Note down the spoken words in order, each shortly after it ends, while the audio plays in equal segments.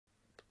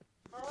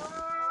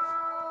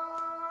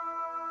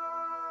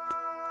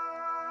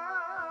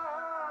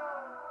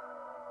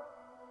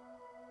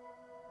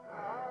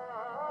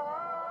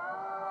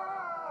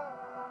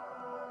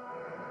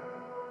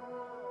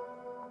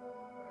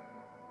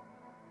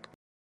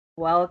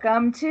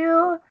Welcome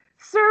to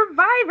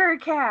Survivor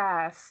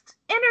Cast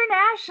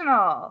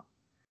International.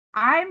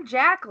 I'm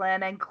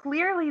Jacqueline, and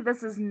clearly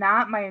this is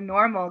not my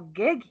normal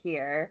gig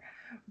here,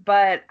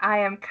 but I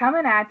am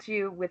coming at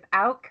you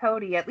without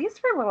Cody, at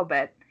least for a little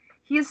bit.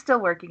 He's still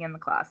working in the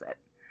closet.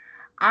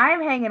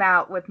 I'm hanging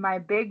out with my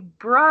big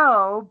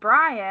bro,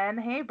 Brian.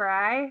 Hey,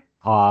 Bri.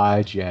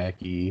 Hi,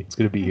 Jackie. It's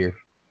good to be here.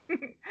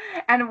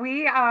 And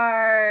we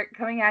are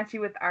coming at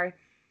you with our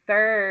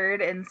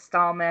third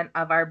installment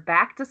of our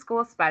back to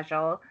school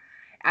special.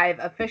 I've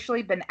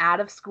officially been out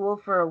of school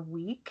for a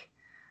week.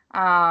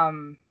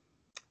 Um,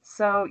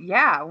 so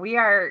yeah, we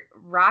are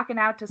rocking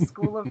out to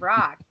School of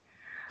Rock.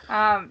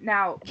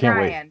 Now, Can't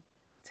wait. Brian,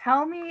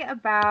 tell me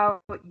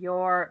about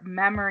your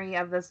memory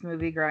of this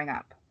movie growing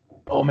up.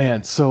 Oh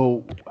man,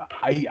 so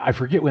I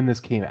forget when this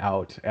came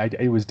out.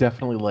 It was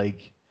definitely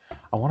like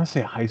I want to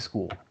say high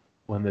school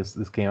when this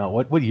came out.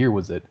 What year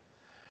was it?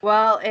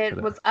 Well, it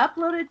But, was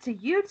uploaded to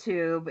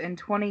YouTube in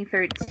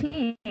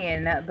 2013,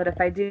 but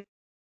if I do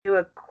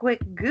a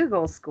quick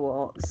Google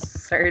school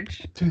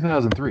search,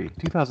 2003.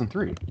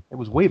 2003. It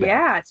was way back.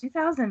 yeah,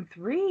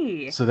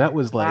 2003. So that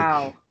was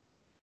Wow. like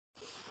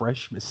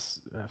freshman,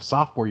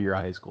 sophomore year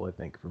of high school, I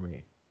think, for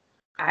me.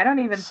 I don't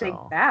even think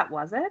So that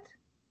was it.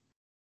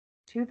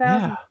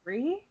 yeah,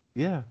 2003?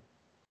 yeah.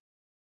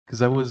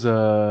 Because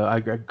I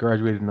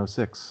graduated in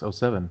 '06,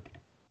 '07.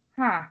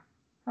 Huh.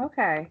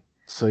 Okay.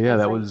 So yeah, Was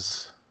that like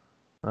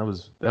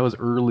was that was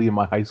early in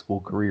my high school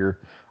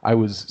career. I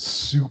was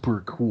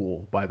super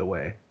cool, by the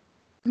way.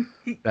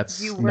 you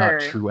That's not were.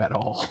 true at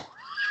all.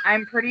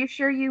 I'm pretty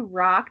sure you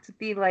rocked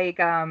the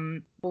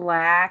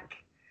black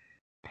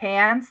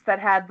pants that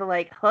had the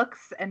like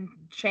hooks and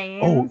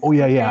chains Oh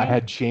yeah, and yeah. I things.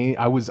 had chain.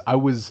 I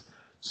was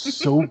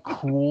so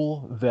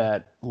cool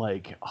that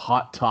like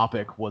Hot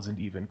Topic wasn't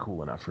even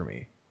cool enough for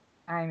me.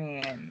 I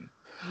mean,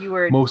 you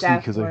were Mostly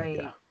because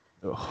definitely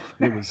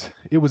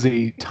it was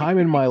a time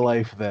in my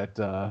life that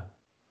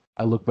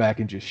I look back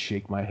and just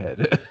shake my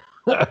head.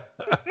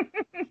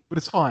 But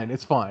it's fine.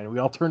 It's fine. We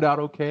all turned out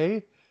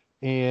okay,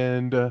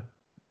 and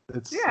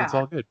it's yeah,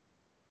 all good.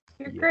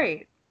 you're Yeah.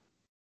 great.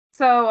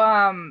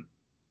 So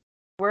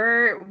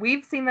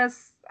we've seen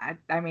this.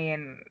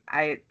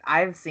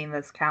 I've seen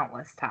this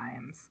countless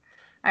times.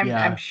 I'm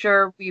Yeah.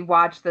 sure we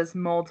watched this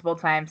multiple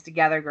times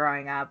together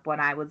growing up when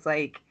I was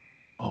like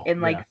Oh in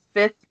yeah. like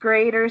fifth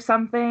grade or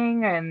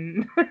something.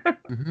 And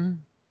hmm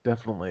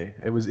Definitely.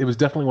 It was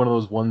definitely one of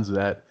those ones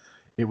that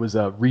it was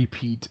a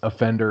repeat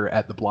offender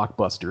at the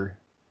Blockbuster.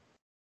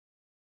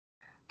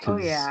 oh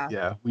Cause yeah,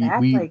 yeah,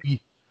 that's like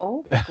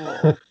old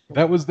school.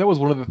 that was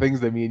one of the things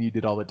that me and you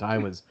did all the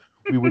time was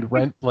we would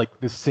rent like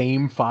the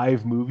same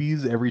five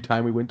movies every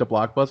time we went to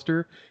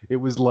Blockbuster. It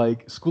was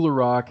like School of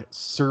Rock,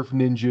 Surf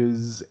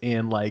Ninjas,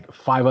 and like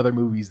five other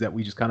movies that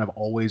we just kind of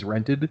always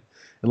rented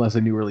unless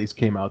a new release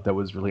came out that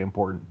was really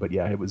important. But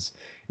yeah, it was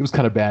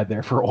kind of bad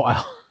there for a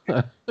while.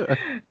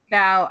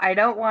 Now, I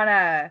don't want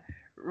to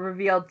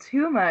reveal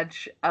too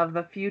much of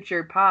the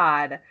future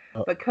pod,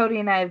 Oh, but Cody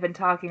and I have been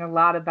talking a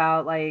lot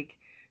about like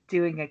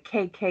doing a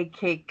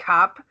KKK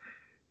cop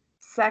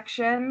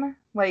section,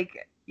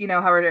 like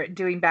how we're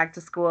doing back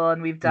to school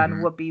and we've done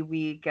mhm. Whoopee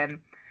Week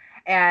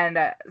and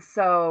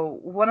so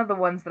one of the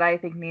ones that I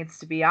think needs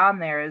to be on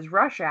there is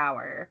Rush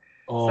Hour.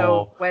 So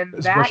Oh, when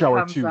it's Rush that Hour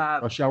comes 2.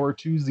 up, Rush Hour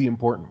 2 is the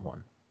important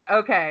one.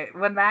 okay,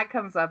 when that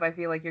comes up, I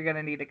feel like you're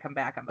gonna need to come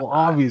back on the Well,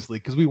 pod. obviously,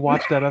 because we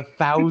watched that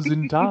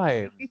 1,000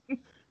 times.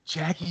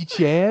 Jackie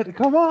Chan,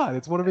 come on,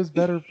 it's one of his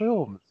better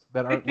films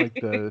that aren't like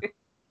the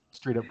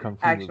straight up kung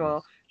fu Actual,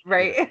 movies. Yeah,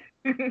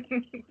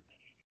 right?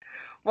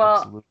 Well,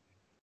 absolutely.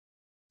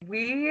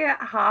 we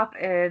hop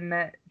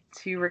in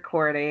to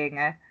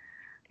recording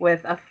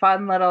with a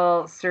fun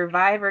little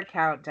survivor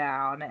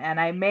countdown, and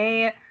I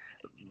may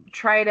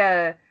try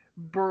to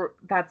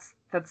that's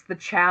the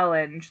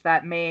challenge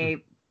that Hmm.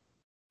 may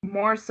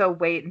more so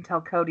wait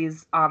until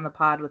Cody's on the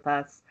pod with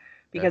us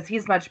Okay. because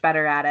he's much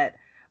better at it.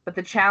 But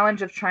the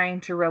challenge of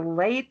trying to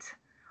relate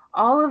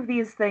all of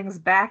these things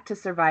back to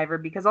Survivor,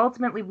 because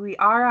ultimately we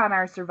are on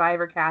our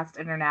Survivor Cast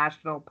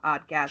International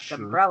podcast Sure,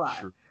 umbrella.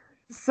 sure.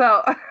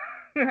 So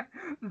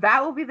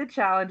that will be the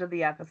challenge of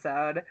the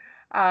episode.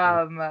 Okay.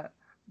 Um,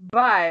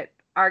 but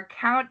our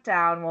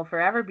countdown will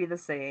forever be the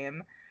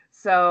same.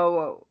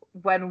 So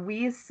when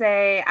we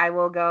say I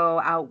will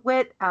go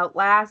outwit,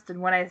 outlast,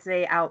 and when I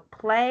say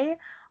outplay,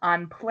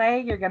 on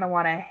play, you're going to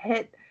want to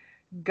hit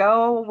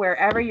go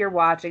wherever you're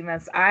watching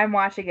this. I'm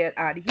watching it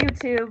on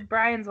YouTube.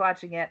 Brian's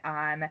watching it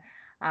on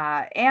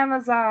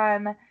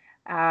Amazon.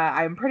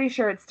 I'm pretty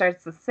sure it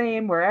starts the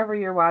same wherever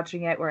you're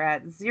watching it. We're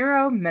at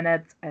 0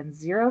 minutes and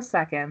 0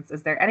 seconds.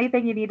 Is there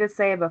anything you need to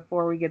say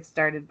before we get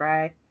started,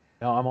 Bri?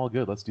 No, I'm all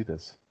good. Let's do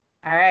this.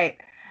 All right.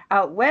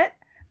 Outwit,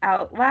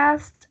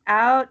 outlast,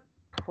 Play.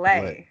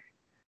 outplay.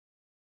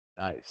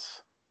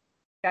 Nice.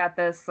 Got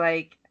this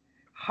like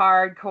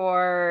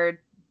hardcore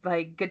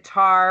like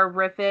guitar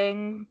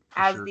riffing For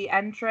as sure. the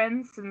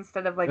entrance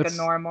instead of like a That's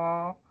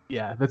normal.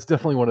 yeah, that's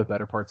definitely one of the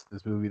better parts of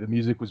this movie. The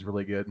music was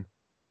really good.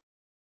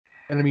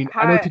 And I mean,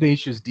 I know How,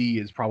 Tenacious D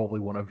is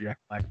probably one of Jack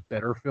Black's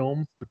better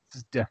films, but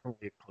this is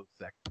definitely a close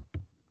second.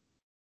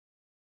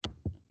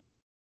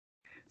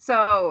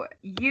 so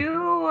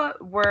you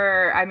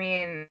were, I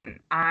mean,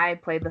 I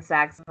played the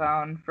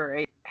saxophone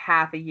for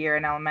half a year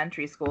in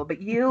elementary school,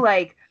 but you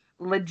like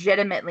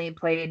legitimately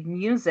played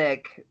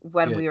music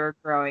when Yeah, we were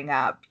growing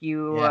up.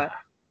 yeah.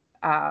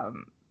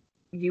 Um,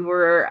 you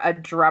were a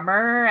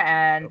drummer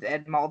and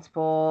in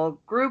multiple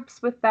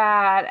groups with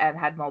that and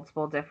had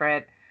multiple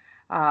different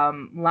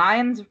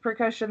lines of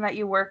percussion that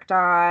you worked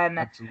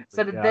on.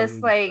 So Absolutely. did Yeah, I this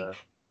was.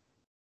 like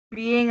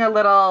being a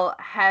little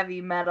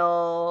heavy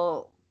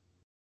metal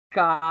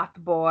goth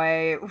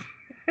boy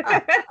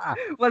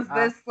was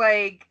this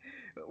like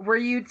were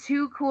you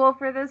too cool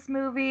for this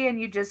movie and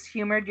you just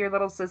humored your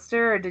little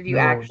sister or did you No,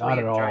 actually not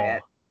at enjoy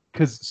it? all.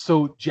 Because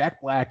so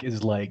Jack Black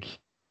is like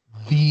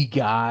the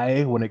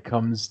guy when it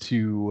comes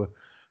to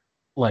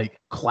like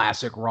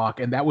classic rock,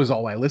 and that was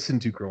all I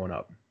listened to growing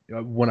up.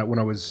 When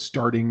I was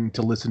starting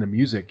to listen to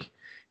music,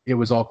 it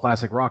was all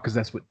classic rock because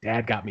that's what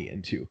Dad got me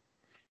into.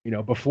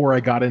 Before I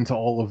got into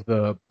all of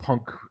the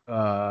punk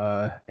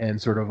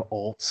and sort of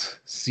alt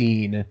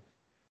scene,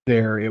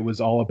 there it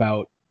was all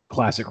about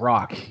classic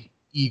rock,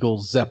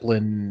 Eagles,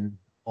 Zeppelin,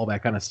 all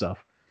that kind of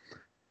stuff.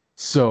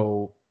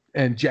 So,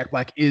 and Jack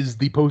Black is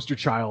the poster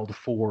child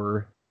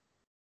for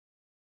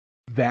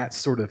that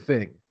sort of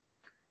thing.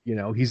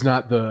 He's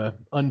not the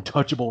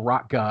untouchable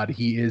rock god.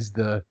 He is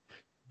the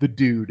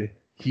dude.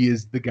 He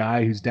is the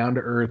guy who's down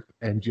to earth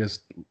and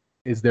just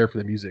is there for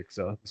the music.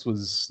 So this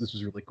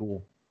was really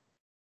cool.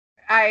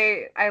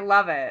 I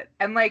love it.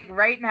 And like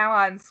right now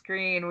on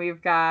screen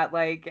we've got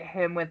like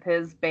him with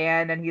his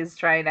band and he's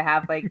trying to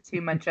have like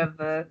too much of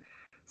the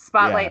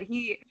Yeah, spotlight.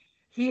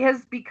 He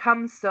has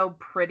become so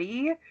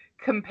pretty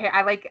compare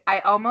I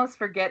almost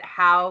forget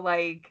how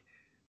like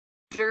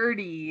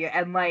dirty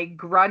and like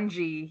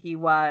grungy he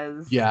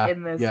was yeah,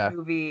 in this yeah.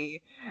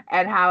 movie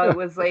and how it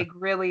was like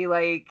really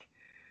like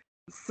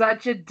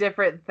such a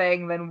different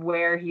thing than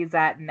where he's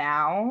at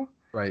now.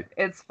 Right.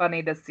 It's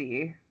funny to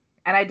see.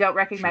 And I don't Sure.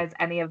 recognize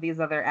any of these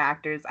other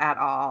actors at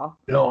all.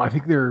 No, I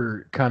think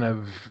they're kind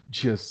of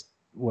just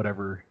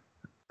whatever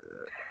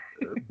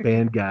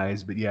band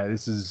guys, but yeah,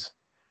 this is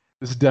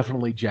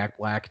definitely Jack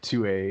Black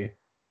to a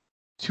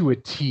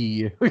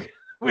T.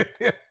 With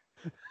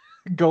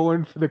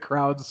going for the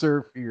crowd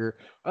surf here,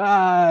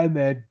 and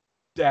then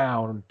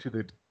down to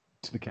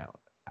the count.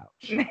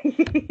 Ouch.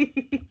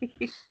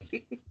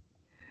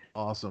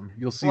 Awesome.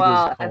 You'll see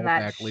those Well, and call that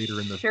back later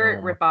in the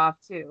shirt film. ripoff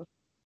too.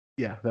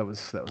 Yeah, that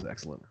was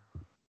excellent.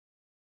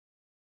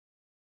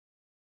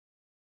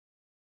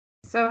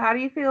 So, how do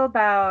you feel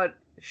about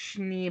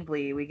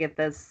Schneebly? We get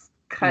this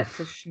cut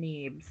to Oof,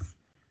 Schneebs.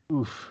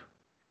 oof.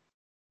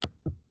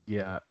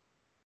 Yeah,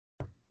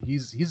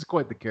 he's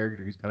quite the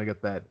character. He's kind of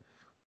got that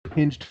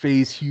pinched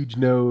face, huge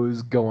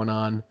nose going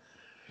on,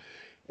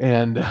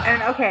 and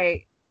And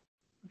okay,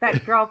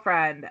 that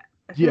girlfriend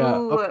yeah,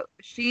 who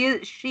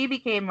she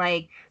became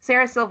like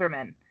Sarah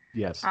Silverman.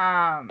 yes,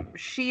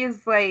 She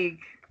is like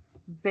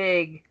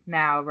big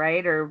now,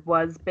 right? Or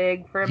was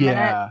big for a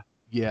minute. yeah,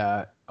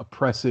 yeah.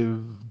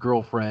 Oppressive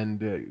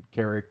girlfriend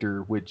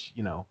character, which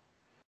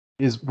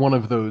is one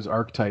of those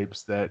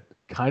archetypes that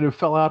kind of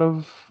fell out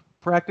of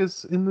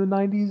practice in the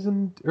 90s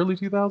and early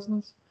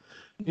 2000s.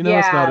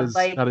 It's not Yeah, as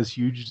like not as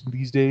huge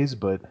these days,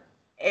 but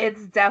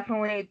it's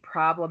definitely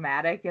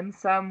problematic in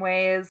some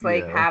ways,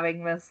 like yeah,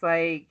 having this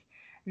like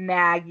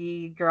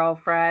naggy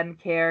girlfriend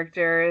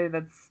character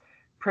that's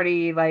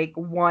pretty like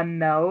one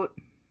note.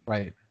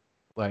 right.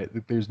 Like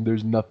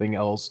there's nothing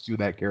else to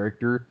that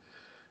character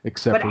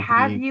except But for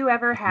have being you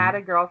ever had a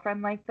mean.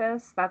 girlfriend like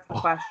this? That's the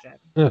question.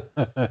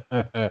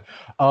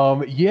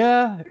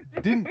 Yeah,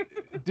 didn't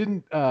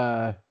didn't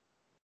uh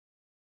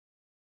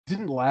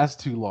didn't last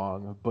too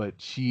long, but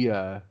she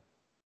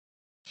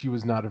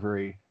was not a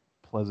very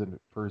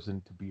pleasant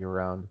person to be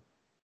around.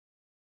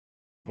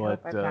 I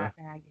hope But I'm not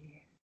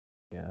naggy.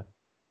 yeah,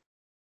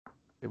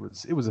 it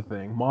was a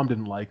thing. Mom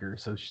didn't like her,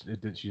 so she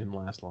didn't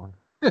last long.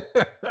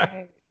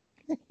 Right.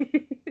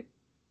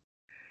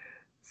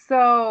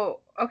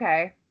 So,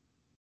 okay.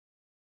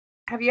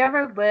 Have you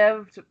ever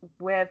lived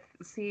with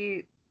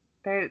see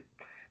there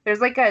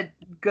there's like a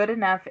good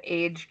enough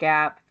age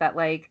gap that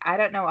like I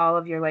don't know all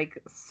of your like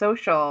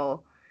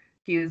social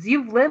cues.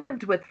 You've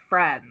lived with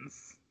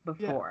friends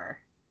Yeah.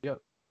 before.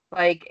 Yep.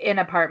 Like in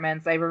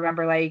apartments. I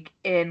remember like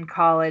in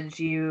college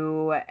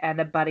you and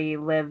a buddy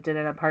lived in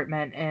an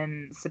apartment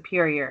in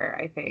Superior,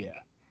 I Yeah. think.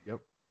 Yep.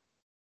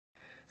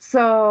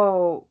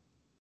 So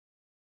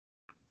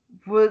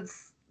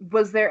was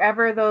there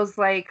ever those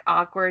like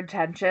awkward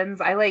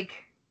tensions? I like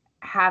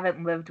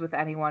haven't lived with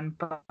anyone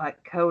but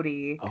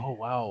Cody Oh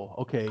wow.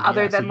 Okay.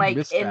 other Yeah. So than you like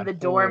missed in that the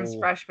dorms whole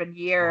freshman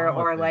year drama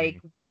or like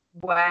thing.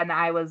 when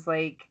I was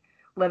like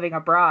living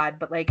abroad,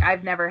 but like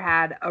I've never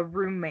had a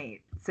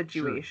roommate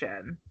Sure.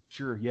 situation.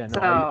 Sure. Yeah. No.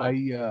 So,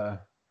 I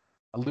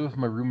live with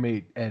my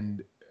roommate,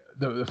 and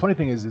the funny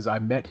thing is I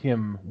met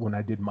him when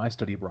I did my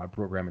study abroad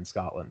program in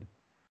Scotland.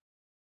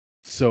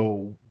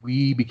 So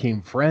we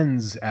became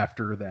friends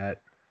after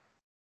that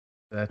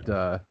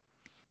that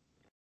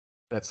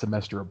that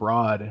semester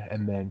abroad,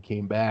 and then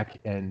came back,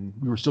 and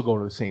we were still going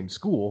to the same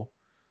school.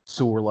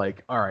 So we're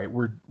like, all right,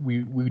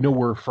 we know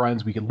we're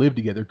friends. We can live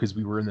together because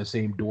we were in the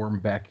same dorm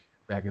back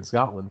in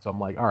Scotland. So I'm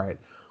like, all right,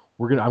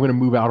 I'm gonna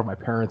move out of my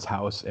parents'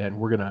 house, and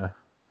we're gonna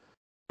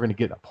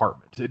get an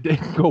apartment. It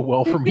didn't go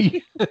well for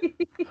me,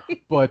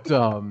 but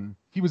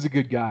he was a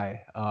good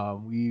guy.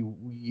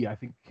 We I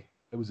think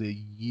it was a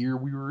year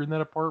we were in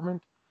that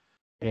apartment,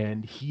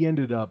 and he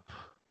ended up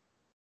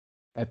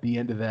at the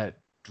end of that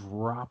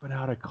dropping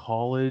out of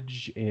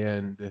college,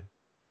 and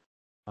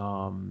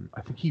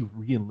I think he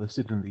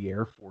re-enlisted in the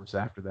Air Force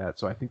after that.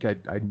 So I think I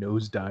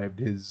nosedived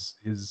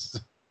his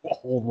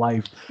whole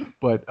life.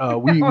 But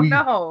we Oh we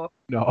no.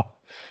 no,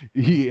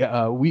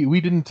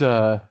 we didn't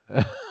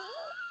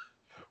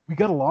we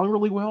got along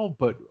really well,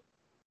 but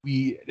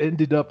we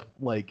ended up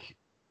like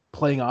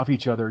playing off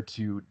each other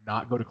to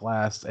not go to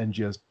class and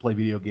just play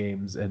video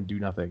games and do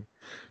nothing.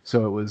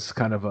 So it was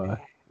kind of a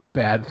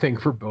bad thing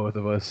for both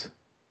of us.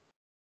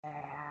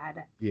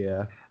 Bad.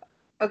 Yeah.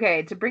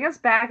 Okay, to bring us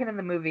back into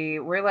the movie,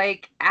 we're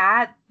like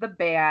at the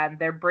band.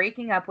 They're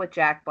breaking up with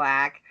Jack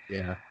Black.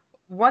 Yeah.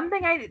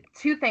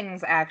 Two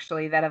things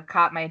actually that have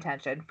caught my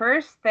attention.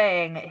 First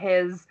thing,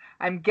 his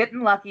 "I'm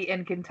getting lucky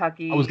in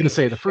Kentucky" I was gonna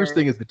say the first shirt.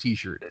 thing is the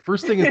T-shirt.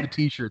 First thing is the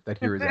T-shirt that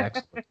here is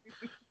excellent.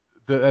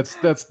 That's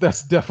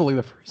definitely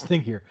the first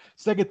thing here.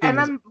 Second thing And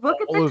is then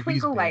look at all the of these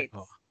twinkle bands. lights.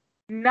 Oh,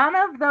 None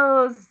of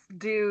those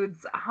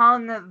dudes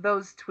hung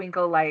those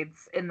twinkle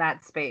lights in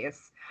that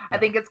space. I no,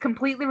 think it's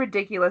completely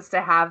ridiculous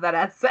to have that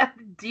as a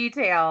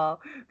detail.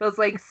 Those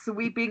like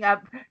sweeping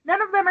up.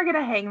 None of them are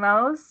gonna hang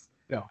those.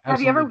 no, Have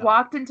you ever absolutely not.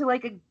 walked into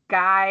like a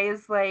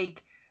guy's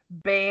like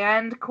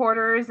band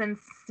quarters and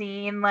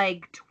seen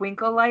like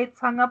twinkle lights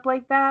hung up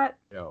like that?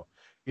 No.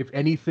 If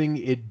anything,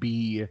 it'd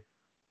be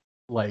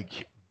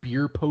like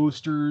beer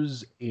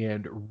posters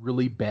and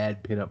really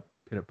bad pinup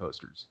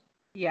posters.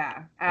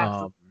 Yeah,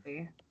 Um,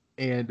 absolutely.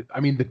 and I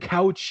mean the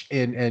couch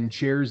and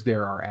chairs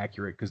there are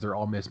accurate because they're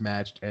all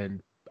mismatched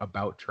and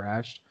about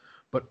trashed.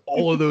 But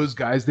all of those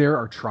guys there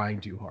are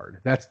trying too hard.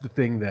 That's the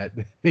thing that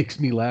makes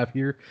me laugh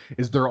here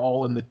is they're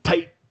all in the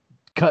tight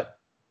cut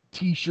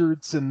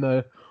t-shirts and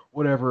the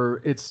whatever.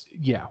 It's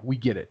yeah, we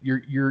get it.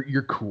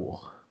 You're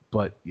cool.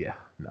 But yeah,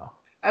 no.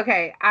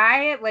 Okay,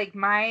 I like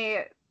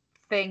my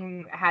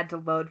thing had to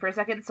load for a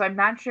second, so I'm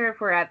not sure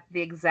if we're at the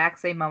exact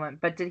same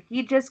moment, but did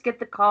he just get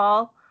the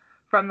call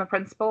from the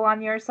principal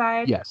on your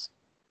side? Yes.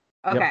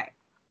 Yep. Okay.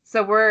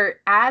 So we're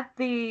at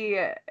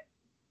the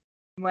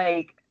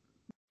like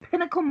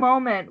pinnacle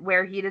moment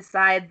where he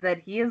decides that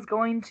he is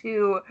going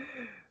to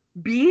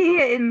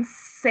be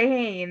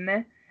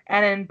insane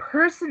and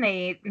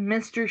impersonate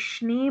Mr.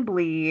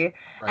 Schneebly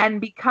Right.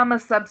 and become a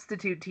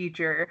substitute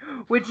teacher,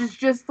 which is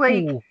just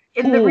like Cool.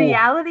 in the Cool.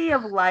 reality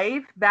of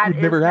life, It that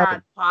would never is not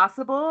happen.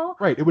 possible,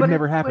 Right. It would but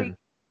never it's happen. like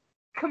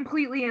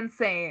completely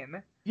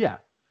insane. Yeah.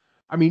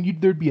 I mean,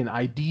 there'd be an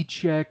ID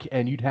check,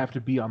 and you'd have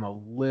to be on a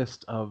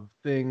list of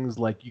things.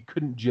 Like, you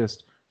couldn't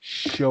just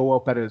show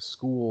up at a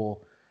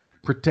school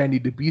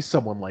pretending to be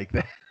someone like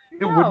that.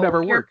 It would No,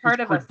 never you're work. There's part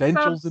of a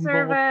credentials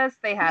involved. subservice.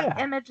 They have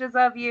Yeah. images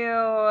of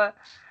you.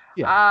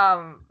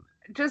 Yeah.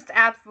 Just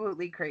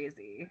absolutely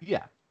crazy.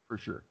 Yeah, for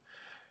sure.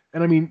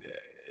 And I mean,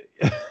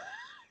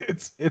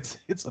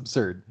 it's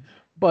absurd.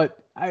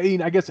 But I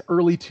mean, I guess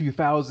early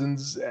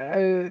 2000s,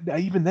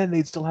 even then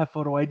they'd still have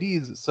photo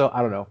IDs. So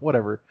I don't know,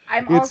 whatever.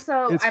 It's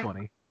I'm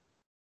funny.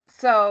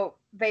 so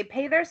they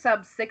pay their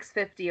subs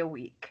 $6.50 a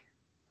week,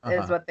 is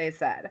Uh-huh. what they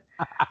said.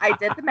 I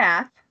did the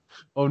math.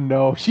 Oh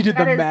no, she did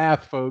the That is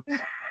math, folks.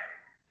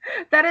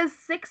 that is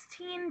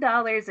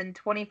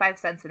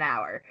 $16.25 an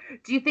hour.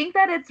 Do you think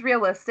that it's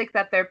realistic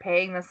that they're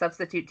paying the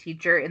substitute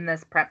teacher in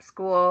this prep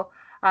school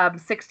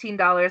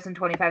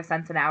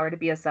 $16.25 an hour to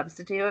be a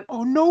substitute?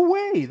 Oh no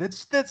way.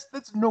 That's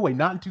no way.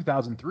 Not in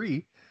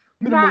 2003.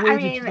 Minimum Not, I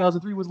wage in mean,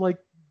 2003 was like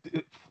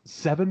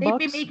seven they'd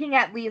be bucks. making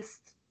at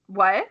least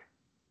what?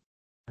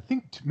 I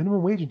think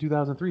minimum wage in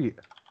 2003.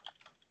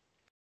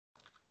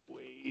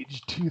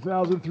 Wage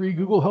 2003.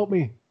 Google help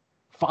me.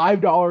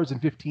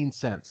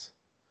 $5.15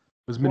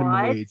 was minimum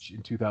What? wage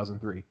in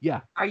 2003.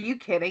 Yeah, Are you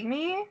kidding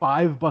me?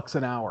 $5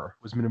 an hour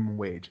was minimum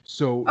wage.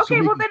 So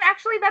Okay, well making then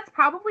actually that's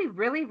probably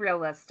really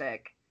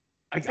realistic.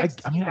 I mean I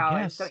 $16,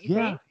 guess don't you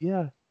yeah think?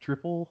 yeah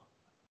triple.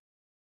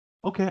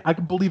 Okay, I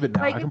can believe it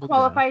now. Like I a can believe it now.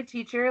 qualified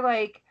teacher,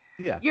 like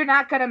Yeah. you're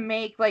not gonna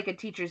make like a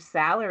teacher's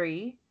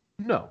salary,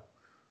 No.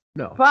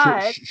 No.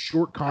 but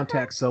Short okay,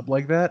 contact sub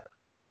like that.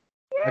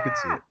 I could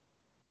see yeah, it.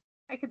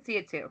 I could see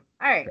it too.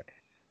 All right.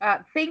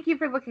 Okay. Thank you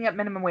for looking up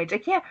minimum wage. I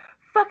can't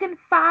fucking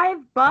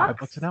 $5,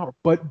 $5 an hour.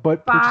 But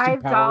purchasing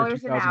five power in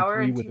dollars an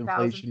hour 2003 in with two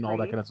thousand inflation, all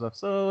that three. kind of stuff.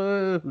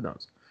 So who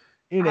knows?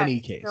 In any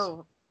case,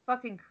 Still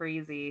fucking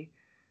crazy.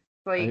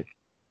 right? Like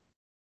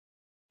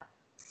And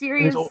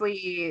it's all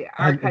seriously,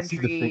 our and see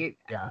the thing, country.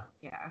 yeah.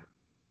 Yeah,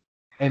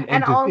 And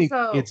and to think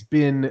also it's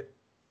been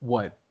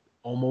what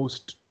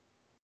almost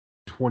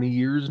 20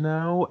 years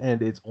now,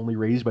 and it's only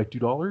raised by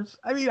 $2.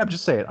 I mean, I'm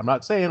just saying. I'm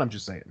not saying. I'm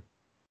just saying.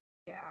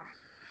 yeah.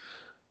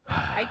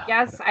 I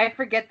guess I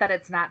forget that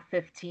it's not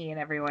 15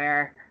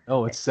 everywhere.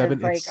 Oh, it's Because, seven.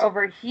 like, It's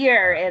over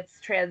here, yeah. it's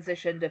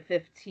transitioned to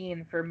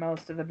 15 for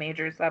most of the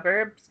major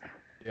suburbs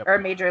Yep. or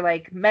major,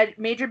 like,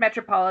 major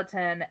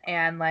metropolitan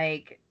and,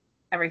 like,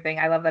 everything.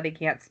 I love that he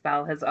can't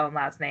spell his own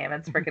last name.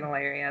 It's freaking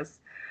hilarious.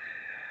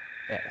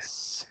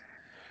 S.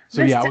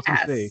 So yeah, I Mr. was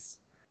gonna say S.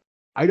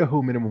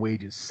 Idaho minimum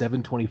wage is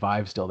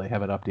 7.25 still. They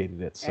haven't updated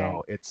it, Dang.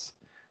 so it's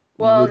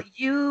Well, lit.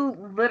 you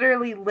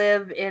literally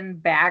live in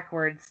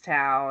backwards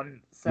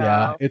town,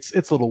 Yeah, so. it's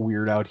a little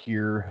weird out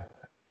here.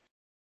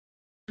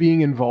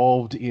 Being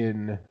involved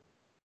in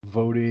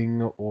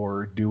voting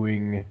or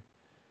doing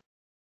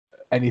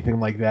anything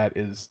like that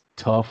is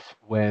tough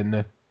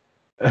when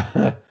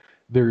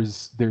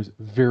there's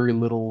very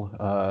little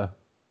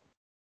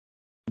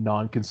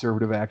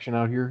non-conservative action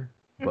out here.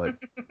 But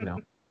you know,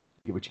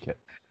 get what you get.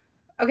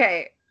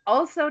 Okay.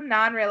 Also,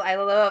 non-real. I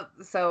love.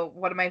 So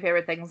one of my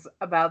favorite things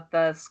about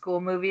the school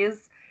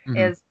movies Hmm.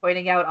 is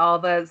pointing out all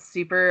the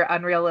super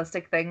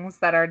unrealistic things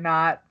that are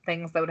not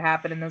things that would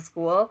happen in the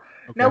school.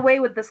 No Okay. way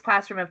would this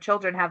classroom of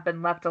children have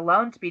been left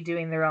alone to be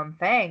doing their own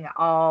thing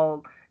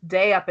all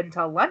day up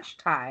until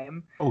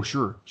lunchtime Oh,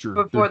 sure, sure.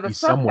 before There'd the be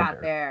sub someone got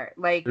there. there.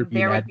 Like There'd be an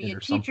there would be admin a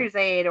or something. teacher's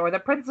aide or the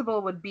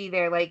principal would be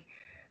there. Like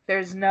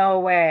there's no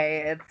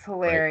way. It's Right.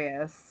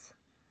 hilarious.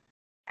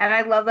 And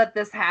I love that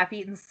this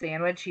half-eaten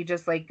sandwich he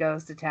just like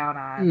goes to town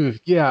on. Ugh,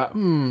 yeah.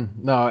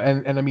 No,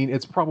 and I mean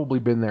it's probably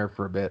been there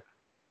for a bit.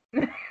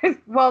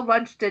 Well,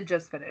 lunch did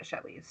just finish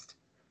at least.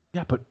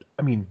 Yeah, but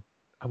I mean,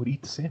 I would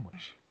eat the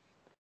sandwich.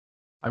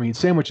 I mean,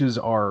 sandwiches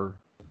are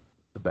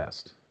the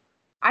best.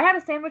 I had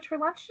a sandwich for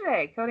lunch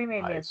today. Cody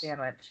made me a Nice.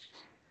 sandwich.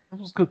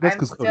 That's I'm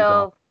because Cody's off.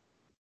 still,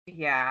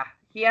 yeah.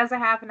 He has a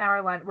half an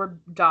hour lunch. We're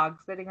dog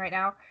sitting right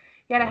now.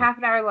 He had a Oh, half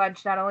an hour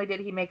lunch. Not only did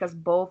he make us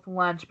both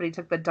lunch, but he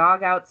took the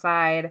dog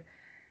outside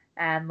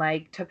and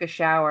like took a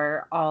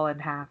shower all in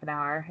half an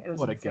hour. It was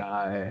what a insane.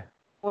 guy.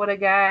 What a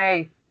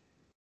guy.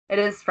 It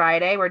is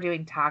Friday. We're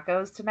doing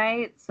tacos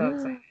tonight. So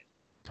excited.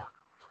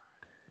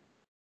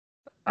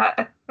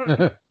 I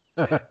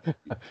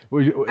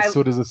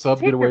So does the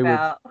sub get away with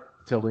Tinkerbell.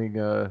 telling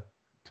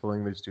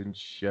telling their students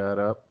shut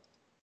up?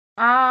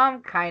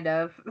 Kind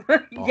of.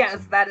 Yes,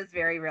 Awesome. that is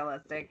very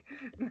realistic.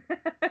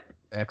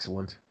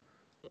 Excellent.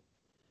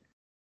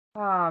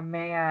 Oh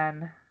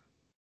man.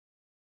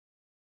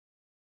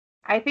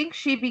 I think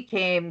she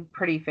became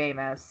pretty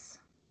famous.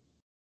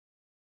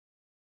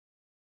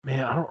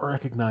 Man, I don't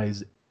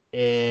recognize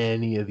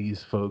any of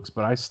these folks,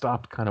 but I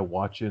stopped kind of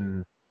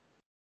watching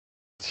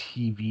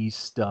TV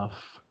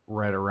stuff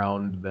right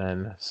around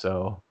then,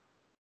 so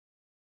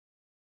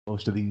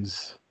most of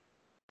these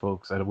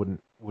folks I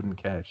wouldn't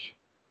catch.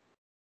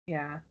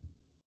 Yeah.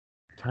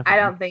 Time for I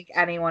you. don't think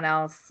anyone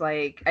else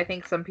like I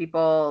think some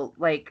people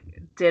like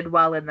did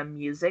well in the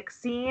music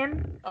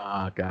scene.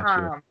 Ah,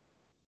 gotcha. Um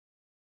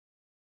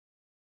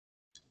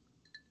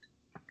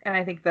and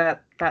I think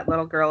that that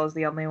little girl is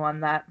the only one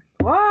that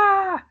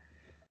Wah!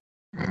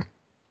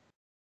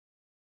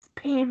 It's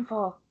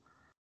painful.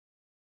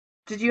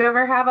 Did you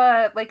ever have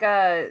a like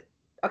a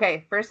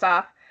okay, first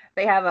off,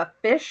 they have a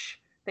fish.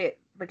 They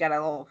got a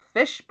little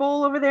fish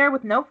bowl over there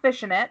with no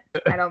fish in it,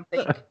 I don't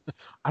think.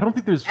 I don't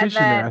think there's And fish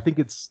in there. then I think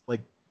it's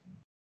like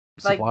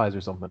like supplies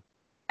or something.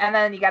 and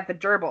then you got the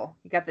gerbil.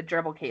 You got the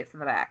gerbil case in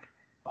the back.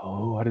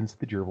 Oh, I didn't see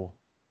the gerbil.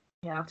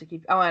 You have to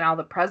keep Oh, and all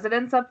the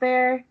presidents up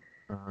there.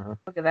 Uh,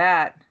 Look at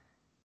that.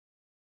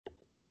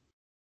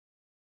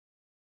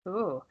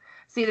 Ooh.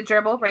 See the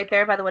gerbil right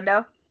there by the window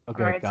on the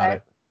okay, right got side?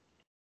 it.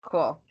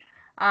 Cool.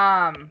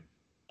 Um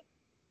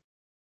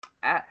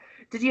uh,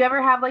 did you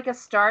ever have like a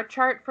star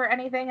chart for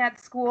anything at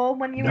school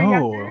when you were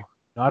younger? No,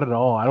 not at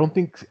all. I don't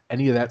think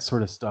any of that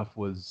sort of stuff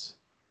was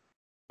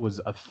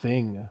a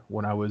thing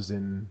when I was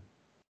in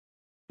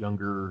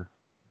younger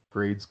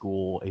grade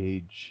school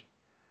age.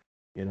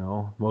 You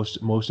know,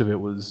 most of it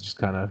was just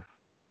kind of,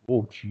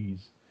 oh,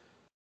 geez,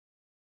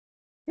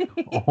 oh, the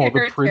You're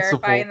principal,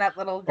 terrifying that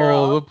little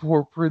oh, the girl.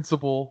 poor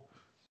principal.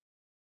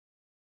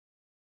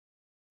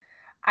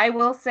 I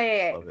will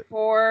say Love it.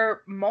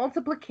 for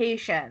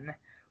multiplication,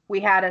 we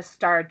had a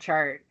star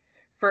chart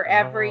for Oh,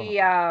 every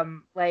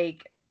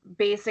like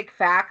basic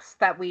facts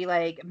that we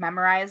like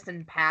memorized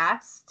and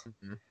passed.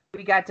 mhm,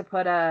 We got to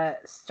put a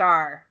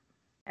star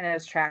and it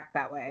was tracked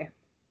that way,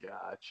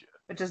 gotcha.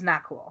 which is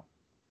not cool.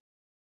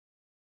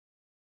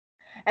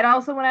 And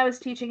also when I was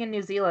teaching in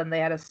New Zealand, they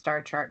had a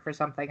star chart for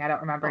something. I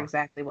don't remember Huh.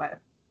 exactly what.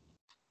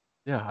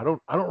 Yeah, I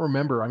don't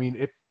remember. I mean,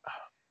 it.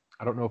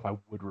 I don't know if I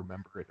would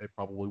remember it. It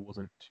probably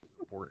wasn't too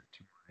important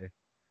to my.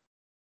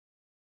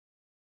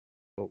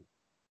 Oh.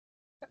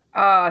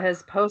 Oh,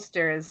 his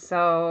poster is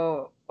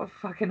so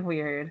fucking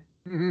weird.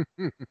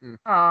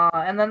 Oh,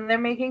 and then they're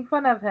making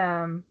fun of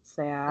him.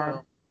 Sad.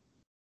 Well,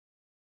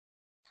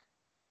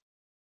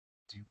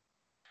 do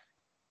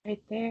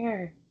Right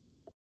there.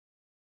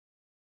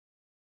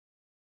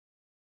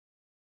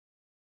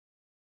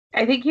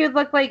 I think he would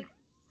look like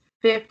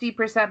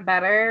 50%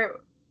 better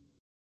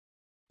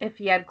if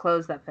he had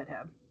clothes that fit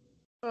him.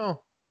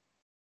 well,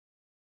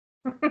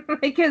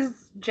 Like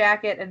his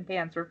jacket and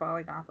pants were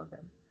falling off of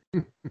him.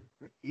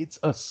 It's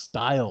a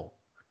style.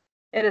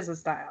 It is a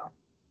style.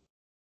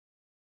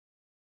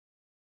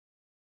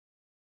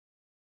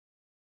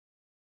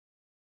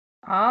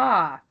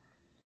 Ah.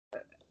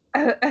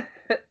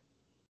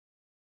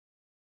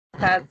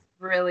 That's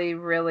really,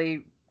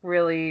 really,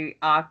 really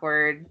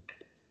awkward.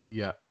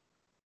 Yeah.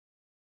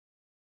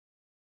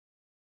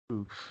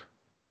 Oof.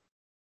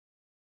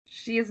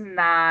 She's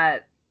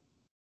not.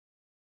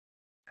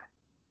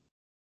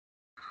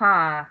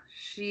 Huh.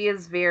 She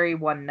is very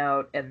one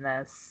note in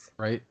this.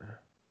 Right?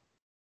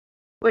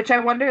 Which I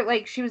wonder,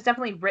 like, she was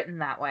definitely written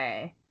that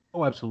way.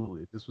 Oh,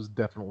 absolutely. This was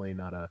definitely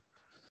not a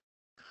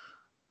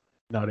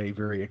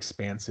very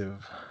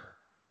expansive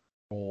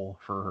role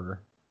for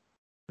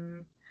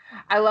her.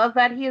 I love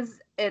that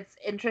it's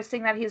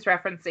interesting that he's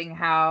referencing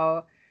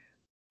how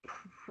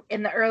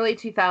in the early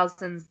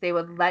 2000s they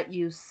would let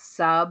you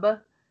sub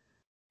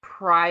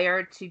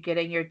prior to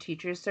getting your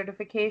teacher's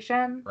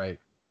certification. Right.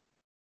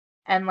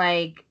 And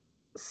like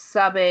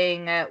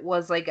subbing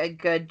was like a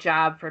good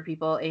job for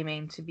people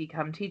aiming to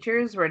become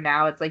teachers, where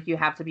now it's like you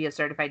have to be a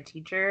certified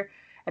teacher,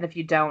 and if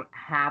you don't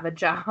have a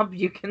job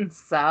you can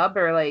sub,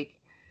 or like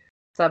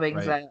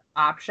subbing's Right. an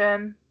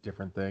option.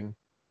 Different thing.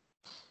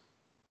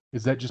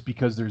 Is that just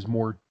because there's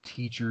more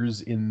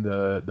teachers in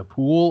the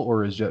pool,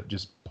 or is it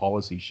just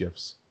policy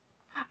shifts?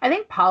 I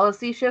think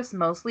policy shifts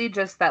mostly,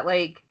 just that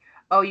like,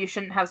 oh, you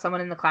shouldn't have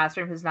someone in the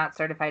classroom who's not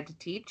certified to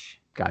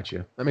teach.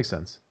 Gotcha. That makes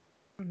sense.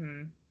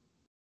 Mm-hmm.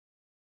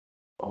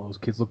 Oh, those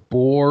kids look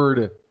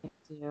bored.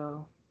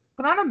 Do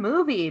put on a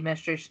movie,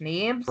 Mr.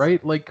 Schneebs.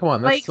 Right? Like, come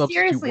on, that's Like substitute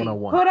seriously,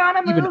 101. put on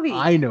a Even movie.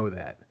 I know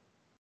that.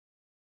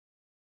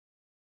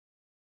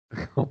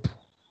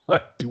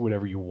 Do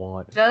whatever you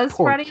want. Does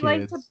Poor Freddie kids.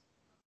 like to?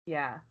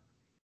 Yeah.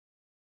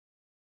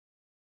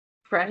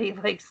 Freddie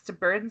likes to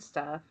burn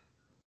stuff.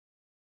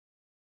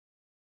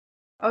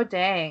 Oh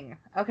dang.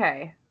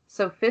 Okay.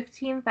 So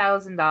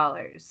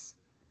 $15,000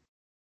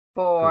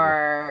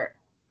 for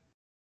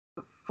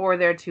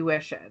their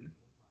tuition.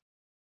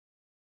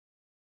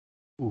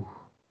 Ooh.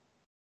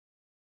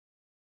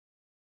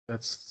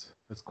 That's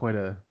quite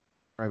a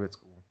private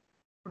school.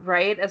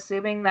 Right?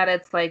 Assuming that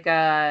it's like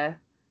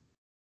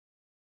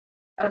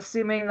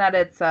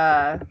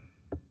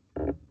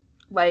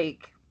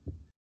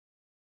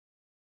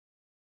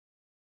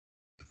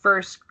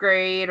first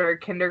grade or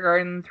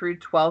kindergarten through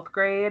 12th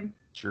grade.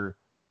 Sure.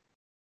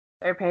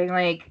 They're paying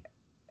like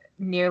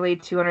nearly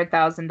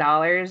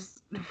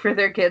 $200,000 for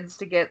their kids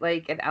to get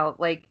like an out,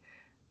 like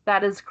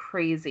that is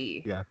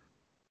crazy. Yeah.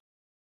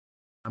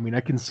 I mean,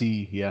 I can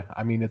see, yeah.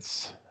 I mean,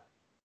 it's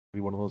be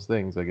one of those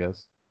things, I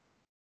guess.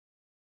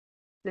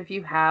 If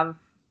you have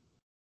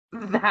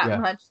that Yeah.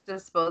 much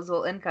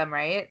disposable income,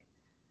 right?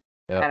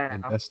 Yeah. I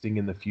don't know. Investing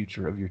in the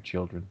future of your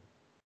children.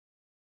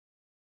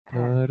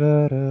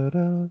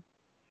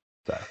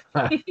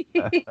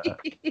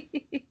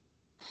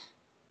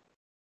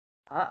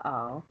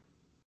 Uh-oh.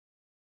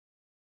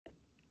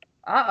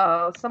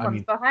 Uh-oh,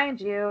 someone's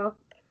behind you.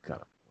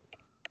 Kind of.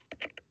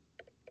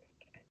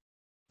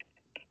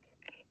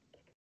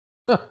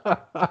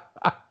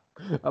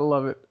 I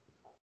love it.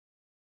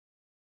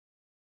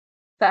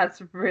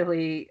 That's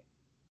really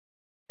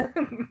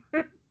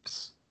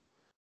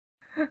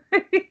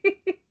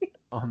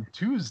On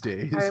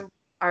Tuesdays,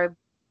 our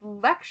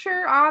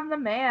lecture on the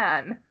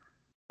man.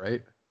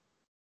 right?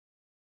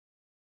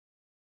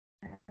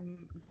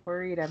 I'm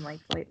worried I'm like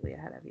slightly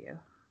ahead of you.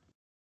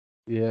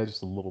 Yeah,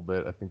 just a little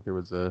bit. I think there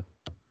was a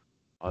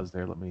pause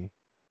there. Let me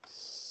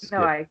skip.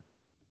 No,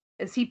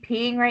 is he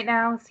peeing right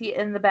now? Is he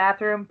in the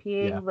bathroom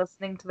peeing, Yeah.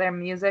 listening to their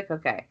music?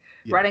 Okay.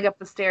 Yeah. Running up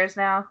the stairs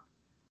now?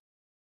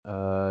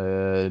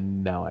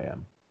 Now I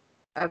am.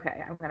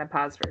 Okay, I'm gonna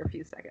pause for a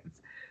few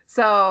seconds.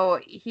 So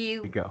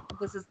Here we go.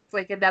 this is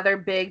like another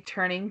big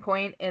turning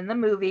point in the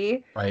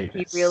movie. Right.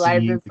 He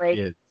realizes like,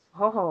 kids.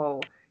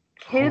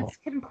 Kids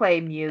can play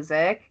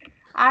music.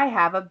 I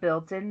have a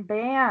built-in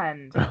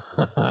band.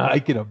 I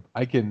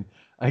can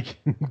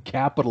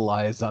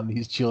capitalize on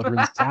these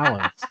children's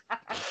talents.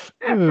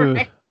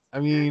 Right? I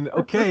mean,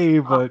 okay,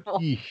 but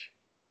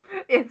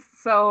it's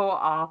so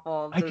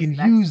awful. I can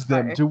use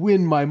them to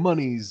win my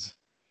monies.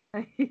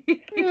 What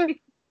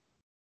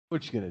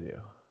you gonna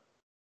do?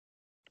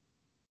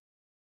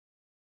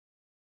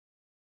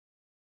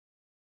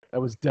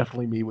 That was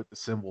definitely me with the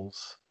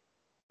cymbals.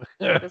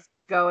 Just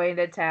going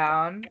to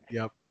town.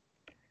 Yep.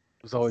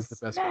 It was always the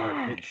best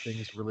part. Hitting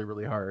things really,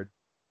 really hard.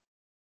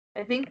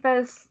 I think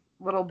this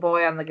little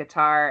boy on the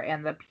guitar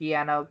and the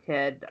piano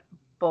kid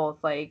both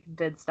like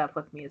did stuff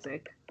with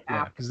music.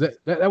 Yeah, because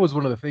that was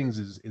one of the things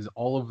is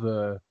all of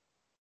the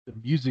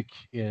music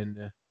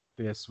in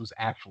this was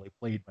actually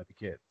played by the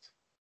kids.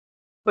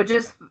 Which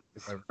is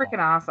freaking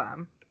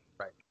awesome.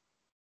 Right.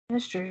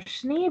 Mr.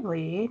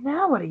 Schneebly,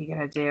 now what are you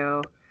gonna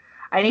do?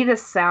 I need to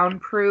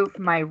soundproof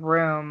my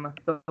room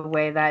the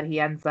way that he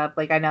ends up.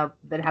 Like, I know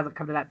that it hasn't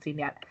come to that scene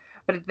yet,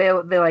 but they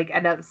like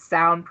end up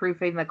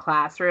soundproofing the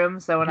classroom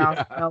so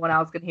no one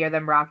else can hear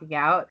them rocking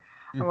out.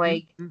 I'm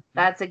like,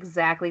 that's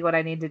exactly what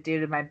I need to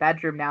do to my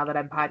bedroom now that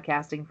I'm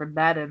podcasting from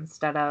bed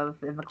instead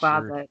of in the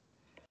closet.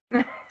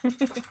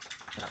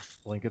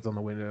 Blankets on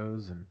the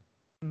windows and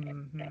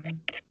Mhm.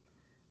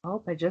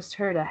 Oh, I just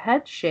heard a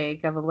head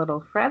shake of a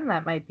little friend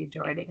that might be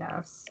joining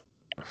us.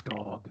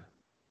 dog.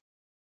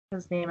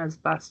 His name is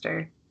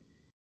Buster.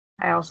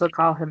 I also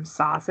call him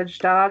Sausage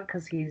Dog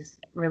because he's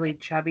really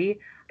chubby.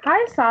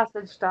 Hi,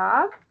 Sausage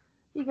Dog.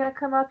 You gonna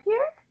come up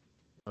here?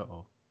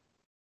 Uh-oh.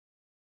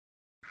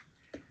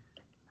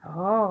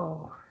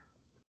 Oh,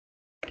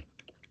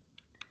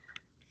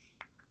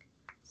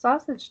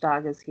 Sausage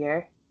Dog is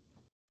here,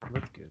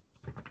 That's good.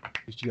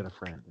 At least you got a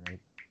friend, right?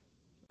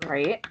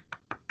 right?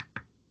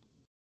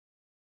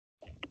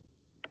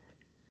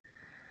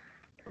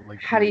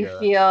 Like How do you the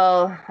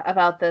feel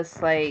about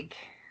this? Like,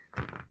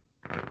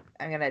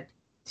 I'm gonna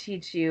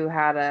teach you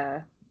how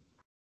to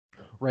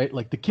right,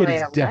 like the kid play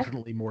is a lick,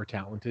 definitely more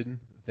talented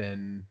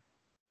than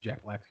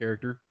Jack Black's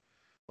character,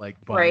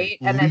 like by right?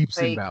 And it's leaps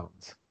and like,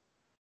 bounds.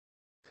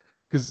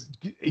 Because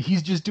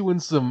he's just doing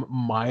some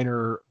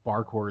minor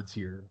bar chords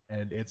here,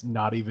 and it's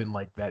not even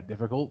like that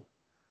difficult.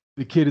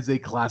 The kid is a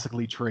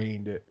classically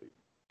trained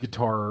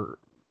guitar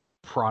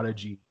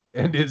prodigy,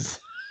 and is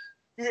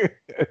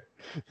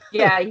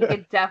yeah, you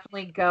could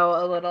definitely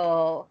go a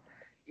little,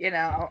 you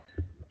know,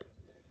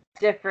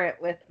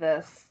 different with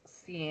this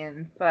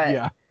scene, but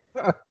yeah.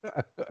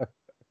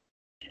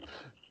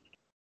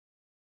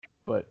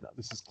 But no,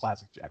 this is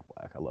classic Jack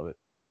Black. I love it.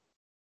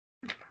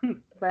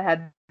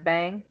 the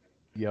headbang.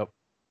 Yep.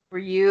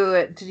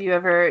 Did you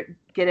ever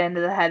get into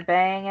the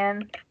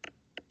headbanging?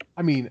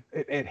 I mean,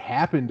 it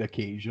happened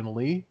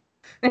occasionally,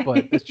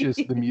 but that's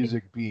just the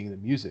music being the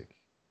music.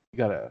 You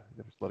gotta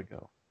just let it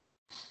go.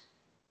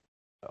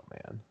 Oh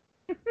man,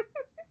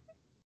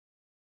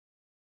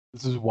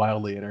 this is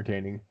wildly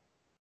entertaining.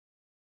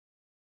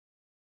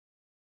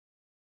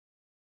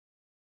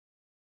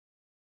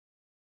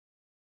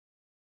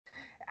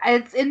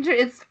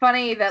 It's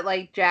funny that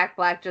like Jack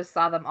Black just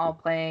saw them all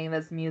playing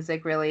this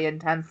music really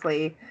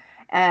intensely,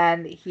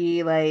 and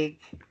he like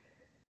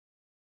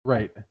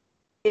Right.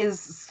 is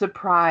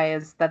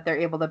surprised that they're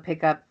able to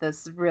pick up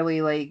this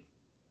really like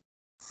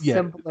Yeah.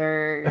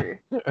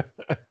 simpler.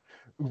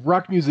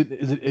 Rock music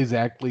is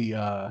exactly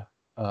uh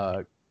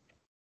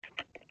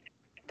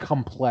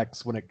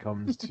complex when it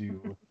comes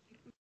to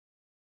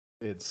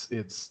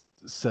its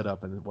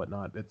setup and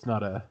whatnot. It's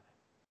not a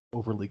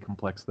overly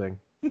complex thing.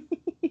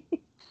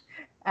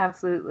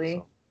 Absolutely.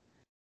 So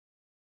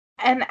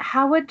And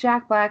how would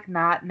Jack Black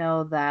not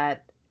know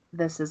that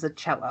this is a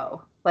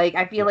cello? Like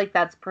I feel yeah. like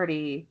that's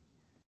pretty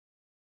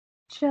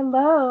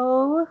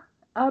cello,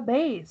 a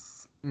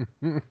bass.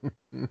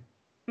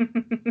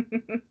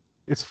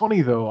 It's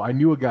funny though. I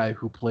knew a guy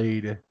who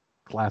played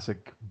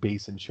classic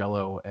bass and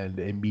cello and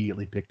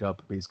immediately picked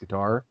up bass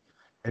guitar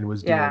and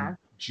was doing Yeah.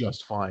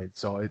 just fine.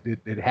 So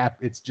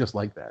it's just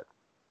like that.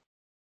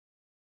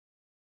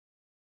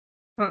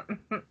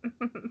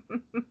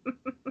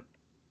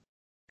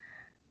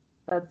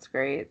 That's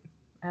great.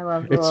 I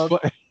love the It's little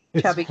fun.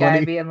 It's chubby guy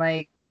funny. being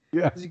like,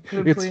 Yeah, "You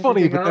couldn't it's play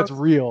funny, anything but that's else."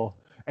 real.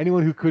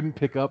 Anyone who couldn't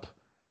pick up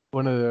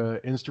one of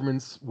the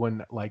instruments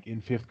when like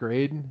in fifth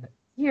grade,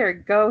 Here,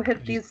 go hit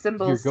just these here,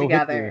 cymbals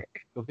together.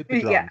 go hit the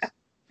Yeah. drums.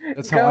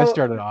 That's how I Go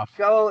started off.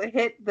 go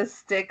hit the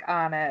stick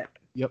on it.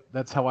 Yep,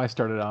 that's how I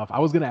started off. I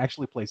was gonna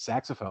actually play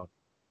saxophone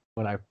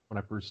when I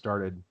first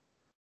started.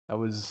 That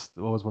was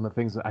one of the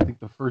things that I think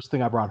the first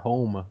thing I brought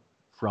home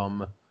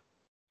from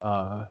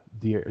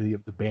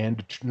the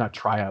band, not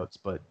tryouts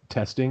but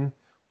testing,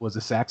 was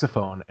a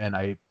saxophone, and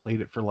I played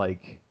it for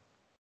like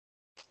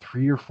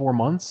 3 or 4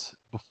 months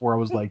before I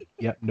was like,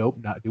 yep, nope,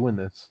 not doing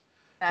this,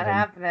 Not and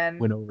happening.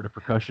 went over to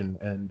percussion,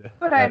 and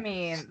But I that's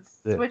mean,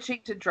 it.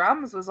 switching to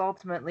drums was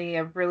ultimately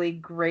a really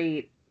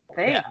great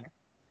Yeah, thing.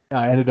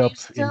 I ended Do you up in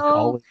still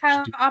college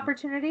have doing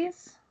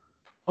opportunities?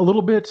 a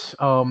little bit.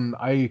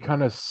 I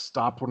kind of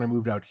stopped when I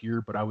moved out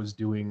here, but I was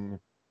doing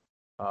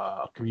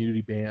a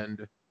community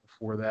band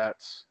before that.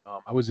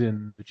 I was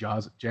in the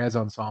jazz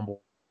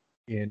ensemble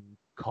in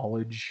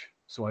college,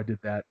 so I did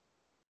that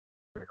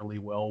fairly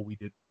well. We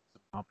did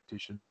some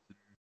competitions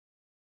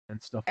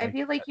and stuff I like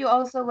feel that. like you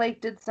also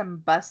like did some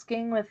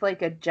busking with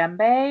like a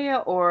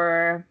djembe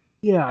or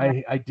Yeah,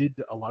 am I I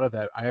did a lot of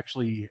that.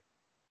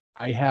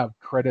 I have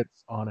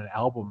credits on an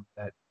album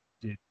that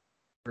did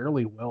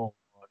fairly well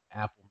on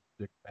Apple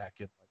Music back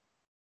in like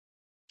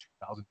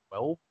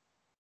 2012.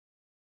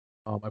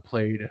 I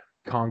played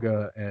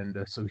conga and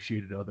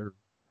associated other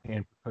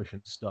hand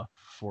percussion stuff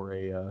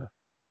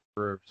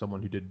for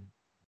someone who did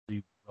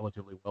really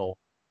relatively well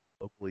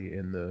locally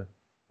in the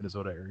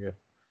Minnesota area.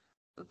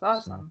 That's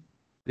So awesome.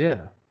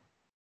 yeah,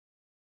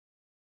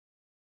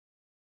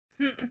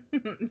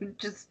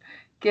 Just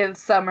give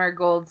Summer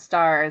gold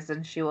stars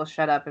and she will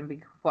shut up and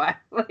be quiet.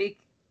 Like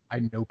I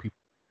know people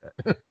like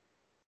that.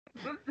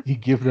 You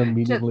give them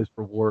just meaningless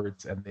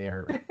rewards and they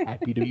are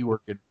happy to be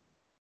working.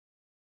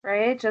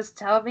 right, just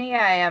tell me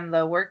I am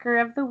the worker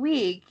of the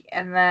week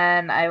and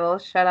then I will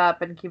shut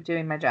up and keep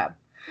doing my job.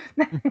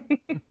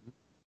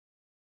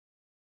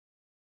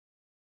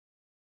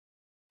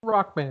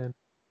 Rock band.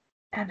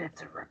 And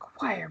it's a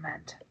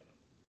requirement.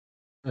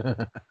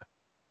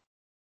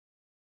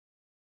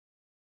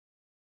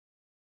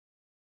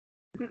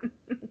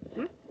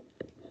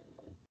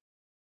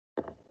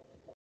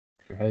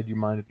 Your head, your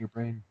mind, and your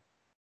brain.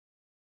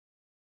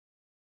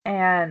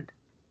 And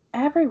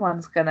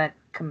everyone's gonna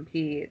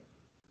compete.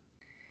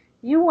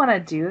 You want to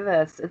do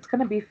this. It's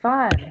gonna be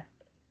fun.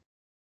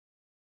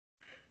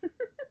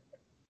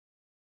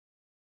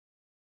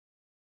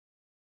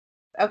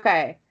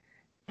 Okay.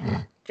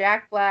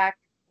 Jack Black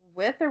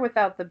with or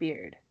without the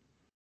beard?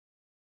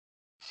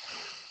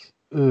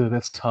 Ugh,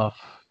 that's tough.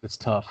 That's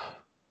tough.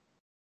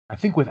 I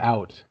think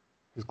without.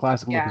 His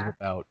classic look is Yeah,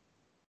 without.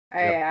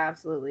 I Yep.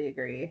 absolutely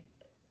agree.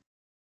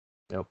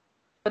 Yep.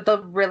 But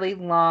the really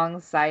long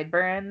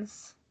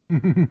sideburns.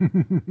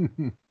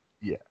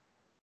 Yeah.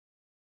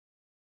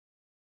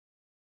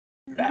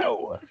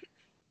 No.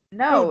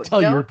 No, Don't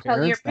tell your don't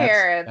tell your parents.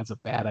 That's parents. a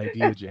bad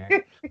idea,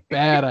 Jack.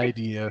 Bad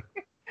idea.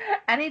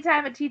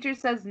 Anytime a teacher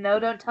says no,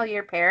 don't tell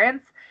your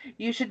parents,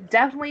 you should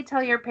definitely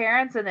tell your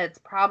parents, and it's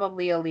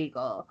probably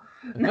illegal.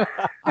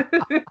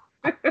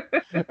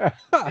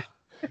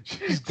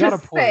 She's got a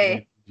Just point, ladies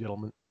say. and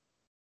gentlemen.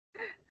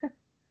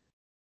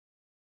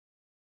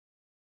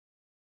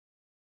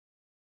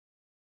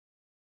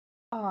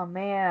 Oh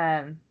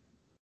man.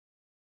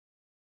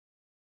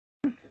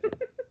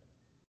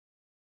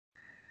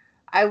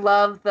 I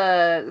love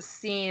the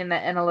scene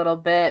in a little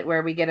bit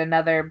where we get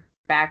another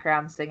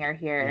background singer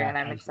here, Yeah, and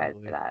I'm excited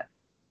for absolutely. that.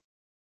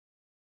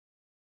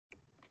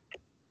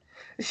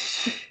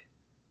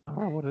 I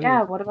don't know what it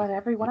Yeah, is. what about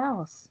everyone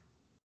else?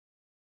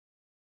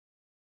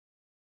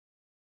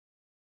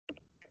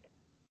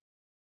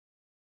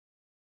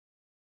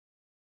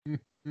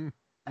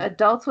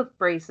 Adults with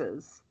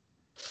braces.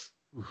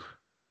 Oof.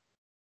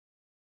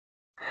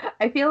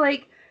 I feel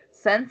like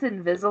since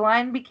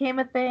Invisalign became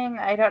a thing,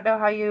 I don't know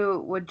how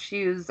you would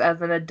choose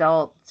as an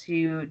adult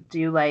to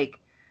do like,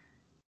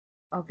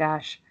 oh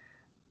gosh,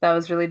 that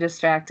was really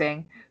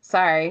distracting.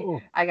 Sorry,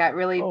 Oh, I got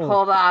really oh,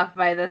 pulled off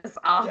by this yeah.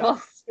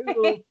 awful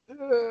Ew,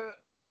 thing.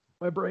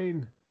 my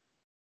brain.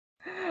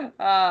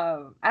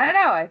 I don't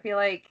know. I feel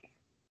like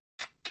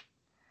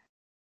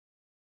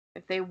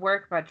if they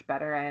work much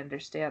better, I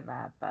understand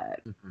that,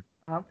 but Mhm.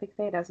 I don't think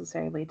they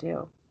necessarily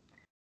do.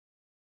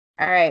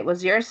 All right,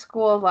 was your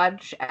school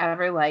lunch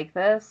ever like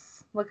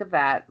this? Look at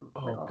that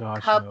Oh little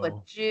gosh, cup with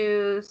no.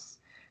 juice.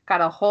 Got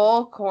a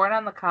whole corn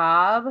on the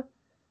cob.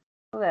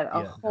 Look at that, a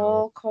Yeah, no.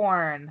 whole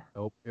corn.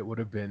 Nope. It would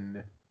have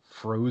been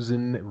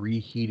frozen,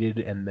 reheated,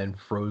 and then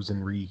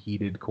frozen,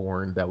 reheated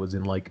corn that was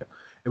in like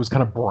it was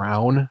kind of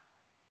brown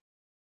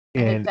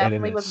And it and in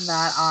definitely a was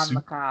not on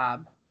the soup.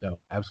 cob. No,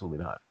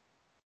 absolutely not.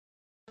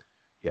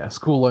 Yeah,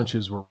 school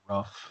lunches were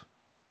rough.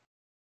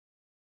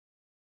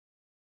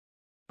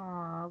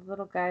 Aw,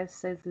 little guy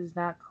says he's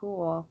not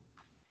cool.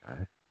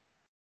 Okay.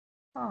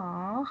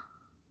 Aw.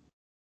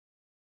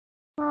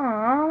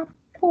 Aw,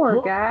 poor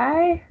Oh,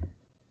 guy.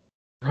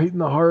 right in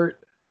the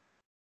heart.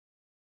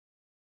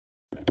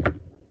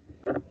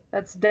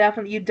 That's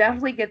definitely, you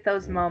definitely get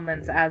those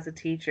moments as a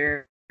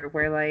teacher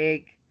where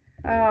like,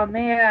 oh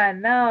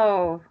man,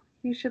 no,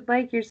 you should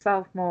like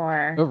yourself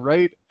more. Oh,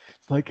 right?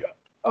 It's like,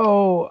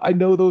 oh, I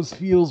know those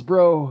feels,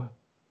 bro.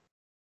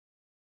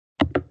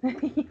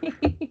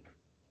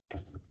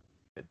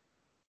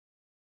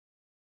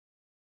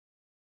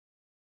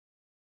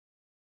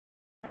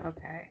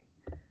 Okay.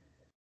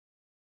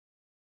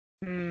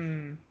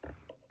 Hmm.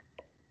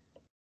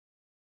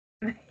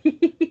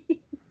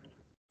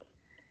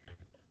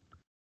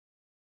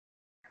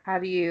 How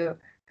do you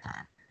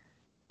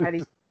how do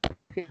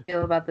you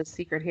feel about the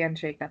secret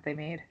handshake that they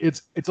made?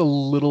 It's a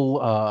little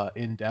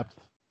in depth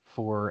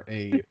for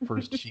a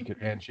first secret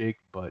handshake,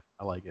 but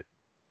I like it.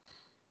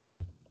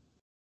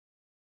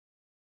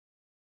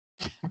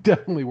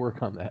 Definitely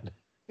work on that.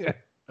 Yeah.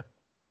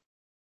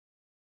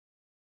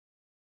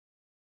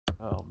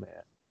 Oh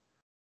man.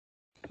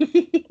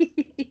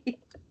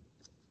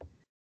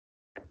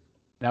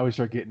 Now we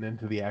start getting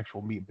into the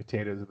actual meat and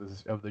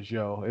potatoes of the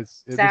show.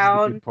 This is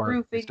the good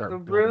part. They Soundproofing the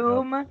start building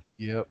up. room.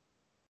 Yep.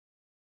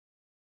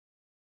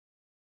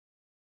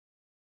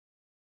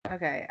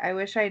 Okay, I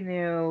wish I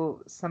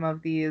knew some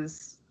of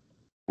these.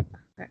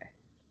 Okay.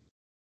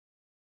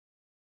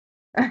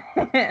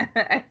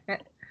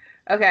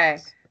 Okay.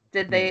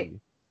 Did they? Ooh,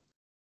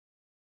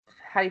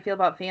 How do you feel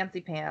about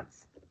Fancy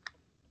Pants?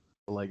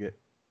 I like it.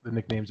 The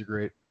nicknames are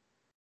great.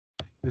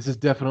 This is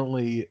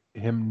definitely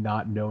him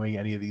not knowing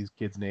any of these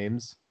kids'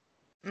 names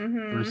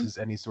Mm-hmm. versus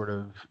any sort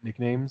of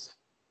nicknames.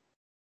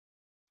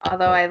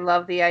 Although But I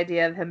love the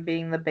idea of him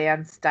being the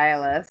band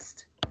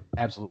stylist.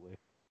 absolutely.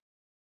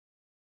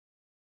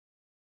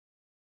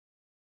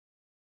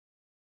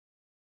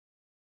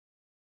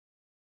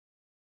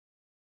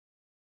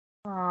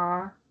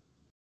 Aw.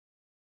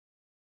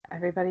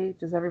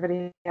 Does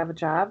everybody have a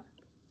job?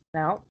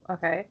 No?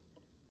 Okay.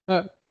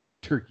 Uh,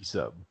 turkey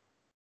sub.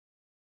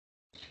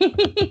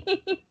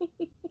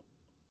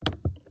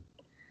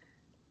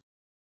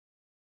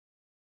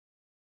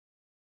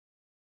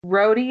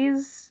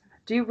 Roadies?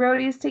 Do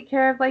roadies take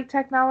care of like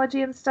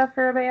technology and stuff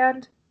for a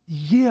band?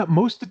 Yeah,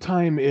 most of the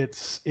time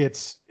it's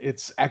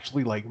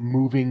actually like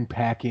moving,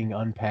 packing,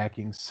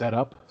 unpacking,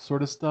 setup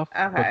sort of stuff.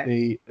 But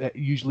Okay.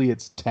 usually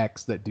it's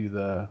techs that do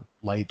the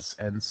lights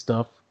and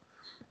stuff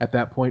at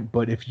that point.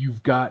 But if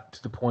you've got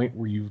to the point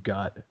where you've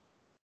got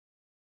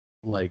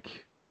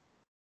like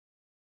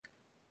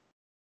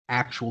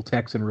actual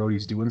techs and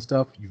roadies doing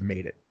stuff, you've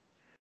made it.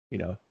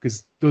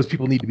 Because those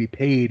people need to be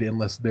paid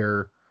unless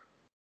they're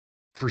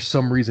for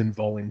some reason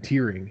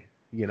volunteering.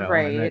 And that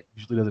Right.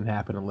 usually doesn't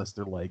happen unless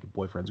they're like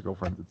boyfriends,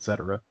 girlfriends,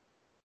 etc.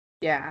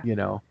 Yeah.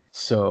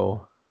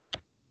 So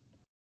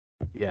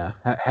yeah,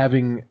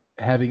 having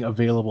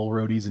available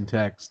roadies and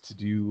techs to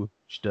do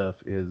stuff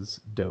is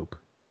dope.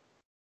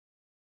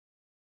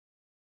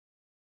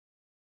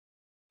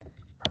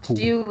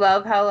 Do Ooh, you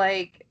love how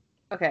like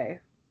okay,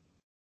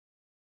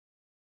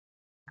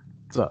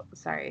 what's up?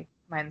 sorry.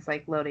 Mine's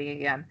like loading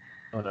again.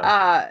 Oh no.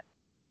 Uh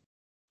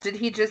did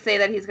he just say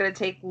that he's gonna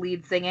take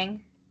lead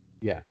singing?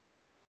 Yeah.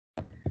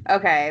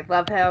 Okay,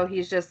 love how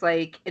he's just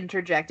like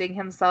interjecting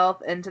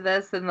himself into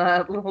this and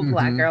the little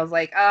black Mm-hmm. girl's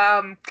like,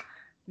 Are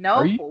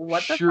nope, you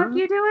what the fuck sure?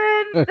 you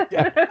doing?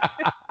 Yeah.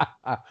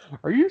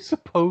 Are you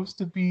supposed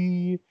to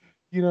be,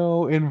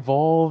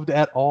 involved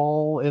at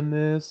all in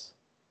this?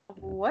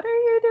 What are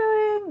you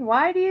doing?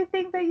 Why do you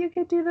think that you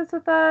could do this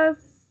with us?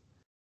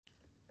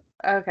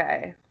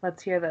 Okay,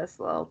 let's hear this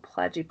little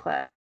pledgy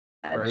Right.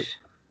 pledge.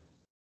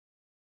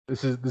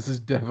 This is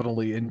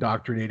definitely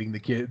indoctrinating the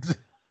kids.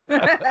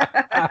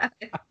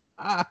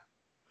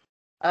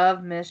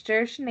 Of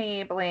Mr.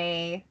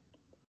 Schneebly.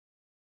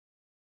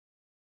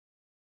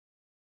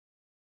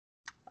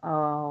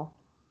 Oh.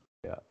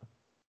 Yeah.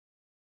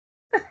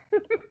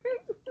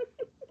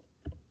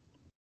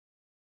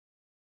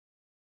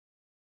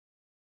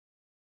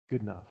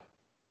 Good enough.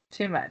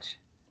 Too much.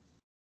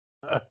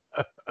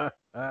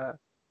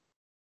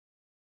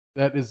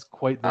 That is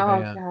quite the Oh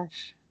man.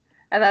 gosh.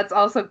 And that's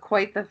also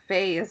quite the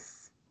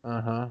face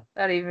Uh-huh.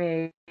 that he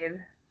made.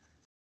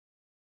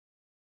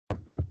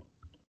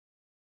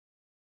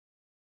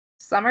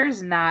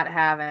 Summer's not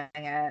having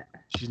it.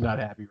 She's not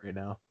happy right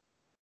now.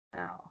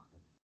 No.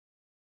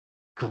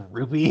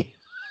 Groovy.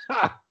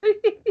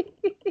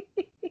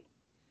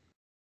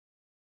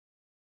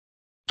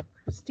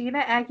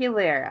 Christina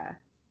Aguilera.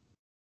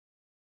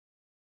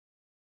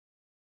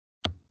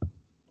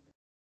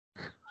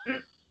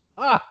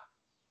 ah,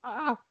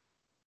 ah.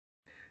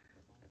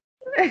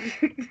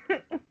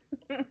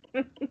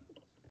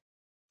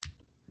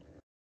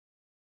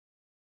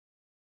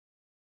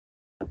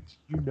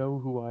 You know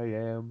who I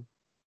am.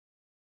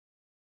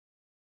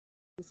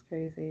 It's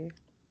crazy.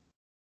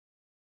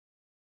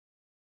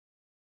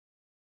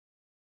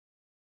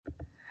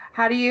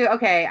 How do you?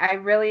 Okay, I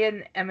really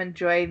am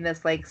enjoying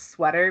this like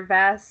sweater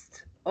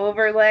vest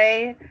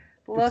overlay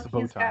It's look the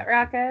bow he's got tie.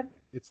 rocking.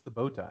 It's the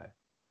bow tie.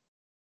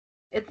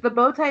 It's the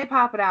bow tie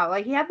popping out.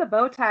 Like he had the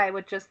bow tie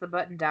with just the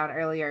button down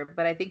earlier,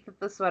 but I think that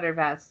the sweater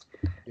vest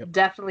Yep,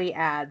 definitely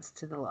adds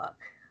to the look.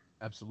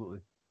 absolutely.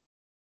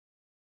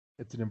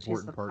 It's an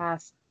She's important the part.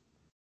 class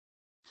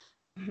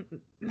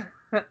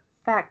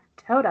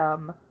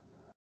factotum.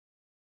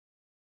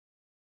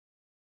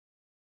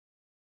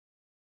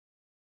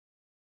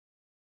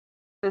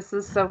 This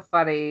is so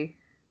funny.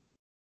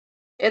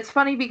 It's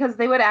funny because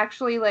they would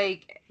actually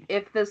like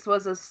if this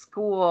was a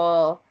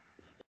school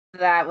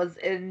that was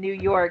in New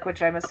York,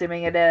 which I'm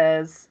assuming it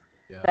is,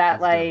 Yeah, that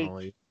it's like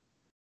definitely.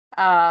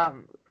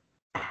 um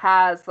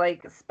has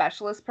like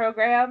specialist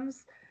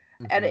programs.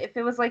 And Hmm. if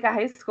it was like a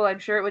high school, I'm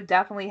sure it would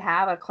definitely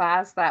have a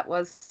class that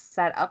was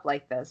set up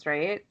like this,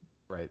 right?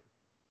 Right.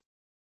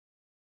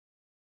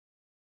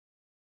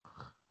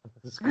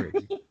 This is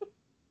crazy.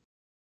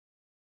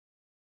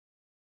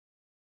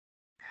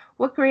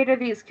 What grade are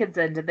these kids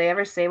in? Did they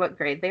ever say what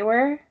grade they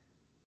were?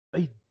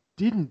 I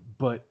didn't,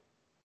 but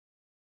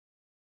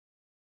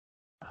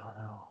I don't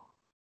know.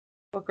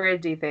 What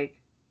grade do you think?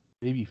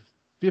 Maybe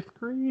fifth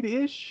grade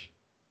ish?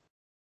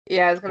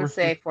 Yeah, I was gonna Fourth,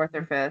 fifth say fourth or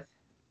grade? fifth.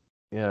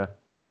 Yeah.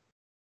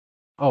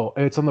 Oh,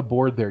 it's on the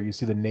board there. You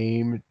see the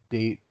name,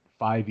 date,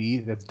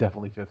 5E. That's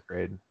definitely fifth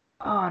grade.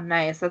 Oh,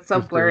 nice. That's so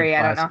Fifth grade, blurry.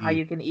 I don't class know how E.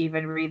 you can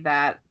even read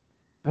that.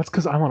 That's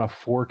because I'm on a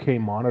 4K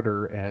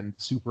monitor and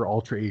super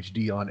ultra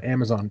HD on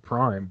Amazon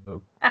Prime,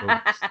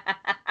 folks.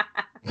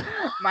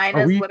 Mine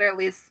Are is we?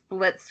 literally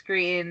split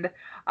screened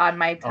on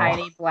my Oh,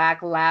 tiny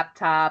black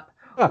laptop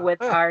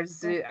with our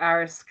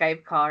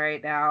Skype call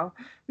right now.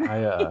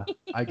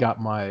 I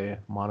got my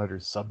monitor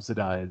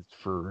subsidized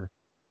for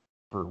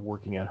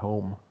working at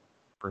home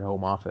for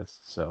home office.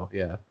 So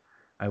yeah,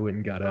 I went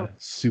and got Oh, a of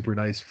super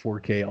nice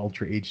 4K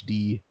Ultra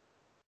HD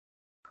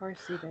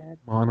course you did.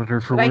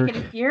 monitor for But I work.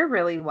 can hear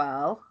really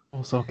well. Oh,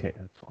 it's okay.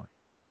 That's fine.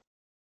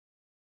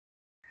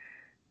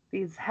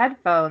 These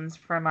headphones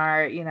from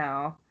our,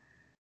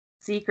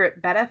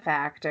 secret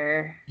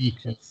benefactor.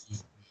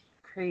 Just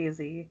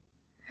crazy.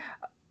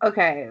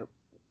 Okay,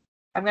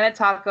 I'm gonna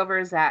talk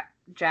over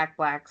Jack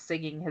Black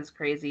singing his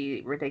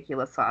crazy,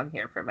 ridiculous song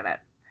here for a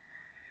minute.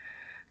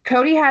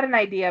 Cody had an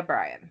idea,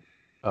 Brian.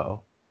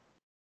 Oh,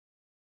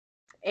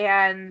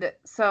 And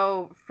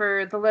so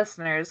for the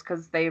listeners,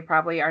 because they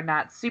probably are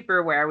not super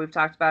aware, we've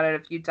talked about it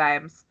a few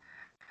times,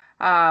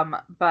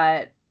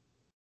 but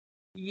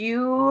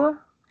you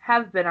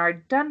have been our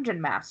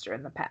dungeon master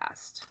in the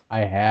past. I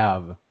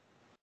have.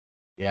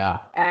 Yeah.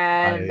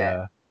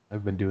 And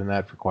I've been doing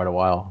that for quite a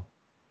while.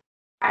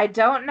 I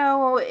don't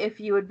know if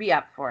you would be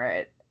up for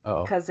it,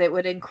 Oh. because it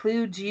would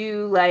include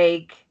you,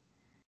 like,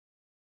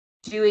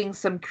 doing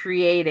some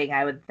creating,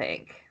 I would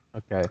think.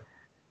 Okay.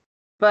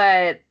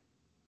 But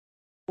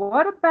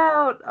what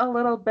about a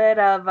little bit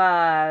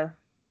of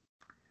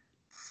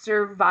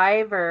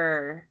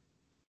Survivor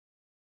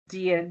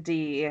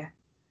D&D,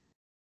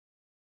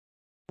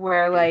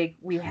 where like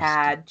we Interesting.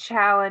 had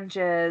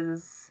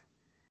challenges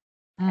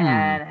Hmm.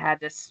 and had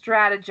to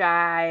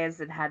strategize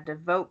and had to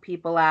vote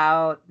people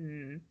out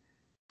and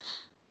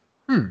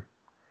Hmm.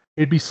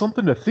 It'd be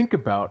something to think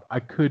about. I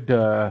could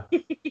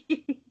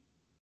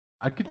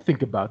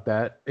think about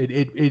that.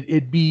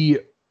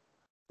 It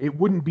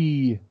wouldn't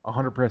be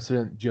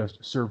 100%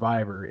 just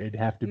Survivor. It'd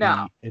have to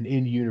no. be an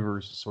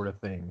in-universe sort of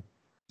thing.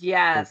 But we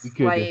Yes,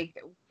 could.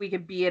 like we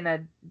could be in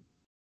a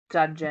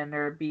dungeon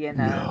or be in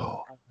a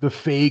No. The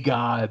Fey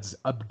gods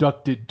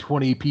abducted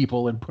 20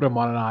 people and put them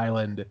on an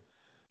island.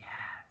 yes.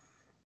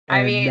 I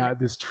And mean, now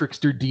this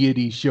trickster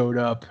deity showed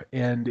up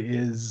and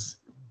is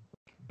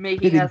making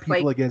pitting us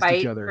people like against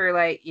each fight other. for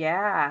like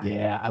yeah.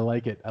 Yeah, I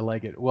like it. I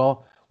like it.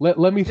 Well, let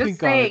me Just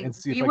think on it and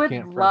saying, see we if I would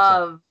can't frame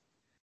something. love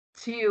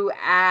to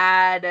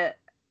add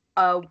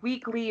a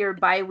weekly or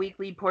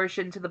bi-weekly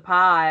portion to the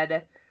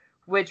pod,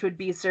 which would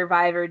be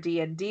Survivor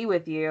D&D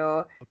with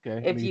you,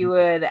 Okay, if you maybe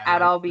would I at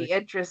like all be next.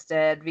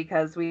 interested,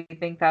 because we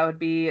think that would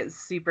be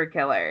super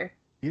killer.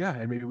 Yeah,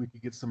 and maybe we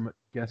could get some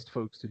guest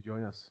folks to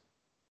join us.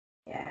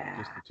 Yeah,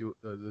 Just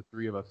the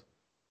three of us.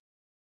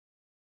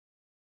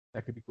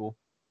 That could be cool.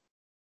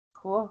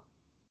 cool.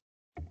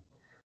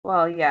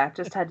 Well, yeah,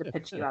 just had to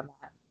pitch you on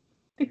that.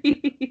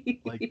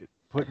 Like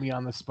put me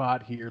on the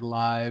spot here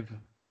live.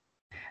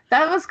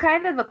 That was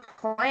kind of the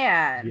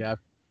plan. Yeah.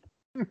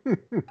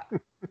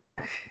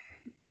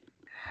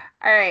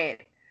 All right.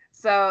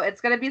 So it's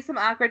going to be some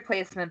awkward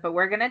placement, but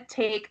we're going to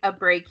take a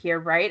break here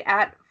right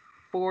at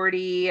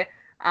 40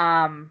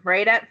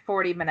 right at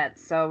 40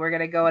 minutes. So we're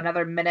going to go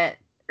another minute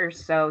or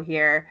so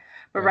here.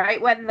 But Okay.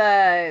 right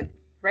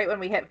when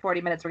we hit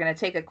 40 minutes, we're going to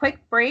take a quick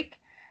break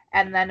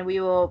and then we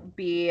will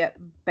be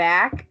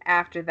back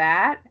after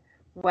that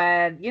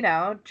when,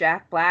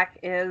 Jack Black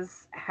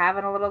is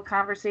having a little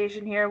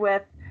conversation here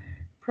with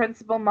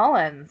Principal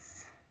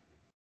Mullins.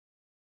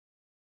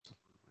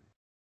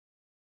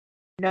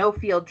 No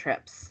field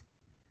trips.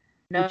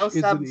 No Which is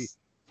an subs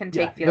can yeah,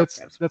 take field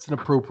trips. that's an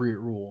appropriate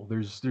rule.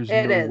 There's It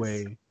no is.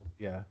 way.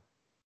 Yeah,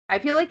 I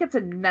feel like it's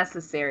a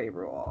necessary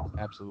rule.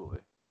 absolutely.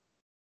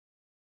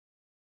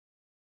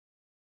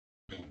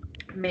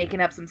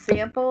 Making up some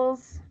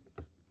samples.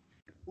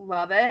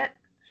 Love it.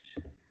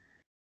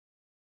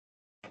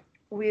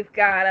 We've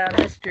got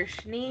Mr.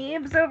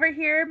 Schneebs over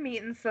here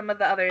meeting some of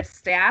the other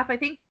staff. I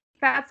think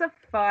that's a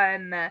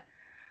fun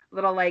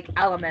little like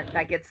element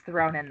that gets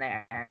thrown in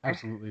there.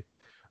 Absolutely.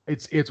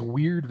 It's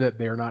weird that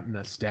they're not in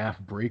a staff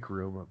break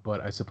room,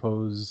 but I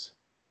suppose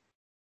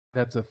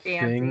that's a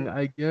thing, Fancy.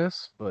 I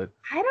guess. But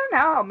I don't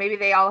know. Maybe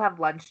they all have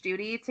lunch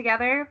duty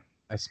together.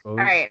 I All suppose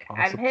right, I'm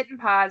possible. hitting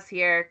pause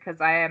here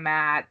because I am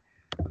at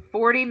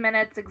 40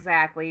 minutes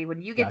exactly.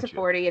 When you get to Gotcha.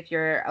 40, if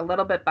you're a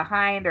little bit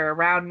behind or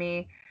around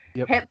me,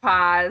 Yep. hit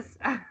pause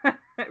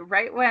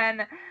right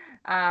when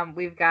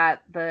we've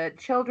got the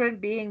children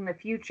being the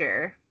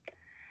future.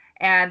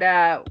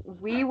 And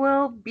we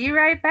will be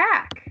right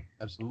back.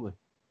 Absolutely.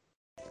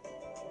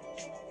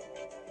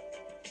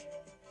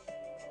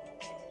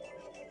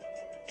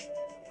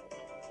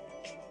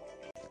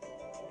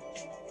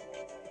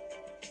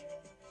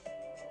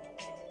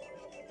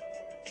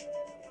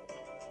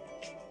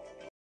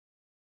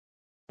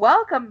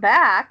 Welcome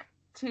back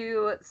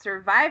to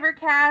Survivor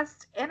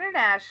Cast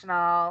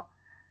International.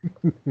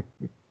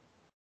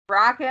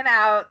 Rocking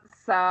out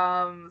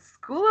some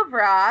School of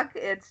Rock.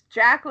 It's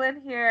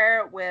Jacqueline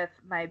here with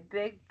my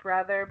big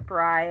brother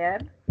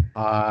Brian.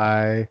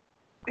 I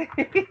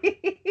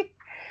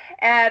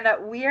And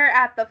we are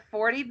at the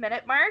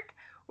 40-minute mark.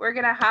 We're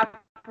going to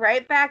hop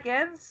right back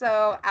in.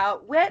 So,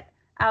 outwit,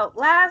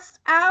 outlast,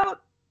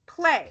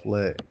 outplay.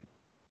 play.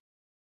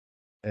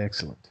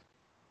 Excellent.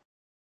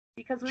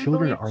 Because we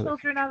Children believe are the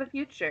children future. are the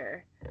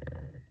future.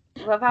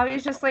 Love how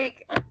he's just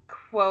like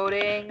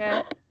quoting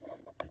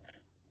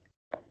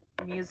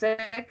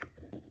music.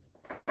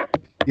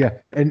 Yeah,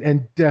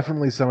 and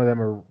definitely some of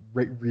them are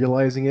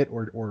realizing it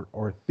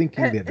or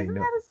thinking that they Isn't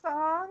know. that a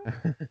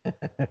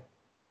song?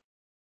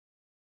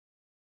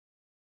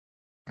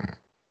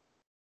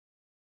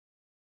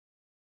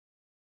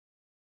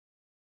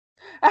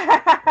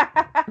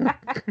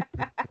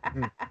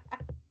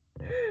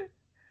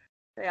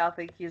 They all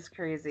think he's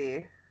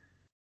crazy.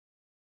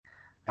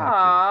 Accurate.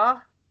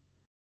 Aww.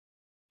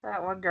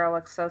 That one girl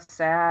looks so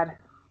sad.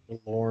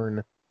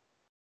 Lorne.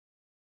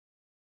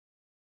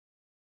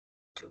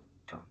 Dun,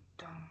 dun,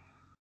 dun.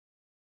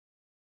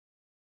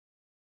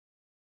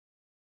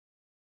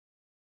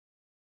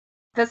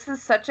 This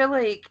is such a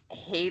like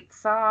hate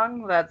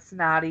song that's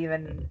not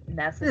even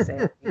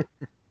necessary.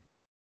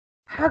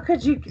 How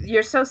could you?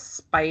 You're so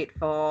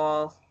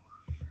spiteful.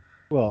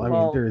 Well, I mean,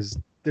 Lol.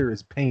 there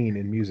is pain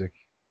in music.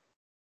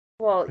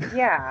 Well,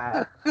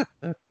 yeah.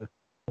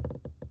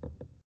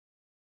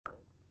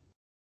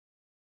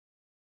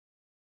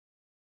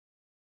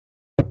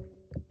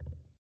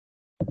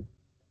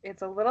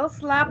 It's a little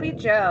sloppy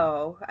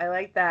Joe. I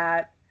like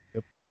that.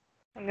 Yep.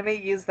 I'm gonna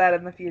use that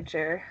in the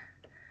future.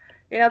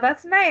 You know,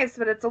 that's nice,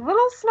 but it's a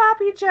little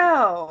sloppy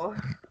Joe.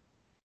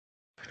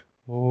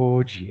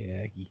 Oh,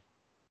 Jackie.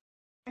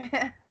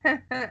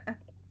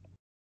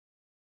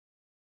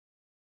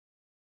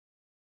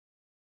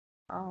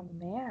 Oh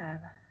man.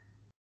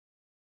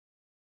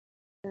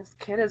 This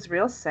kid is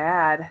real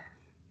sad.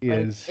 Like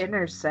Is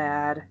inner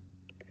sad.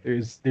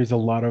 there's a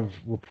lot of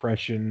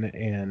repression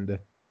and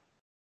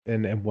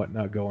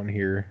whatnot going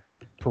here.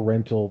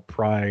 Parental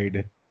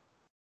pride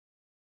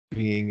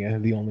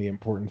being the only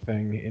important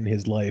thing in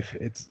his life.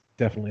 It's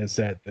definitely a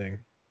sad thing.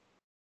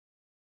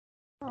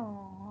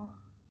 Oh.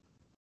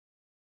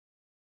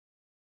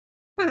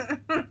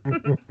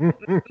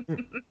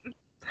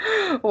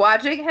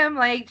 Watching him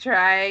like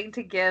trying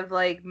to give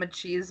like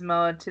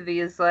machismo to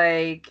these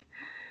like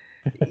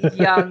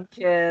young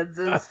kids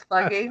is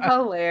fucking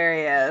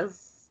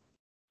hilarious.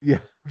 Yeah,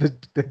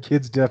 the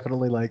kid's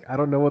definitely like, I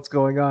don't know what's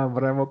going on,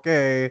 but I'm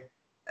okay.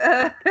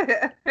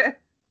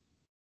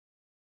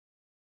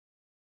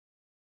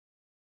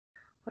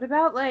 What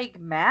about like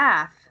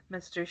math,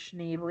 Mr.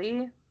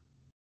 Schneebly?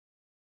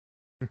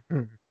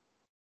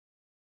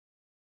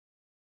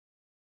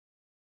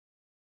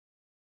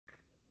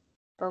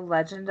 The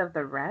Legend of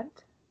the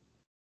Rent?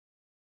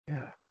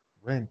 Yeah,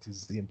 rent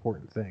is the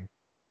important thing.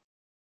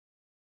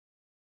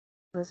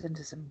 Listen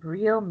to some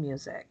real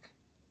music.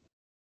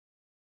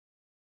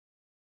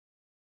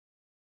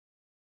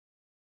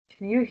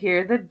 Can you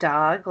hear the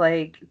dog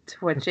like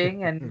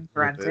twitching A and little bit.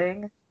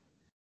 grunting?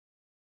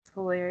 It's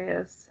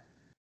hilarious.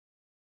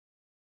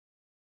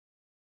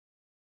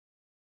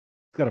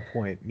 He's got a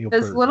point. Neil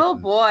This Peart little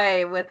is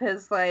boy with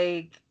his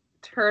like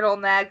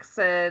turtlenecks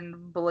and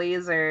he's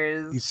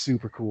blazers,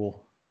 super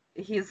cool.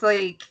 he's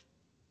like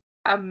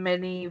a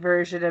mini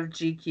version of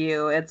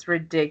GQ. It's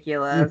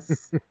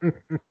ridiculous.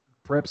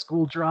 Prep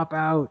school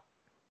dropout.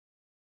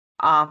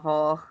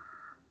 Awful.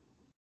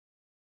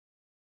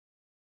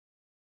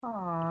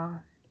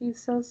 Aw,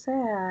 he's so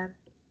sad.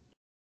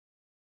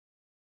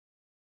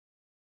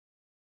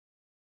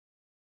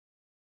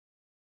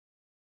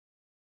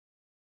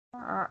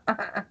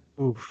 Aw.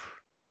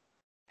 Oof.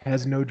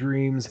 Has no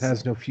dreams,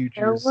 has no No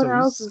future. one So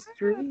else's sad.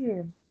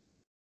 dream.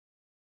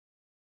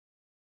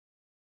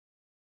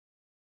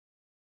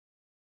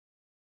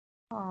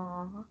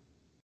 Aw.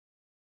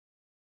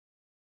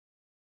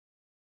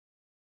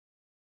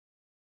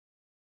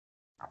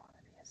 I want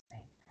to be a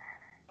saint.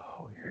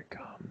 Oh, here it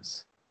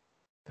comes.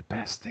 The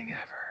best thing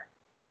ever.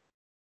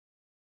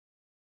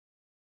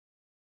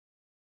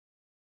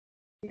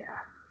 Yeah.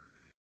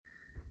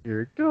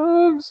 Here it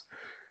comes.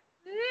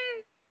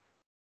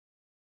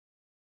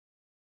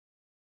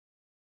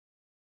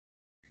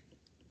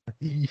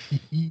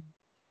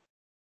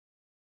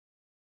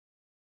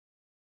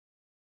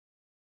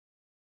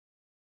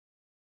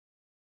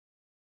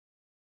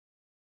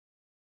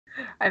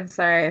 I'm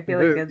sorry. I feel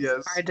like it's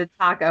Yes. hard to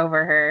talk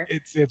over her.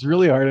 It's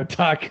really hard to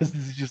talk because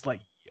this is just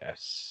like,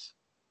 yes.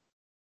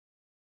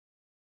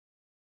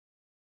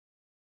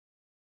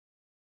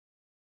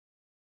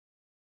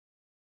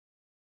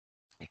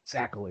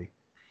 Exactly.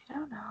 I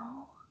don't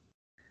know.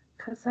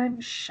 Because I'm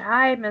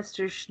shy,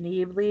 Mr.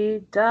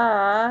 Schneebly.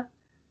 Duh.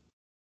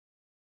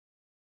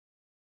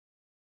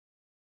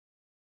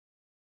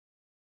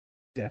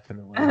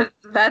 Definitely.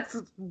 That's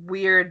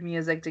weird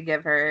music to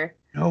give her.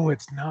 No,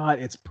 it's not.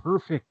 It's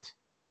perfect.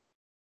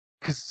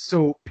 Because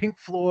so Pink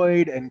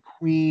Floyd and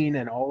Queen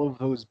and all of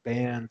those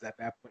bands at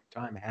that point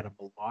in time had a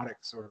melodic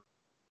sort of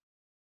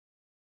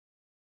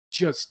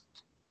just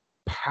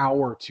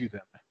power to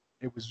them.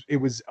 It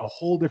was a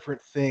whole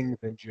different thing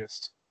than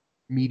just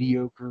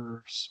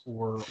mediocre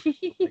or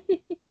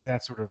like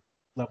that sort of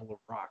level of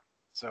rock.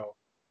 So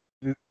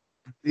it,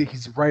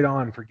 he's right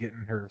on for getting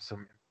her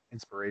some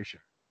inspiration.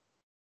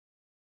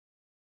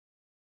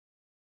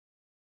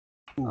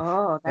 Oof,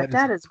 Oh, that that is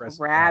dad is impressive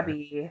guitar.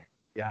 grabby.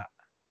 Yeah,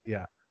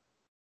 yeah.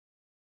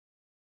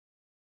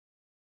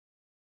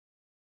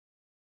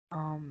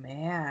 Oh,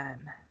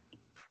 man.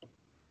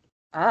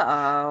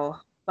 Uh-oh.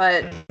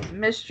 But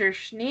Mr.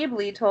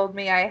 Schneebly told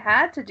me I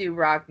had to do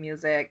rock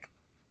music.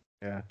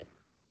 Yeah.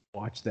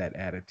 Watch that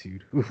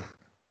attitude. Oof.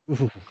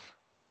 Oof.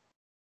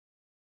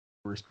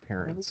 Worst What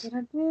are we parents.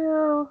 gonna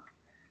do?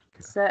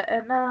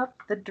 Setting up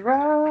the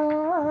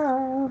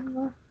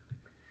drum.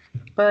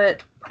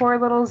 But poor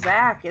little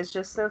Zach is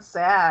just so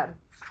sad.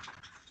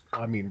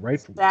 I mean,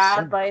 rightfully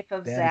Sad so. life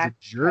of Dad is a Zach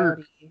jerk.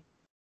 Brody.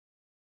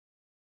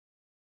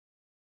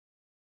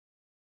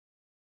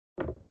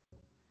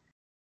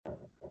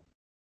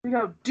 We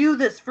don't do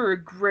this for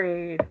a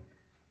grade.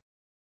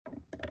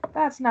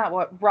 That's not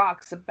what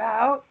rock's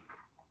about.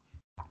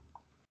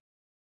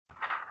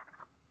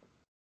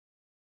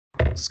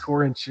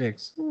 Scoring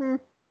chicks. Mm.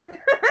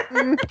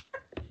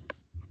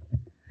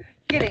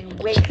 Getting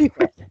wasted.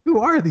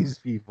 Who are these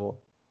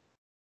people?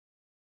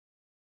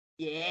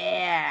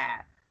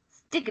 Yeah.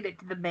 Sticking it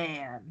to the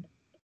man.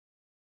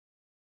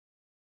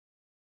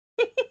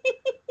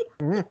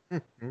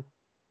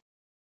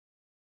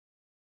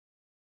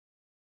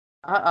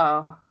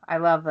 Uh-oh. I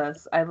love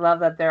this. I love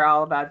that they're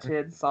all about to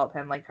insult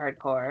him like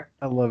hardcore.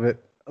 I love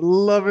it. I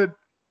love it.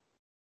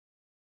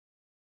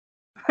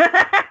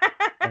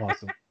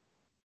 Awesome.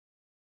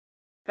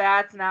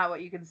 That's not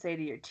what you can say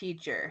to your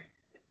teacher.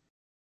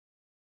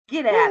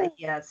 Get out of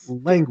here,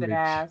 stupid Language.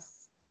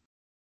 ass.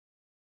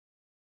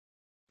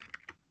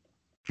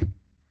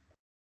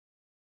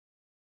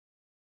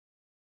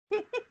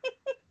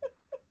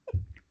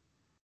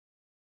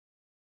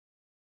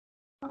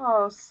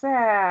 Oh,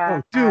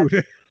 sad. Oh,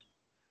 dude.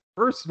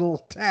 Personal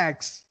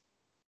tax.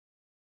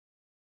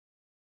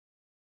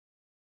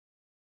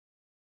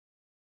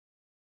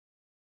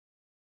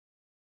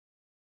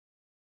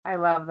 I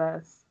love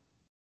this.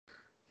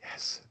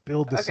 Yes.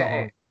 Build the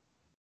Okay.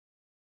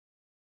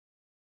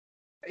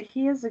 song.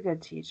 He is a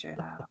good teacher,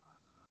 though.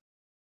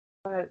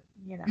 But,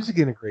 you know. Music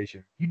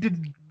integration. You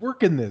did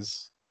work in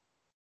this.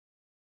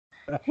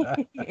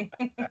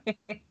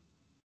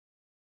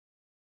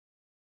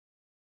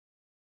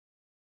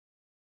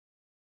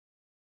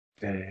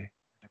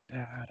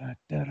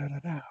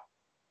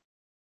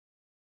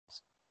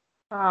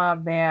 Oh,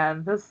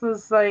 man. This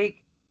was,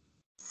 like,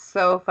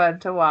 so fun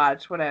to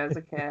watch when I was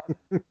a kid.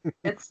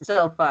 It's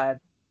still fun.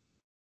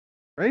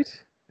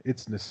 Right?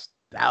 It's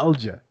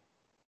nostalgia.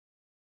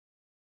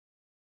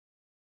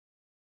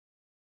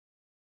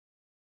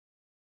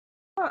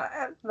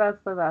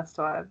 That's the best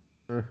one.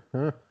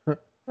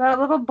 That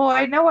little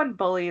boy, no one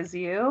bullies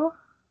you.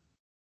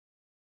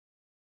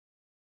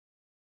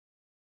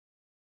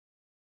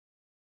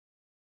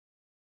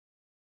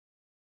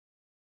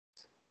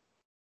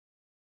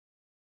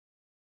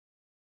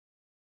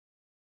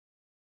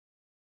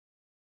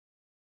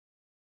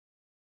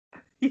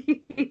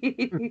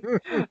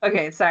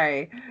 Okay,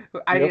 sorry.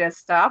 I need to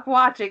stop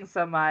watching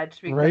so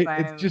much because Right?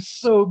 It's I'm just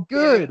so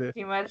giving good.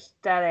 too much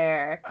dead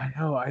air. I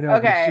know, but it's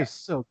Okay,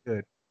 just so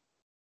good.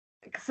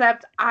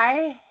 except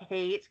I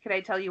hate, can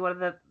I tell you one of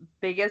the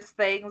biggest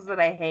things that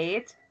I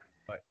hate?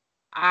 What?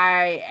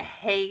 I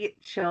hate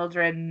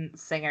children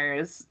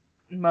singers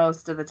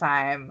most of the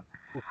time.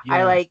 I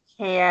Yeah. like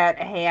can't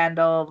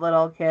handle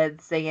little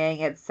kids singing.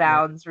 It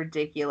sounds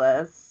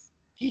ridiculous.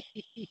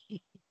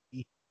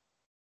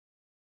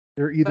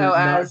 They're either So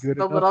not as good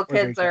the enough little or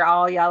they kids are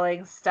all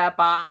yelling, "Step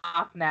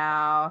off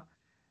now."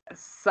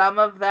 Some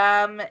of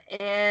them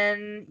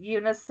in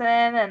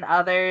unison and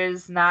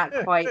others not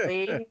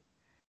quitely.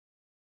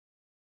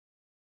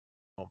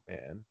 Oh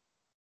man.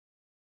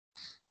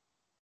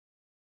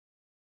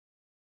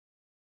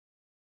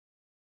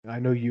 I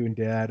know you and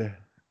Dad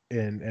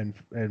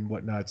and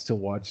whatnot still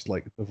watch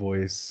like The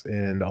Voice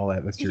and all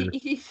that. That's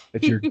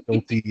your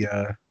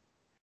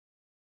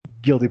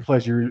guilty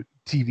pleasure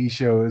TV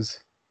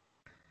shows.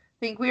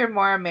 Think we were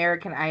more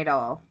American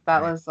Idol.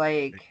 That Right. was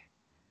like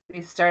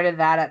we started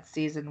that at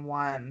season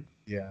 1.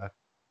 Yeah.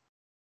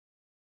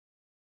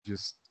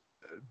 Just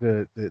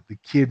the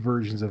kid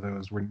versions of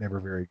those were never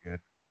very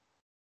good.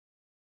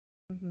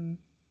 Mm-hmm.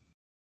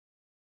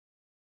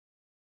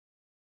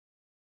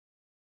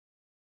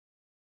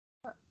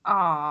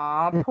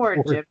 Aw, poor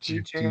Poor gym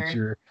gym teacher.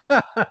 teacher.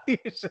 You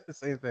said the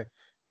same thing.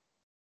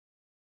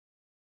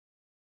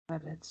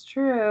 But it's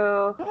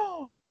true.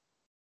 Wow.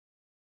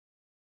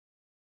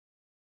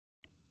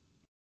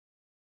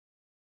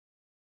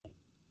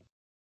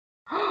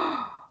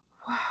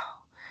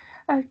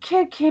 A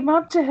kid came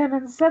up to him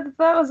and said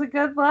that was a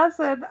good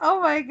lesson. Oh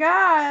my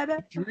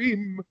god.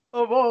 Dream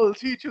of all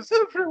teachers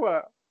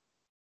everywhere.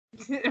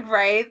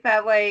 Right?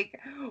 That like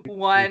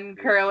one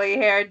curly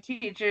haired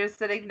teacher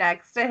sitting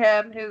next to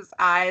him whose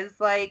eyes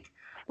like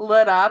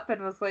lit up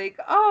and was like,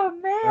 oh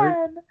Right?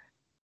 man,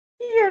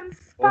 he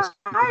Must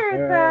be the inspired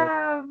best.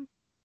 them.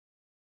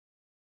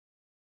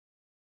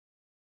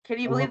 Can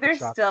you I believe love the there's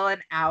shot. still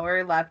an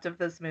hour left of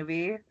this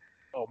movie?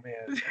 Oh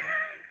man.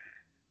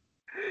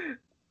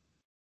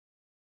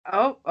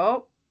 Oh,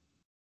 oh,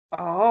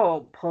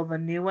 oh, pull the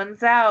new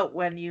ones out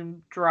when you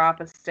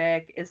drop a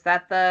stick. Is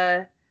that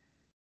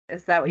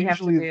what you have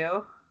to Usually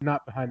do?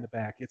 not behind the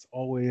back. It's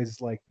always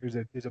like there's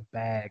a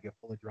bag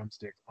full of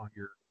drumsticks on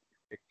your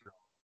kick drum.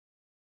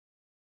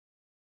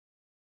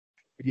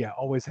 But yeah,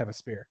 always have a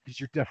spare because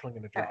you're definitely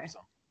gonna drop Okay.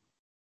 some.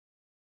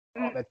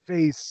 Oh, that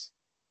face.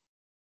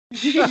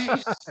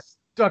 she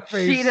Duck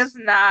does face.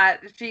 not.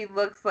 She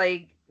looks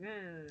like.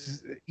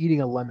 She's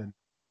eating a lemon.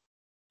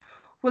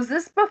 Was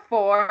this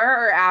before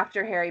or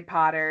after Harry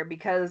Potter?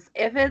 Because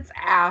if it's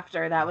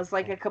after, that was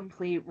like a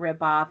complete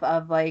ripoff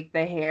of like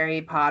the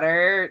Harry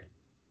Potter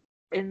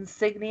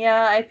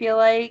insignia, I feel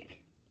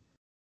like.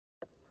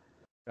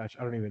 Gosh,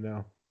 I don't even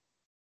know.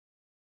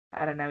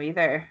 I don't know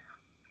either.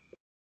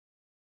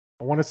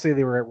 I want to say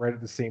they were right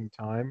at the same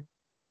time,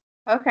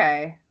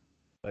 Okay.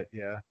 but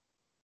yeah,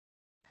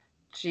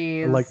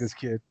 I like Jeez. this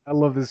kid. I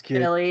love this kid.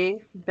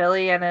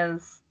 Billy and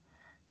his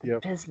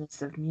Yep.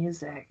 Business of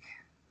music.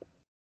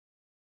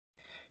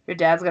 Your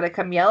dad's gonna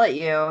come yell at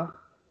you.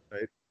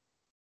 Right.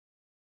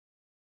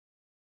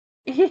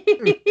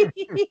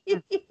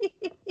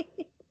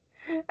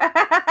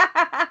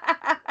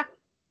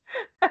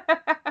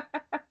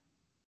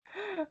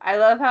 I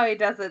love how he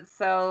does it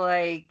so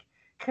like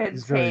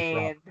He's very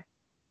proper. contained.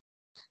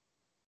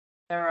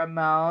 The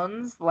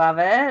Ramones, love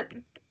it.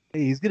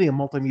 Hey, he's getting a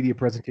multimedia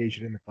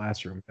presentation in the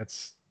classroom.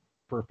 That's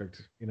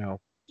perfect.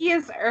 He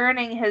is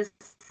earning his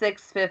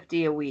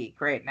 $6.50 a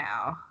week right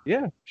now.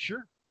 Yeah,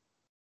 sure.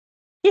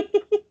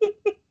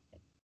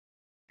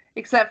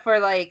 Except for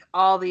like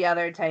all the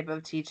other type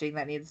of teaching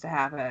that needs to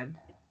happen.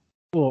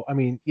 Well, I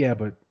mean, yeah,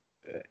 but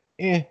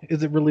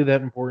is it really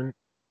that important?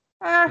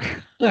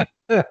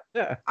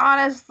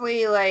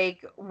 Honestly,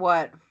 like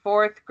what,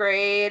 fourth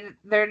grade,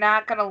 they're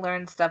not gonna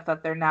learn stuff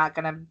that they're not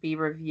gonna be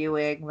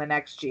reviewing the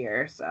next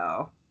year,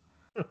 so.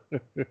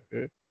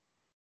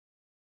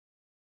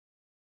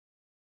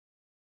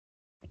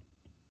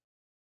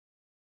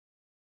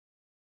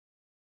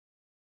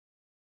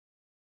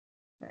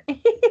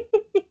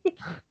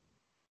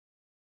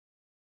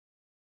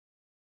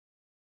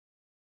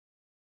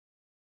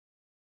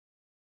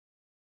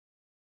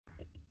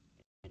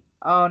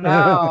 Oh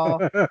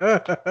no.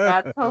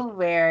 That's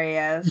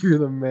hilarious. You're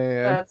the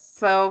man. That's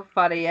so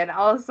funny. And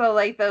also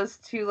like those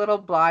two little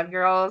blonde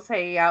girls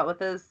hanging out with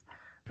this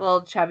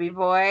little chubby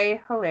boy.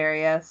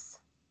 Hilarious.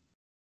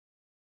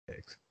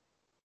 Thanks.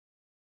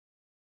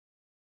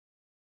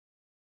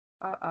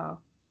 Uh-oh.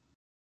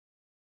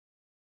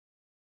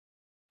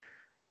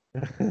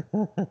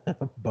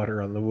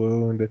 Butter on the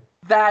wound.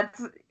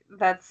 That's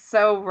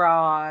so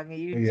wrong.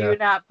 You Yeah. do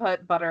not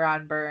put butter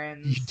on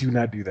burns. You do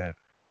not do that.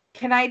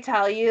 Can I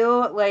tell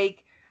you,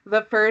 like,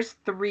 the first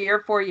 3 or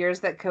 4 years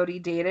that Cody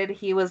dated,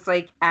 he was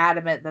like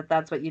adamant that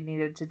that's what you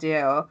needed to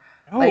do.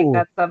 Like,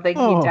 that's something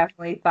he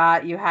definitely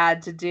thought you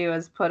had to do,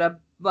 is put a,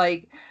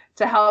 like,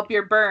 to help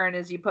your burn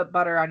is you put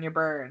butter on your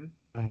burn.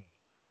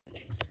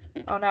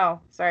 Oh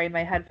no, sorry,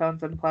 my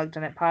headphones unplugged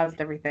and it paused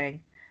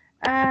everything.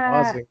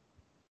 Pausing.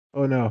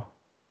 Oh no.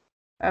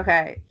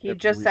 Okay, he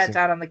just sat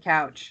down on the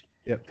couch.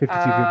 Yep,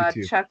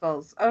 52.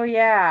 Chuckles. Oh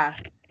yeah.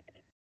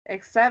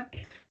 Except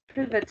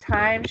for the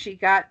time she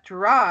got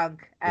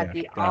drunk at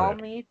the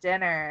alumni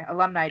dinner.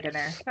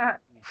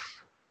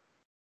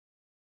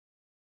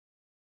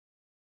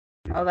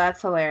 Oh,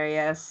 that's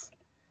hilarious.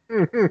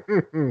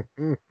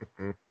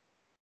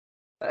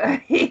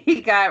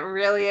 He got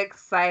really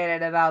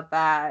excited about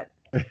that.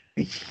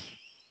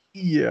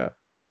 Yeah.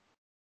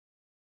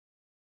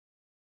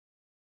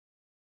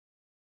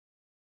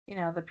 You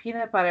know, the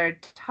peanut butter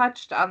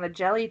touched on the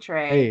jelly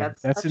tray. Hey,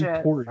 that's such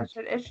important.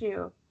 Such an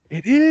issue.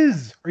 It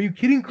is. Are you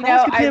kidding?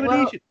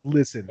 Cross-contamination.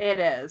 Listen. It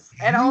is.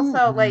 And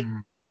also, like,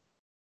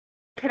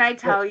 can I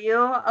tell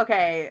you?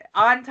 Okay,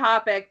 on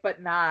topic,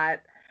 but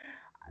not.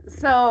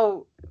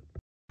 So,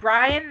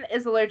 Brian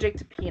is allergic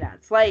to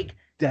peanuts. Like,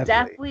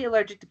 deathly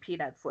allergic to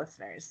peanuts,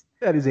 listeners.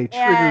 That is a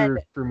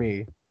trigger for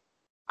me.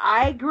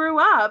 I grew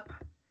up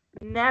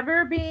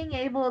never being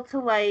able to,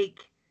 like,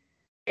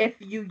 if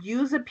you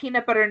use a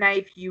peanut butter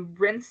knife, you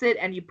rinse it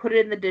and you put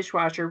it in the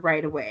dishwasher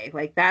right away.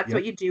 Like, that's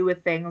what you do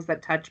with things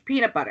that touch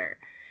peanut butter.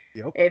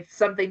 Yep. If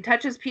something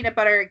touches peanut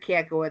butter, it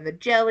can't go in the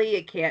jelly.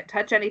 It can't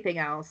touch anything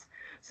else.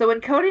 So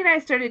when Cody and I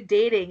started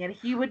dating and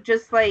he would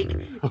just, like,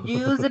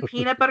 use a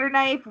peanut butter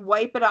knife,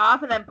 wipe it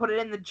off, and then put it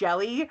in the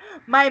jelly,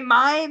 my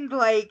mind,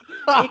 like,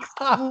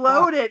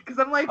 exploded. Because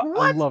I'm like,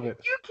 what? I love it.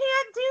 You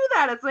can't do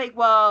that. It's like,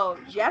 well,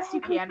 yes, you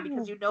can,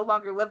 because you no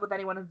longer live with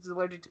anyone who's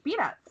allergic to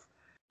peanuts.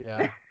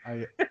 Yeah,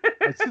 I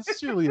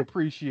sincerely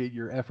appreciate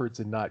your efforts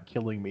in not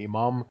killing me.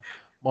 Mom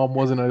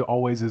wasn't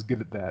always as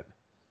good at that,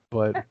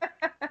 but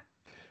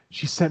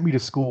she sent me to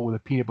school with a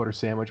peanut butter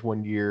sandwich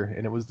one year,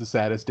 and it was the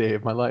saddest day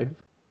of my life.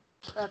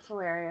 That's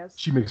hilarious.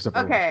 She mixed up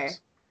her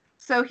wishes.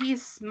 So he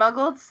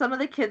smuggled some of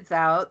the kids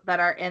out that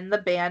are in the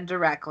band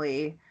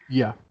directly.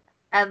 Yeah.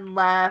 And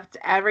left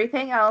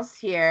everything else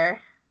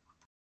here.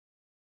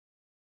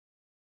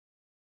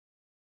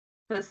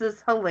 This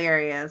is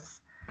hilarious.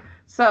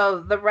 So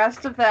the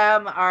rest of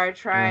them are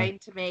trying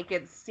to make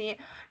it seem,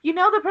 you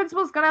know, the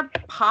principal's gonna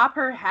pop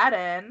her head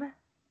in,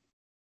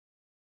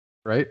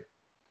 right?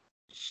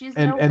 She's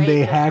and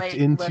they hacked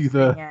into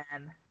the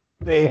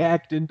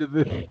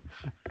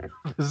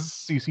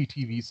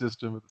CCTV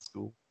system at the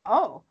school.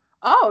 Oh,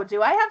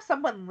 do I have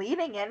someone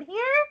leaning in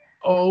here?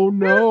 Oh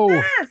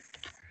no!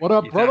 What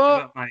up, brother?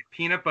 About my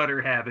peanut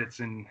butter habits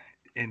and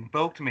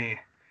invoked me.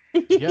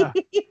 Yeah.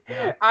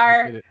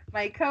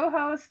 My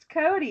co-host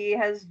Cody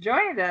has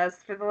joined us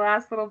for the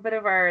last little bit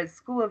of our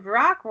School of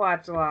Rock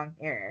watch along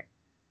here.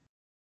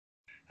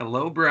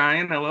 Hello,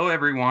 Brian. Hello,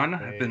 everyone.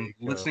 I've been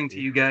listening to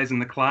you guys in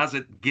the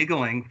closet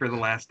giggling for the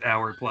last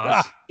hour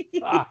plus.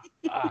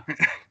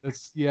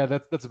 That's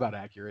about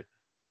accurate.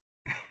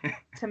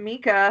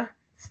 Tamika,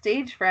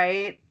 stage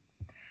fright.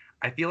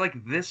 I feel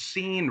like this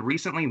scene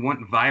recently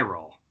went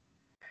viral.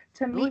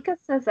 Tamika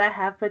says I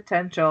have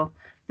potential.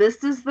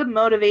 This is the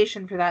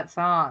motivation for that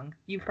song.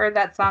 You've heard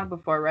that song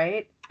before,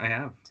 right? I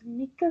have.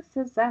 Tamika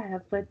says I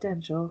have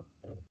potential.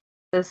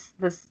 This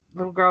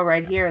little girl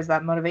right here is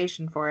that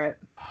motivation for it.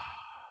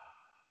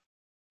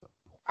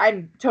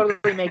 I'm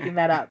totally making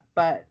that up,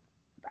 but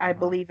I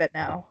believe it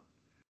now.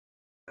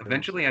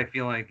 Eventually, I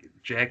feel like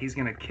Jackie's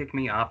gonna kick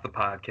me off the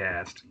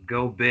podcast,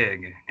 go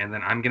big, and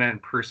then I'm gonna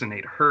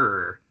impersonate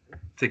her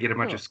to get a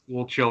bunch of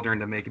school children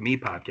to make me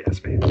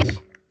podcast famous.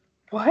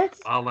 What?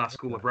 A la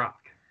School of Rock.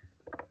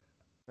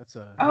 That's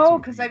a. Oh,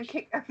 because I'm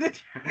kicked.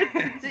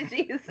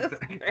 Jesus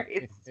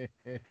Christ!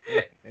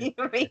 You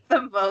make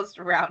the most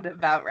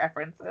roundabout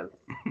references.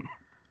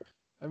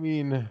 I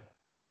mean,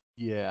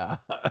 yeah.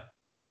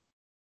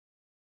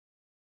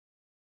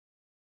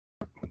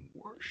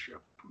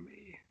 Worship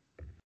me.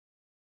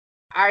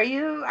 Are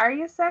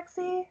you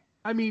sexy?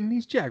 I mean,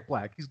 he's Jack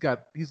Black. He's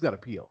got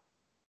appeal.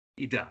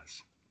 He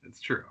does.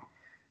 It's true.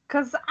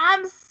 Cause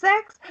I'm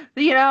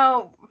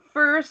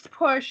first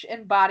push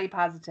in body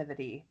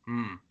positivity.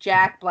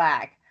 Jack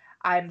Black.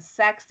 I'm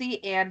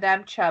sexy and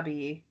I'm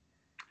chubby.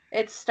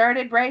 It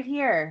started right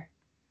here.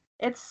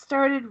 It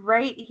started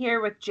right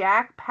here with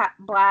Jack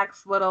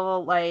Black's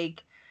little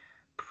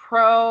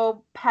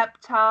pro pep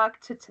talk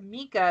to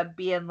Tamika,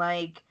 being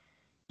like,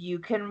 "You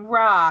can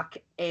rock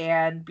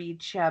and be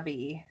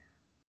chubby."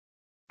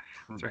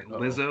 That's right.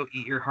 Lizzo,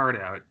 eat your heart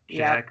out.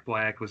 Jack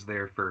Black was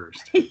there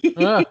first.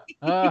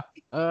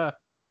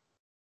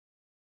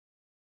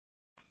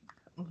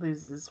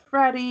 Loses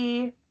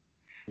Freddie.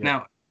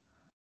 Now,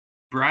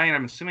 Brian,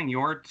 I'm assuming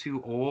you're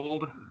too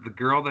old. The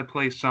girl that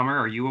plays Summer,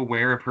 are you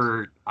aware of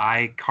her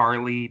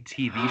iCarly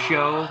TV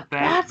show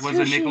that was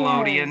a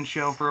Nickelodeon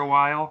show for a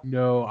while?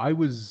 No, I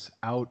was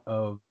out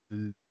of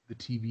the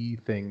TV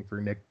thing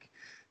for Nick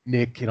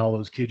and all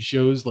those kids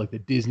shows, like the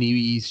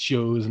Disney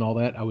shows and all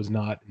that. I was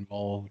not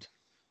involved.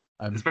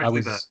 Especially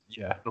the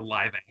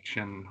live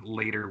action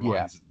later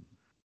ones.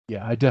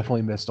 Yeah, I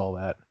definitely missed all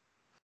that.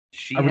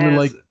 She had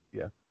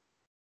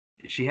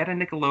a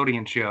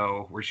Nickelodeon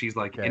show where she's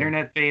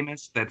internet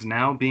famous that's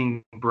now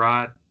being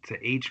brought to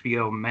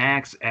HBO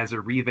Max as a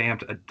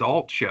revamped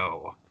adult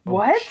show.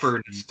 What? For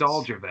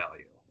nostalgia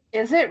value.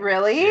 Is it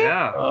really?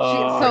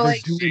 Yeah.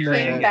 She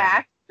came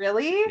back.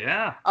 Really?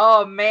 Yeah.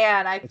 Oh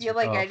man, I feel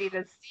like I need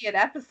to see an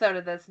episode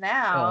of this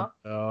now.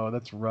 Oh,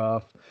 that's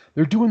rough.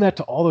 They're doing that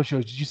to all those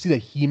shows. Did you see that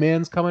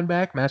He-Man's coming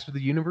back, Master of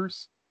the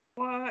Universe?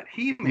 What?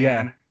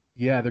 He-Man?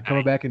 Yeah, they're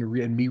coming back and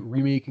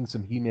remaking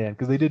some He-Man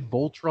because they did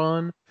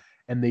Voltron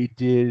and they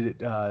did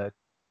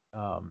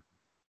Thundercats.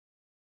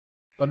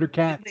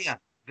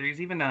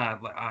 There's even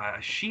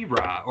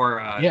She-Ra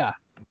or Yeah.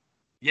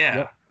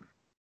 Yep.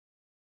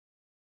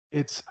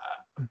 It's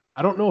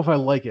I don't know if I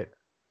like it.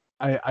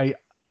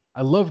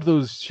 I loved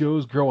those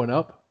shows growing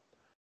up,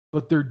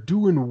 but they're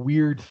doing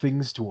weird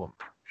things to them.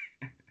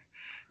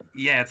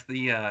 Yeah, it's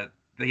they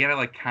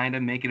gotta kind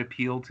of make it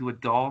appeal to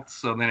adults,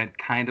 so then it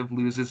kind of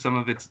loses some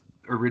of its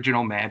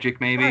original magic,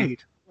 maybe.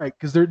 Right,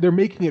 because they're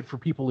making it for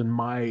people in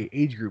my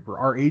age group or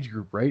our age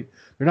group, right?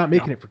 They're not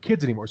making it for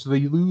kids anymore, so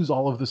they lose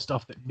all of the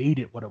stuff that made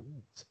it what it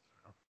was.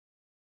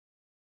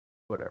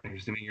 Whatever. I'm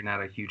assuming you're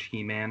not a huge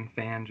He-Man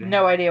fan, Jay?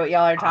 No idea what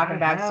y'all are talking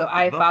about, so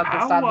I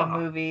focused on the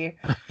movie.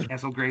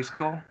 Castle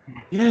Grayskull?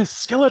 Yes,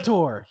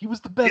 Skeletor. He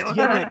was the best. He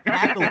had that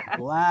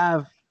cackle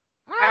laugh.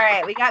 All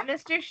right, we got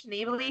Mr.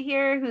 Schneebly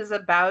here, who's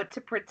about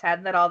to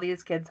pretend that all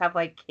these kids have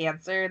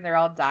cancer and they're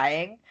all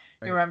dying.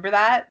 Right. You remember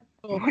that?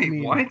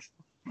 Wait, what?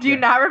 Do you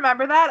not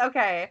remember that?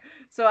 Okay,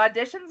 so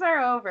auditions are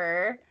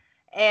over,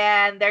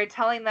 and they're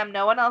telling them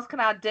no one else can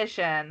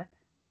audition,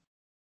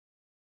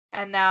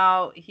 and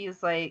now he's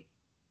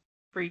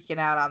freaking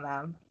out on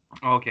them.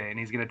 Okay, and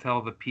he's gonna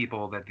tell the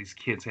people that these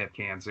kids have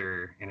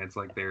cancer, and it's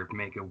their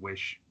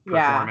Make-A-Wish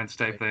performance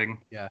type thing.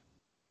 Yeah,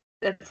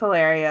 it's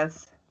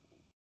hilarious.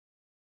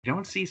 You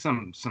don't see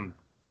some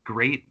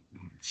great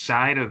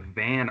side of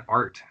Van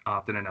art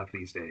often enough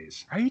these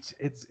days. Right?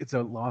 It's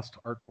a lost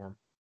art form.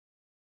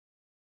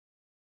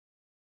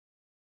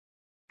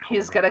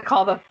 He's gonna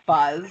call the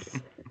Fuzz.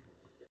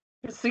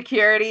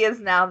 Security is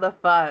now the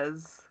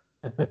Fuzz.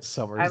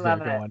 Summer's there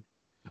going,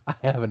 I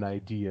have an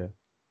idea.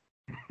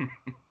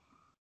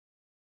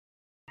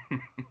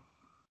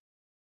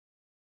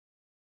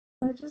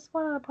 I just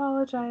want to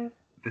apologize.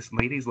 This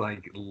lady's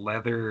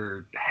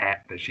leather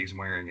hat that she's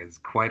wearing is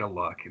quite a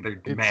look.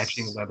 They're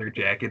matching leather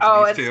jackets.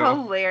 Oh, it's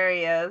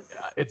hilarious.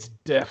 Yeah, it's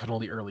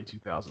definitely early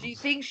 2000s. Do you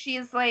think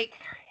she's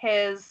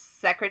his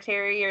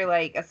secretary or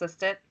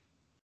assistant?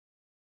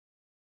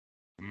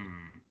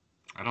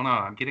 I don't know.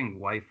 I'm getting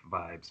wife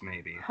vibes,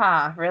 maybe.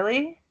 Huh?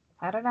 Really?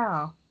 I don't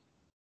know.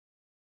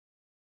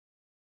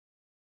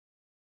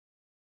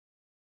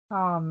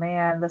 Oh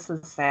man, this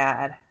is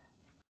sad.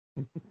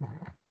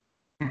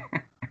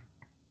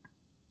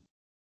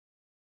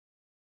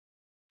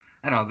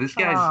 I don't know. This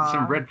guy's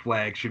some red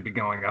flags should be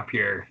going up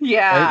here.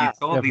 Yeah. You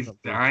told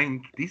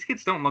these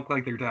kids don't look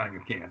like they're dying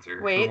of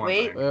cancer. Wait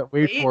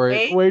for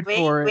it.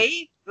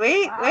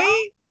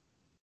 Wait.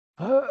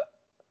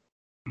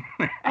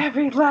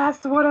 Every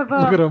last one of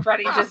them. Look at him.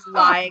 Freddie just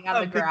lying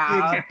on the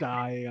ground.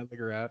 Dying on the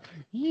ground.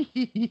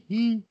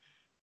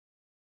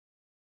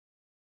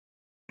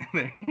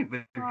 Their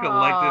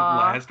collective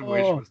last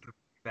wish Oh. was the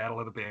Battle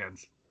of the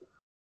Bands.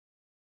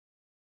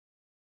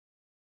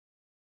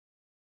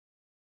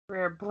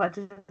 Rare blood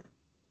to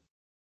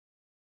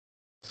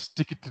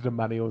Stick it to the the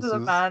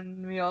maniosis.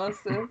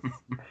 maniosis.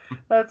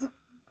 That's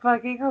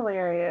fucking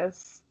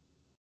hilarious.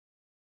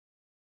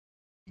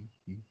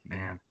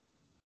 Man,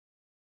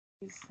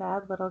 These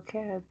sad little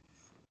kids.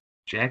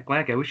 Jack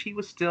Black, I wish he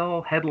was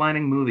still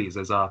headlining movies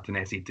as often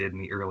as he did in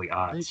the early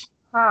aughts.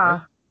 Huh.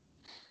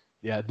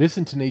 Yeah, this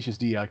and Tenacious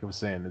D, like I was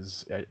saying,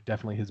 is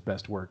definitely his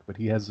best work, but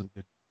he has some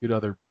good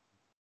other.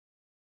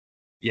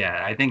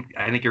 Yeah, I think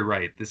you're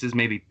right. This is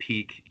maybe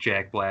peak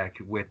Jack Black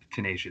with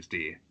Tenacious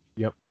D.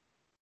 Yep.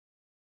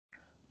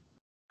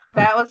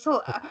 That was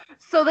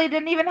so they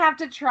didn't even have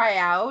to try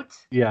out.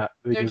 Yeah,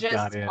 they They're just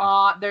got just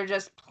in. they're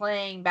just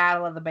playing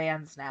Battle of the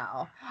Bands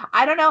now.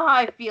 I don't know how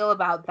I feel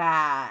about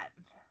that.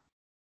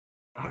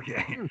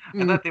 Okay.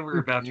 I thought they were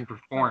about to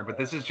perform, but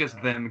this is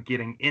just them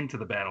getting into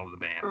the Battle of the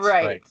Bands.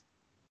 Right.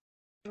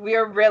 We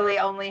are really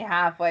only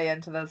halfway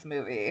into this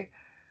movie.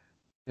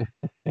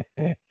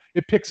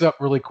 It picks up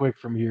really quick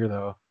from here,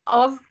 though.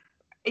 Also,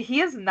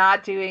 he is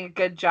not doing a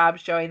good job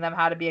showing them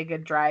how to be a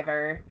good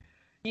driver.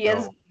 He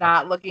is No,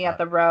 not looking at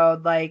the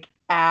road like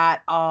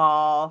at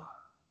all.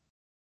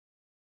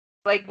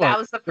 Like Well, that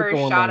was the they're first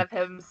going shot like- of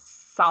him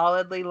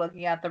solidly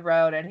looking at the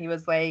road, and he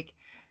was like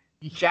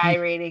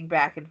gyrating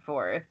back and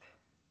forth.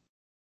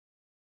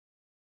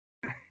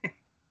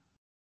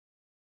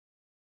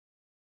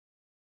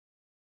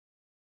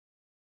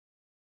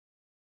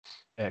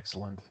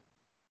 Excellent.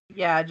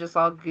 Yeah, just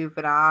all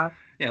goofing off.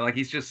 Yeah, like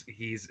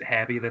he's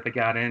happy that they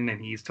got in, and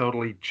he's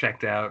totally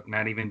checked out,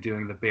 not even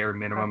doing the bare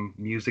minimum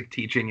music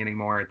teaching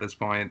anymore at this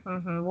point.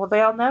 Mm-hmm. Well,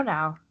 they all know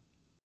now.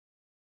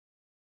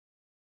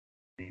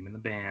 Name in the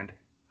band.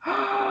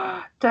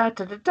 Da da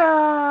da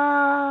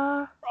da.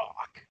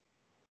 Rock.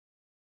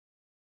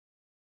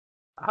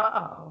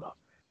 Uh-oh.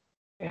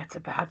 It's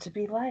about to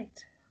be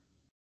light.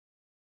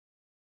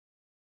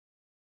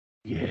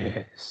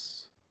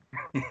 Yes.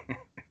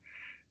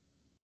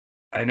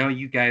 I know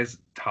you guys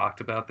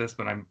talked about this,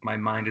 but my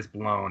mind is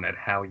blown at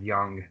how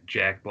young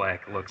Jack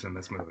Black looks in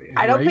this movie.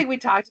 I don't Right? think we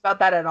talked about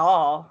that at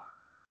all.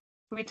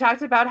 We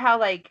talked about how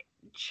like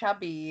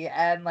chubby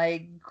and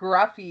like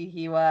gruffy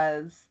he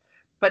was,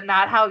 but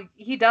not how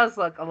he does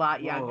look a lot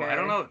Well, younger. I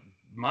don't know.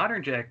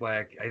 Modern Jack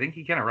Black, I think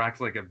he kind of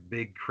rocks like a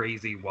big,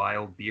 crazy,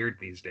 wild beard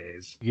these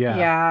days. Yeah.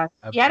 Yeah.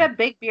 He had a absolutely.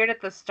 big beard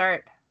at the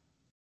start.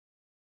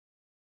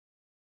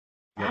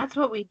 Yep. That's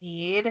what we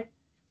need.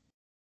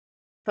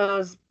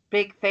 Those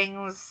big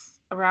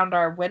things around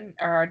our or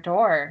our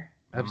door.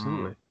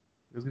 Absolutely.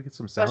 Let's get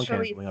some sound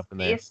Especially canceling up in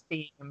there.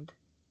 space themed.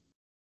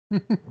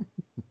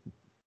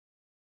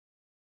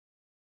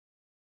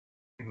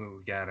 Ooh,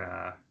 we got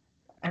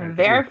And Look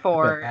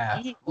therefore,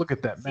 Look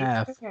at that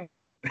math.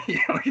 yeah,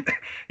 look at that.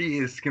 He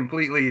is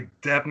completely,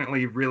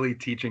 definitely, really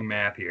teaching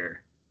math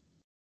here.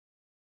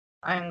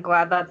 I'm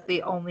glad that's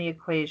the only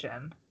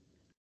equation.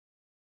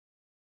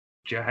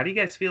 Joe, how do you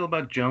guys feel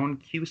about Joan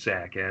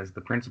Cusack as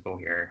the principal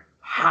here?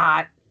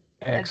 Hot.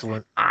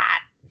 Excellent. It's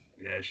hot.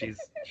 Yeah,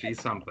 she's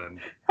something.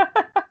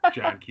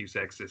 John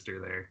Cusack's sister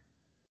there.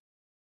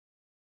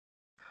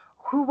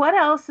 What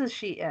else is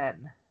she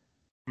in?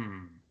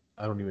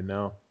 I don't even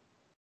know.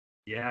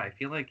 Yeah, I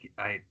feel like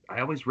I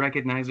always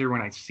recognize her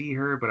when I see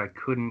her, but I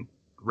couldn't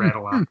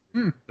rattle off.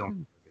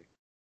 Mm-hmm.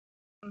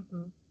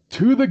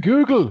 To the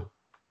Google.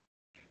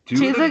 To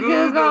the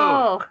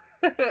Google.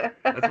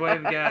 That's why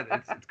we've got.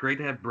 It's great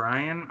to have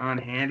Brian on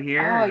hand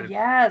here. Oh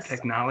yes.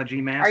 Technology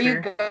master. Are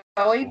you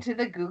going to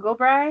the Google,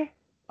 Bri?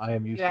 I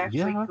am used You to. actually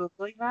Yeah.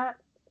 Googling that?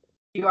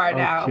 You are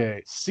now.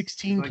 Okay.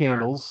 16 Like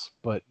candles,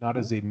 but not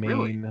as a main.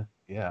 Really?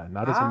 Yeah,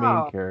 not as a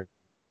main character.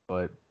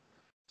 But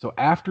so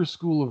after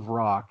School of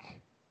Rock,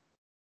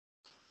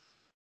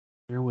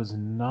 there was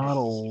not a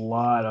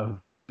lot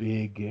of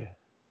big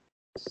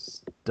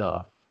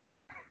stuff.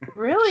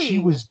 Really? She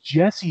was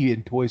Jessie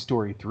in Toy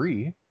Story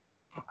 3.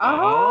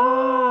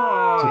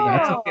 Oh. So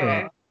that's a okay.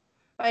 thing. If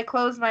I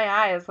close my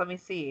eyes, let me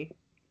see.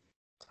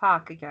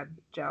 Talk again,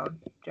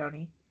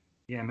 Joni.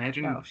 Yeah,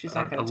 imagine No, she's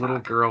not a gonna little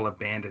talk. girl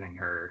abandoning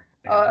her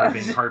and her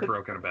being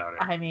heartbroken about it.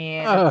 I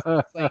mean,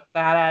 it's like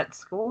that at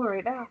school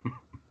right now.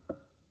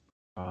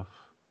 Tough.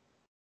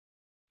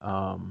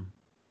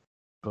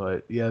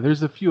 But yeah,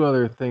 there's a few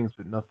other things,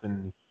 but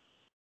nothing.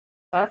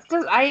 That's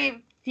just.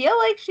 I feel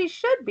like she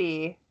should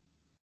be.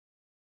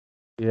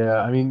 Yeah,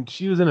 I mean,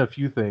 she was in a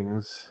few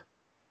things,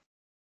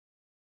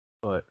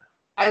 but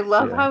I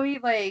love yeah. how he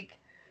like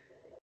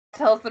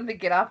tells them to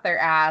get off their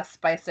ass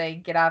by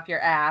saying "get off your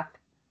ass."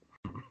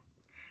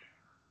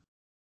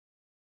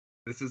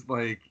 This is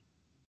like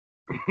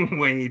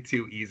way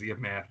too easy of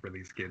math for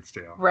these kids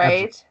too.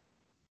 Right? Absolutely.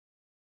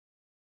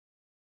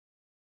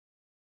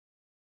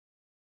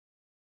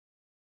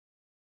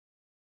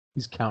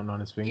 He's counting on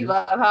his fingers. You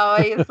love how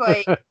he's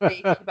like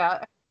thinking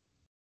about.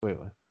 Wait,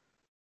 what?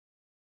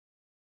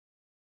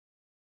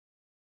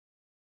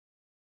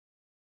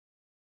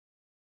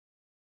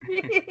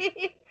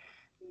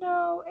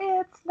 No,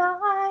 it's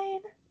 9.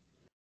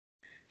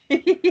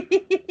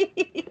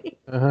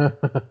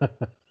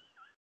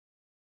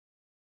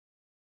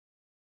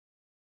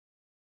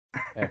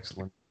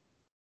 Excellent.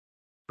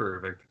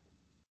 Perfect.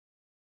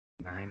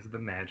 9's the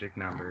magic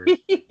number.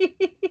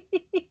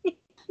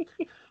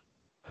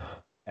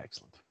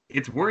 Excellent.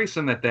 It's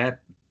worrisome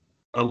that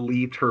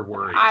alleviated her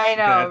worries. I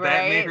know,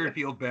 that made right? her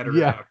feel better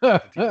Yeah.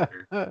 enough to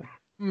teach her.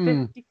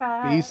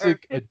 55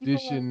 Basic or 54,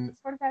 edition.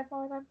 45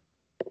 more than.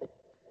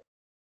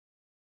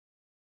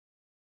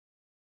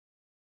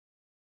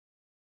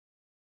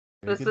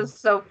 This is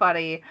so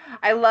funny.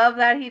 I love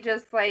that he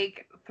just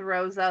like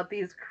throws out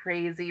these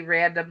crazy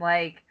random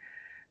like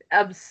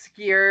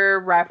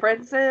obscure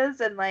references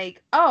and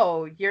like,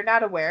 oh, you're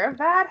not aware of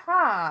that,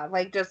 huh?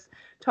 Like just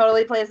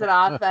totally plays it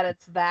off that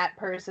it's that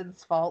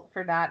person's fault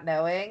for not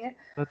knowing.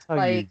 That's how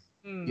Like,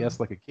 you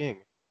yes like a king.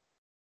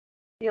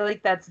 I feel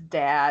like that's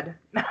dad.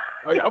 I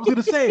was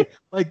gonna say,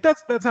 like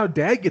that's how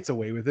Dad gets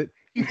away with it.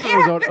 He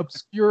throws out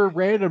obscure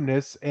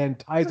randomness and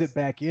ties it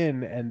back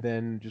in, and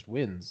then just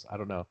wins. I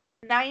don't know.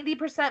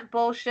 90%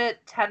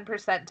 bullshit,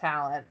 10%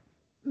 talent.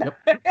 Yep.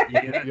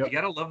 You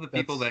gotta love the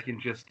people that can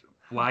just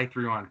fly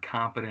through on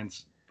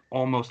competence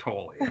almost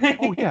wholly.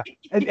 Oh yeah,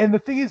 and the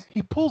thing is,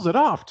 he pulls it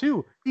off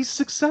too. He's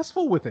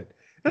successful with it.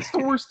 That's the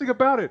worst thing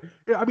about it.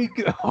 I mean,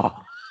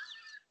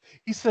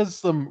 he says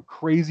some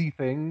crazy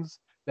things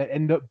that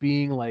end up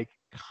being like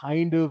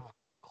kind of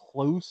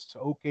close to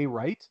okay,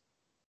 right,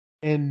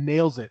 and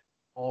nails it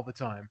all the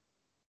time.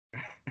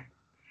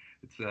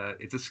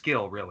 It's a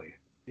skill, really.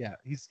 Yeah,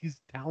 he's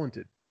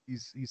talented.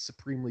 He's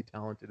supremely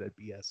talented at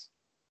BS.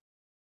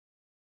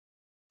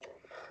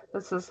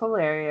 This is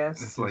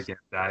hilarious. It's like a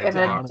dive in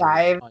bar. a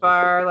dive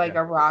bar, like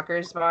a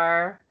rockers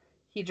bar.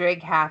 He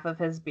drank half of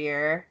his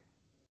beer.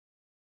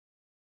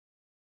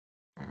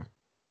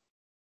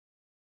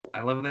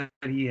 I love that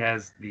he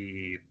has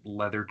the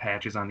leather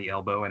patches on the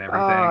elbow and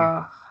everything.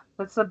 Oh,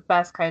 that's the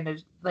best kind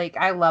of like.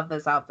 I love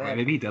this outfit. Wait,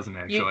 maybe he doesn't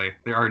actually.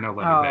 There are no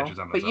leather patches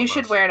on those but you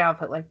should wear an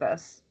outfit like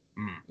this.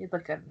 You'd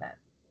look good in it.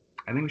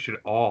 I think we should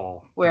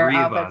all wear three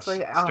of us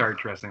like, start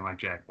dressing like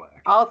Jack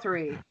Black. All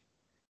three.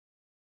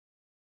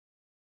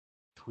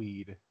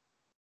 Tweed.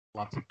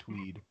 Lots of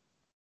tweed.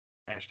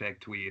 Hashtag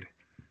tweed.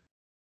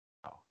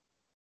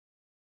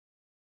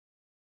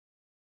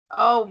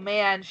 Oh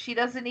man, she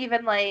doesn't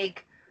even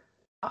like.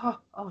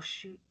 Oh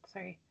shoot!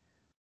 Sorry.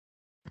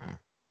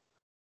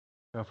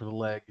 Go for the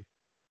leg.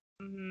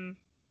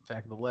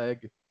 Attack the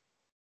leg.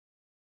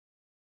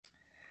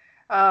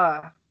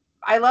 I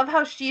love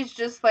how she's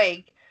just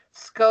like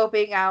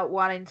scoping out,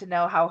 wanting to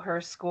know how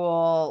her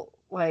school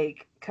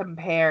like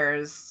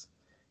compares.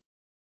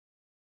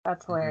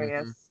 That's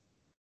hilarious.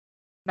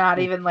 Not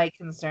even like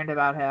concerned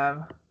about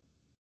him.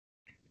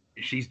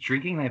 She's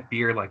drinking that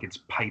beer like it's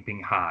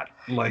piping hot.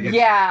 Like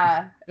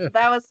yeah,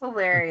 that was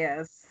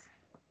hilarious.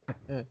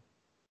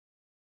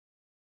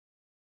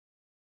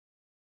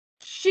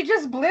 She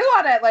just blew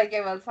on it like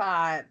it was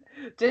hot.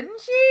 Didn't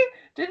she?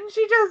 Didn't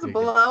she just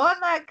blow on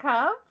that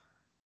cup?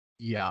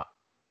 Yeah.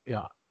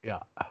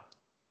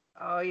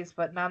 Oh, he's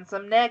putting on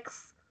some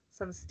Nicks.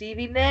 Some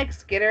Stevie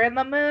Nicks. Get her in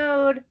the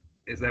mood.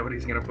 Is that what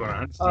he's going to put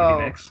on?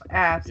 Stevie Nicks?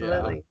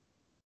 Absolutely.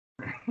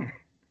 Yeah.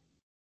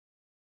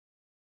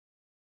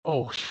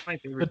 Oh,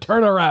 the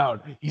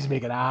turnaround. He's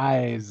making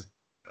eyes.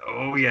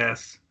 Oh,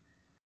 yes.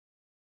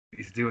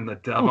 He's doing the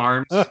dove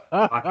arms.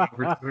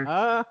 Walking over to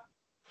her.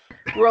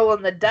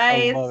 Rolling the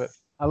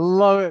dice. I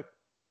love it.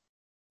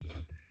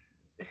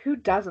 Who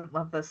doesn't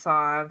love this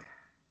song?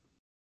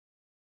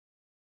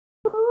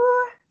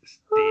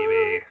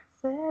 Stevie.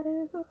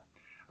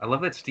 I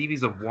love that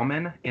Stevie's a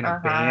woman in a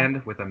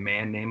band with a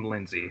man named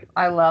Lindsay.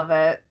 I love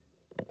it.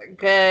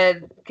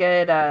 Good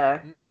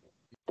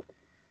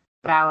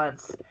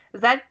balance. Is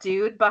that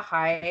dude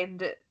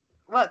behind?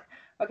 Look,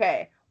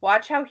 okay.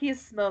 Watch how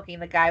he's smoking,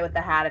 the guy with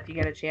the hat, if you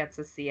get a chance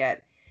to see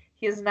it.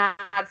 He's not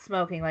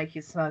smoking like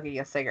he's smoking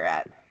a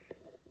cigarette.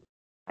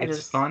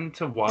 It's fun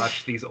to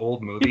watch these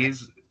old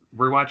movies.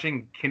 We're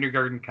watching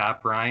Kindergarten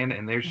Cop, Brian,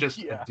 and there's just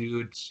a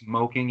dude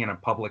smoking in a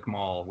public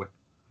mall.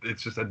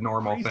 It's just a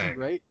normal thing.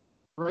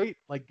 Right?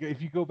 Like,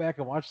 if you go back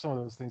and watch some of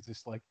those things,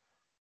 it's like,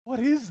 what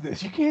is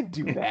this? You can't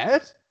do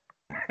that.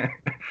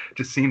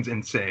 Just seems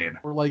insane.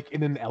 Or like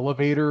in an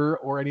elevator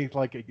or any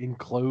like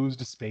enclosed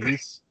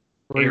space.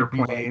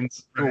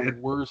 Airplanes. Like the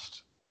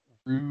worst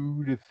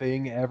rude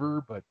thing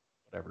ever, but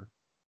whatever.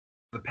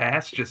 The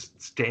past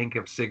just stank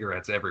of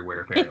cigarettes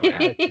everywhere,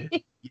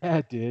 apparently. Yeah,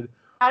 it did.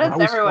 How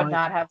does everyone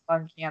not have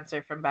lung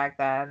cancer from back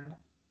then?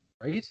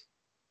 Right?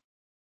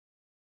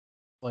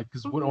 Like,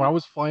 because when I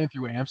was flying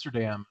through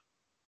Amsterdam,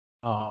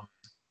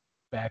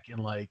 back in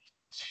like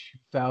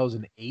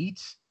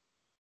 2008,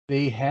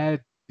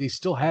 they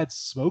still had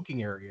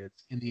smoking areas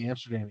in the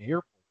Amsterdam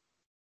airport.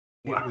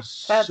 It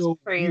was That's so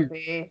crazy.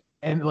 Weird.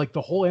 And like the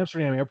whole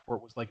Amsterdam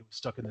airport was like it was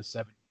stuck in the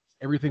 70s.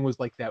 Everything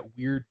was like that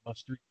weird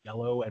mustard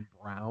yellow and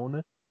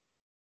brown.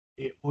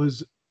 It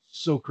was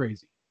so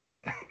crazy.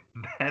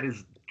 That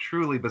is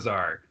truly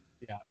bizarre.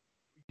 Yeah.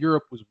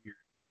 Europe was weird.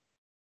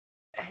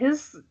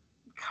 His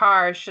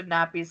car should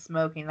not be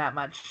smoking that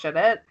much, should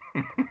it?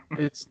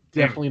 It's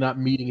definitely not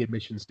meeting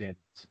admission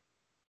standards.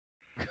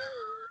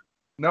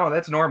 No,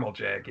 that's normal,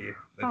 Jackie.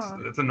 Huh.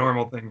 That's a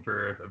normal thing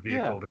for a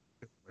vehicle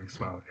to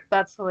smoke.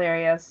 That's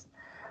hilarious.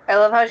 I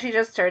love how she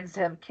just turns to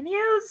him. Can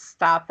you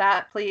stop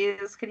that,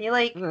 please? Can you,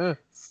 like,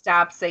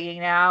 stop singing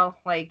now?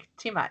 Like,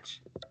 too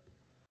much.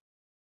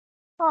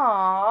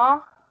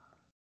 Aww.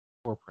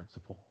 Poor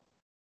principal.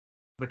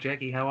 But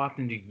Jackie, how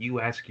often do you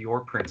ask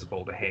your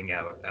principal to hang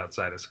out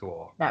outside of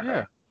school? Never.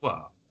 Yeah.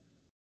 Well,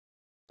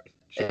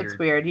 it's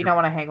weird. You don't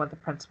want to hang with the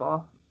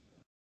principal.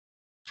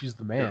 She's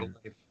the man.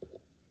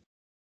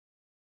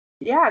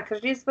 Yeah,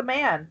 because she's the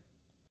man.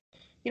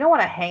 You don't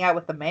want to hang out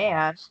with the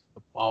man.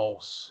 The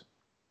boss.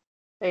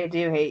 They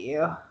do hate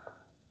you.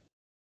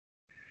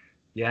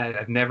 Yeah,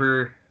 I've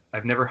never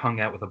hung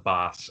out with a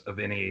boss of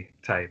any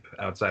type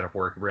outside of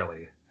work,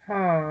 really.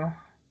 Huh.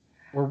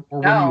 Or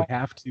when you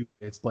have to,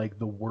 it's like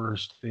the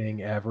worst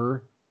thing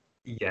ever.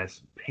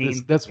 Yes,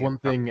 that's one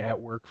thing at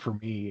work for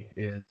me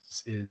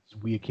is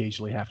we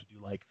occasionally have to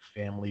do like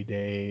family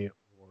day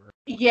or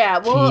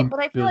but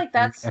I feel like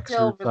that's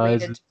still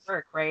related to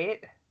work,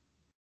 right?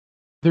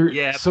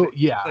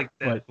 Like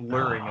that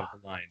blurring of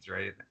the lines,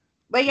 right?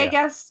 Like, I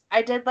guess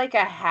I did like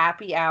a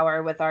happy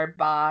hour with our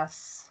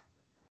boss.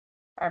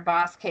 Our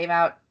boss came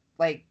out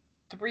like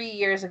 3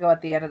 years ago at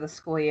the end of the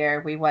school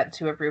year. We went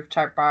to a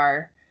rooftop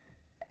bar,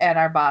 and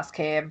our boss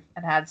came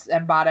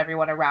and bought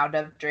everyone a round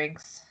of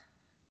drinks.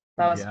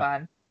 That was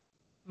fun.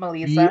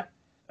 Melissa.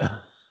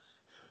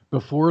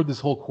 Before this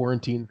whole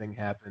quarantine thing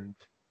happened,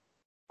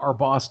 our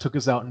boss took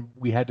us out and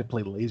we had to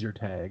play laser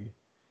tag.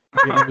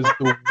 It was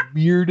the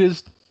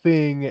weirdest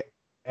thing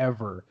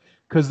ever.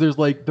 Because there's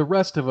like the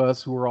rest of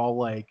us who are all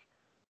like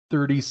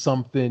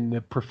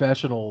 30-something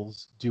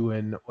professionals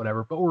doing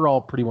whatever, but we're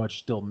all pretty much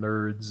still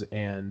nerds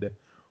and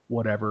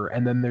whatever.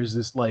 And then there's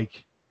this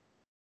like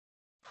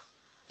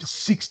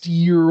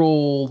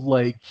 60-year-old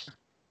like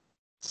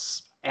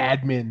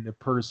admin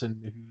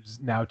person who's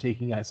now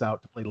taking us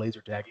out to play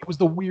laser tag. It was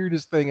the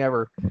weirdest thing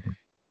ever.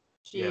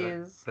 Jeez.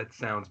 Yeah, that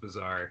sounds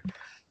bizarre.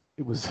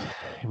 It was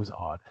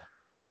odd.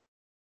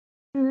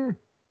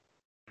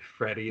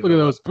 Freddy. Look at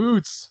those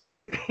boots.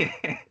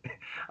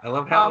 I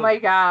love how oh my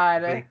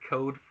god, they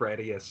code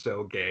Freddy as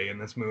so gay in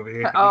this movie.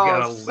 He's oh,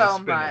 got a so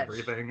lisp much. and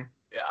everything.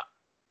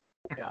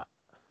 Yeah.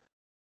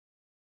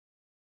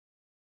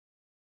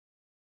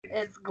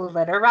 It's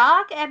glitter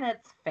rock and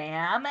it's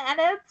fam and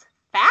it's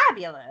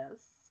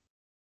fabulous.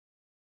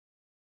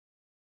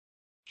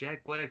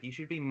 Jack Black, you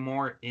should be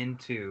more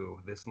into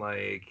this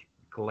like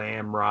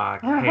glam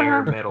rock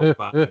hair metal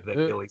vibe that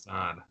Billy's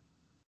on.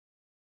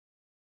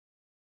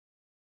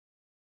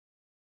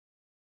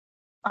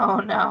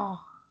 Oh no.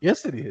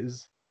 Yes, it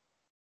is.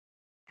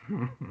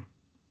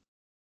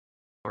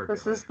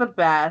 This is the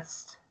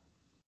best.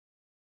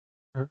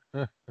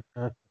 I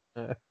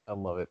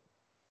love it.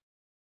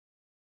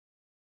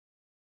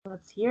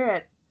 Let's hear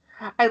it.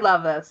 I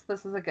love this.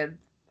 This is a good.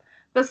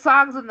 The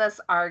songs in this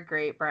are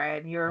great,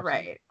 Brian. You're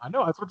Absolutely. right. I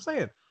know. That's what I'm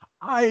saying.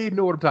 I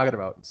know what I'm talking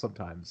about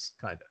sometimes,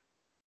 kind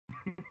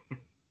of.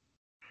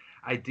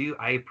 I do.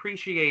 I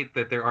appreciate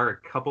that there are a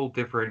couple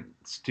different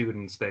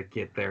students that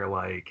get their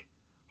like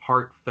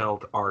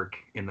heartfelt arc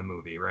in the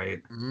movie,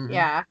 right? Mm-hmm.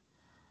 Yeah.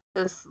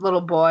 This little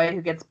boy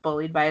who gets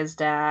bullied by his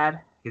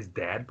dad. His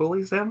dad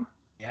bullies him?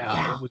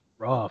 Yeah. It was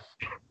rough.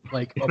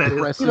 Like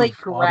oppressive. He like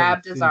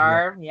grabbed his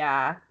arm.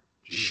 Yeah.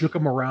 Shook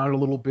him around a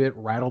little bit,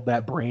 rattled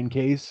that brain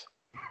case.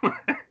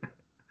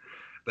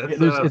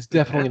 It's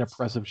definitely an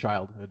oppressive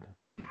childhood.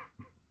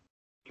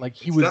 Like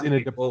he was in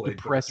a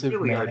depressive,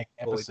 really manic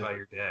episode. By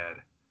your dad.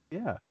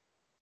 Yeah.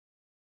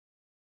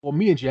 Well,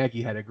 me and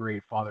Jackie had a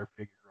great father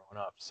figure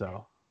growing up,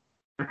 so.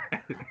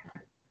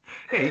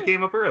 Hey, he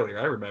came up earlier.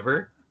 I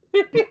remember.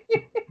 Do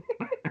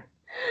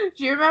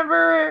you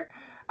remember?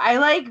 I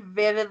like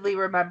vividly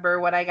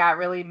remember when I got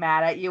really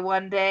mad at you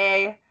one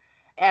day,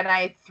 and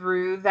I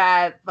threw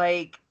that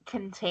like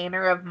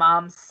container of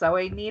Mom's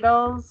sewing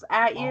needles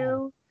at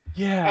you.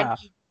 Yeah. And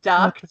you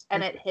ducked,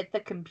 and it hit the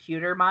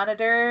computer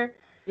monitor,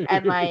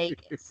 and like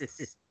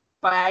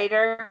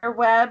spider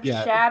web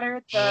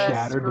shattered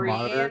the screen. The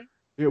monitor.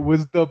 It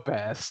was the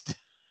best.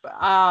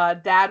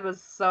 Dad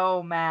was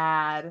so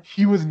mad.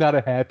 He was not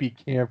a happy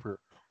camper.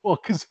 Well,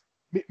 because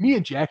me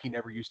and Jackie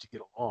never used to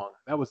get along.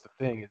 That was the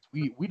thing. Is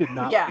we did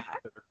not like each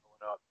other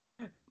growing up.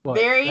 But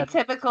very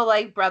typical,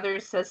 like brother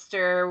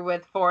sister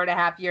with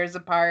 4.5 years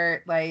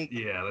apart. Like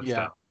that's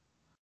tough.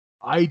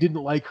 I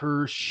didn't like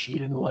her. She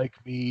didn't like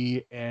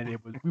me, and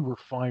we were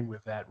fine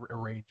with that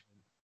arrangement.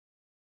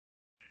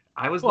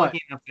 I was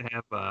lucky enough to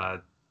have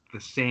the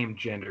same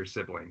gender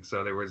sibling,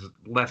 so there was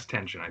less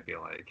tension. I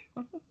feel like.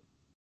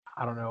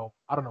 I don't know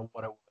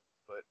what it was,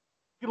 but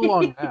get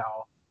along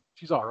now.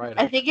 She's all right.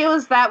 I think it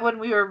was that when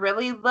we were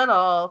really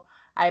little,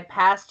 I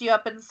passed you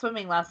up in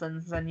swimming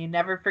lessons, and you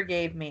never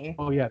forgave me.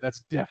 Oh yeah,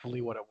 that's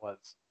definitely what it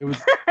was. It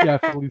was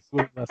definitely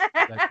swimming lessons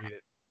that made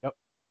it. Yep,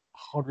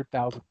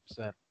 100,000%.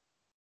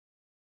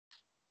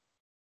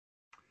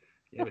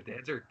 Yeah, but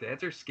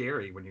dads are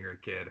scary when you're a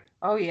kid.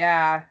 Oh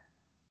yeah.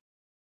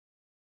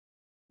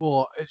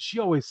 Well, she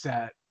always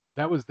sat.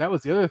 that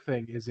was the other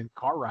thing is in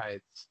car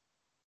rides.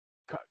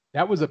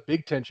 That was a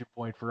big tension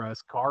point for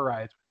us. Car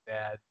rides with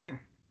Dad,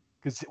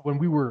 because when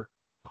we were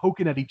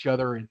poking at each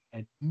other and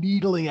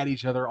needling at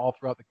each other all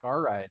throughout the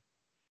car ride,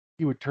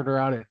 he would turn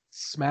around and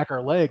smack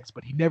our legs,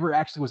 but he never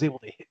actually was able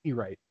to hit me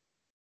right.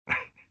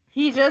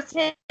 He just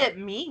hit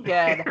me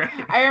good.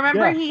 I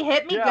remember he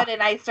hit me good,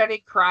 and I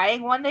started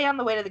crying one day on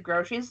the way to the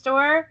grocery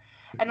store.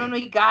 And when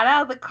we got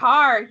out of the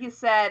car, he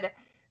said,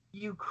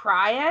 "You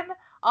crying?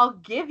 I'll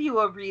give you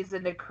a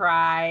reason to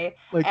cry."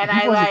 And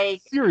he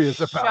wasn't serious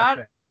about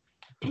it.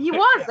 He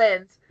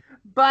wasn't.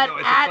 But No,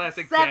 it's a at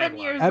classic 7 dad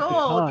years line. At the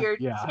old, time, you're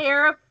yeah.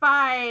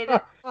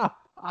 terrified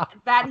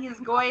that he's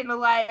going to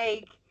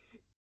like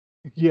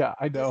Yeah,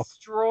 I know.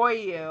 destroy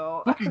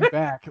you. Looking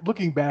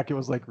back, it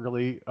was like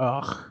really,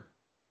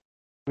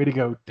 way to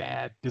go,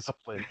 Dad.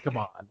 Discipline. Come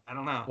on. I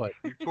don't know. What?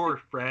 Your poor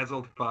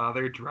frazzled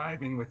father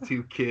driving with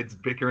two kids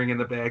bickering in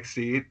the back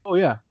seat. Oh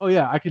yeah.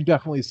 I can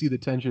definitely see the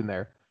tension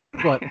there.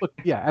 But look,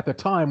 yeah, at the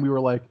time we were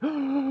like,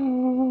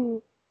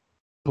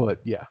 but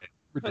yeah,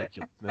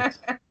 ridiculousness.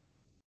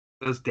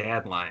 Those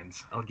dad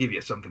lines. I'll give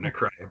you something to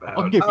cry about.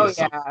 I'll give Oh, you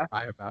something yeah. to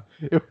cry about.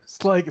 It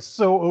was like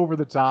so over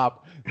the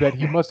top that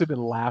he must have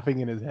been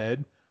laughing in his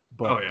head.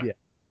 But Oh, yeah.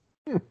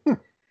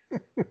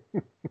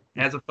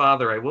 As a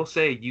father, I will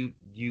say you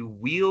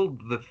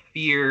wield the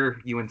fear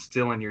you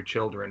instill in your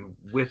children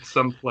with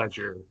some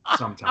pleasure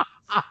sometimes.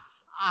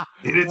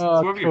 It is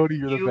one of your Cody,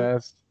 you're the few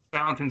best.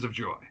 fountains of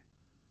joy.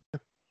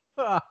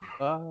 Okay,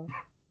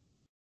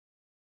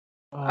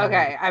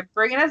 I'm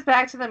bringing us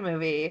back to the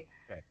movie.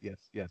 Okay.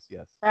 Yes.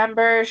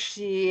 Remember,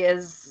 she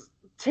is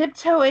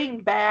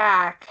tiptoeing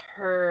back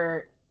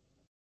her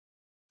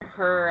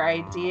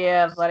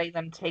idea of letting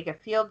them take a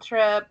field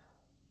trip.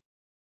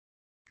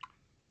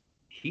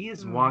 He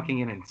is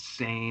walking an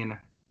insane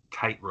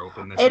tightrope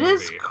in this It movie.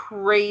 is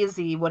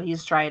crazy what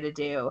he's trying to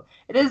do.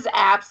 It is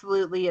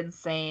absolutely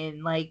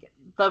insane. Like,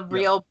 the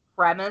real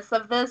premise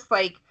of this,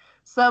 like,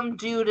 some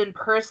dude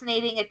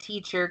impersonating a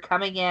teacher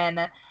coming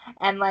in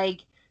and,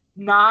 like,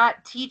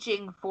 not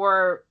teaching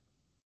for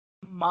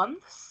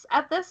months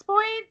at this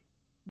point.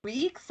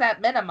 Weeks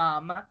at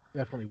minimum.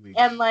 Definitely weeks.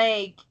 And,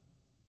 like,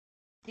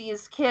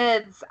 these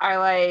kids are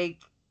like,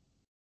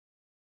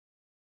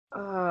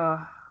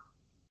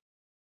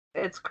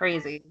 it's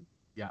crazy.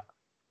 Yeah.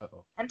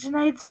 Uh-oh. And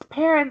tonight's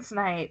parents'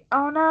 night.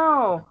 Oh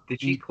no.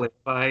 Did she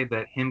clarify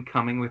that him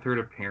coming with her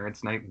to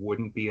parents' night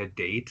wouldn't be a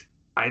date?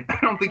 I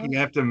don't think you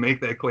have to make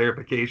that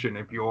clarification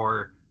if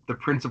you're the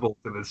principal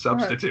to the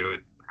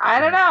substitute. I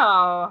don't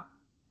know.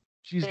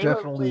 She's They were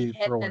definitely really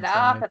hitting throwing it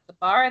up signs. at the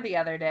bar the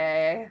other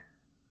day.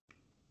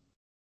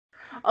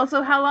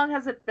 Also, how long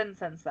has it been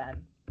since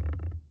then?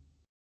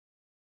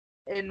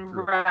 In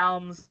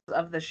realms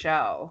of the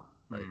show.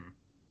 Right.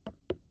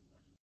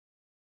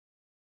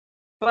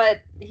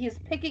 But he's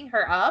picking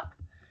her up.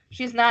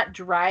 She's not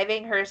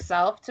driving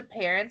herself to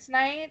parents'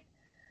 night.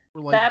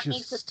 Or like That just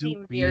makes it still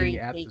seem being very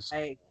at the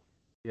date-like.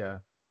 Yeah.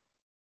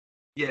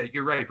 Yeah,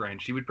 you're right, Brian.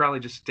 She would probably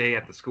just stay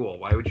at the school.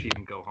 Why would she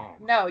even go home?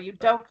 No, you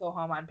don't go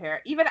home on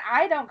parents. Even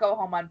I don't go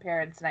home on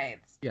parents'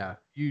 nights. Yeah.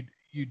 You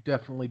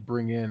definitely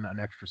bring in an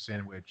extra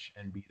sandwich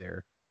and be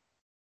there.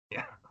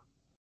 Yeah.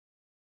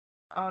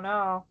 Oh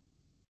no.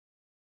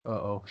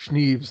 Uh-oh.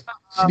 Schneeves.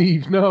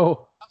 Schneeves,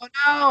 no. Oh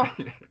no.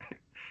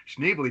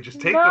 Schneebly,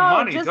 just take no, the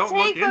money. just Don't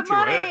take look into the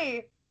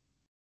money.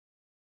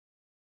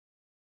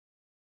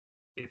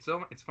 it.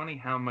 It's funny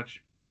how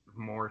much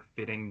more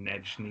fitting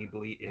Ned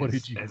Schneebly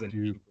is as an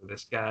name for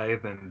this guy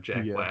than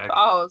Jack Black.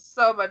 Oh,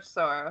 so much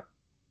so.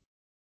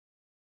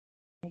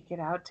 Make it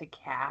out to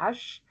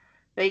cash?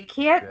 They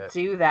can't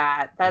do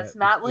that. That's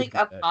not like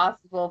a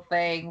possible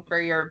thing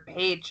for your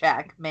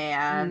paycheck,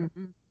 man.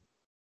 Mm-hmm.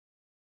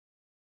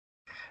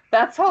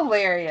 That's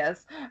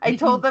hilarious. I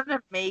told them to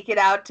make it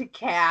out to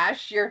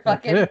cash your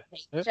fucking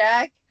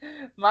paycheck.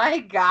 My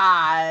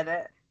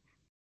God.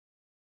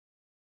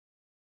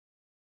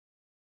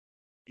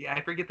 Yeah,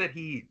 I forget that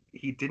he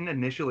didn't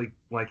initially,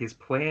 like, his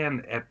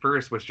plan at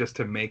first was just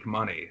to make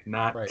money,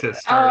 not to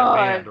start a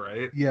band,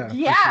 right? Yeah.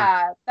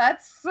 Yeah,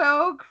 that's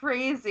so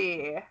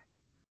crazy.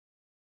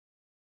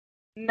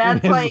 And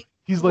that's like,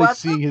 he's like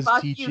seeing his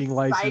teaching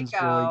license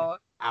going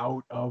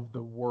out of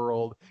the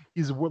world.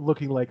 He's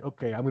looking like,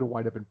 okay, I'm going to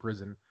wind up in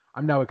prison.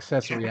 I'm now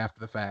accessory after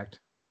the fact.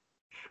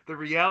 The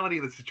reality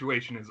of the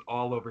situation is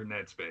all over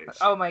Ned's face.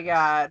 Oh my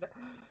God.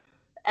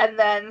 And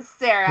then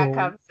Sarah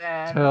comes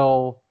in.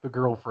 Tell the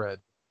girlfriend.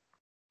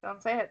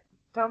 Don't say it.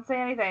 Don't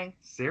say anything.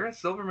 Sarah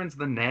Silverman's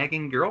the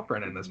nagging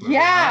girlfriend in this movie.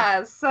 Yeah,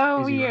 huh?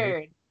 so weird.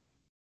 Right?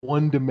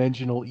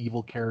 One-dimensional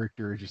evil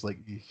character, just like...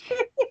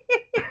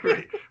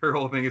 Right. Her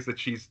whole thing is that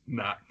she's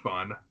not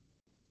fun.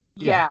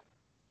 Yeah.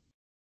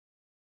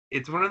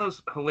 It's one of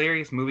those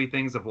hilarious movie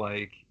things of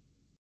like,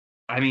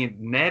 I mean,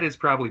 Ned is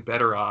probably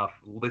better off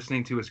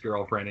listening to his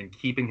girlfriend and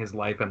keeping his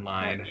life in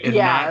line and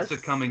not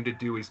succumbing to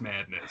Dewey's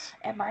madness.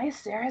 Am I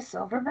Sarah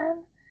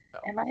Silverman? No.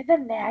 Am I the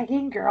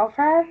nagging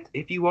girlfriend?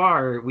 If you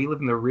are, we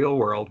live in the real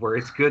world where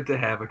it's good to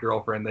have a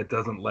girlfriend that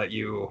doesn't let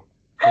you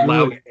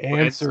allow Good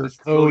answer,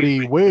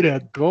 Cody. Way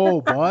to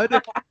go,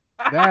 bud.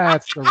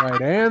 That's the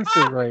right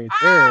answer right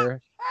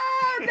there.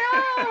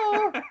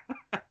 Oh, no!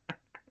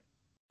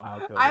 Wow,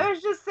 Cody. I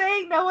was just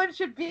saying no one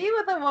should be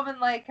with a woman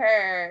like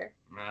her.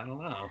 I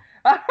don't know.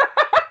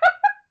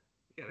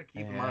 You gotta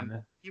keep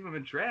Man. keep him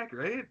in track,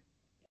 right?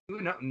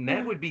 Who knows?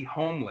 Ned would be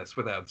homeless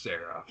without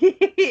Sarah.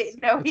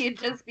 No, he'd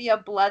just be a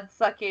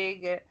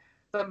blood-sucking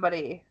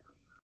somebody.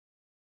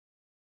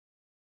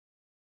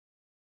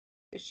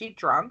 Is she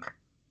drunk?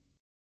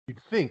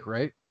 You'd think,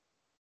 right?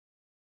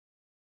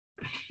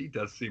 She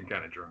does seem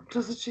kind of drunk.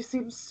 Doesn't she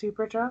seem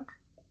super drunk?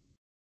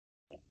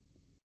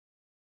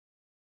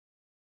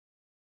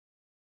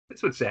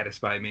 This would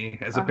satisfy me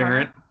as a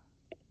parent.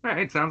 All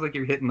right, sounds like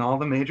you're hitting all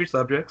the major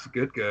subjects.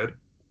 Good, good.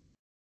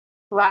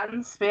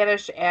 Latin,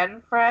 Spanish,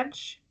 and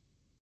French.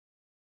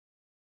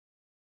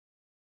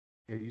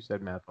 Yeah, you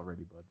said math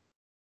already, bud.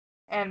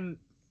 And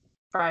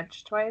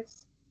French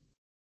twice.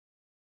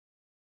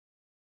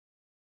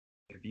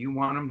 If you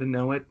want them to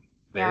know it,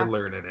 they're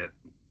learning it.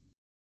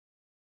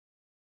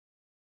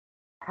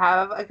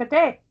 Have a good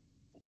day.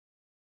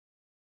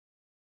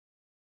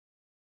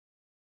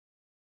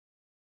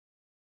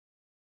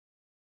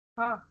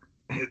 Huh.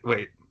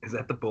 Wait, is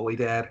that the bully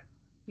dad?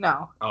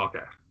 No. Oh, okay.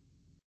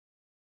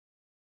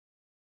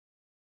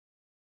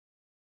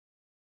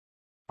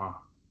 Oh.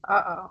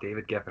 Uh-oh.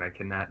 David Geffen, I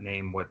cannot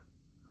name what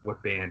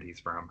band he's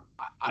from.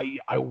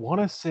 I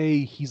want to say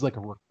he's like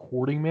a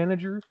recording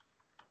manager.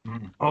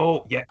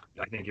 Oh, yeah,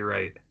 I think you're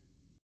right.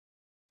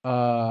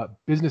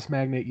 Business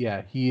magnate,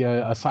 yeah. He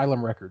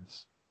Asylum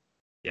Records.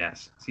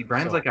 Yes. See,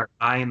 Brian's like our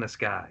eye in the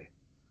sky,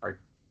 our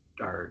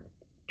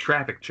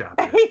traffic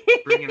chopper,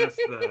 bringing us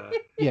the.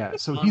 Yeah,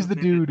 so he's the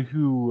dude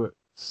who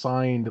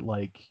signed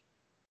like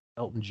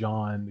Elton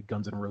John,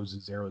 Guns N'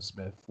 Roses,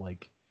 Aerosmith.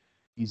 Like,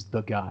 he's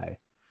the guy.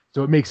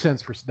 So it makes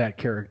sense for that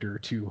character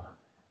to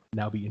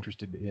now be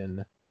interested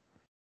in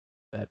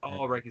that.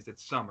 Oh, right, because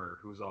it's Summer,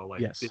 who's all like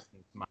business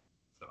minded.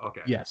 So,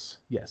 okay. Yes,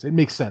 it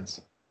makes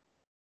sense.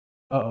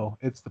 Uh-oh,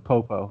 it's the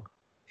Popo.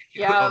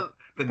 Yeah.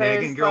 The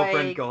nagging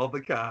girlfriend called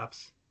the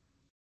cops.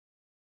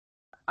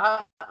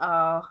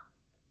 Uh-oh.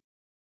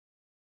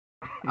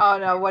 Oh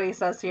no, what he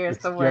says here is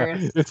the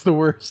worst. Yeah, it's the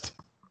worst.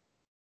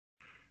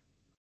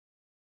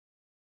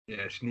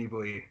 Yeah,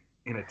 Schneebly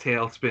in a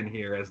tailspin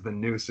here as the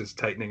noose is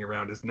tightening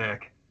around his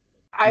neck.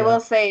 I will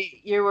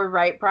say you were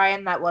right,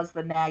 Brian. That was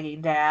the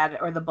nagging dad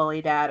or the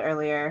bully dad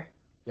earlier.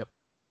 Yep.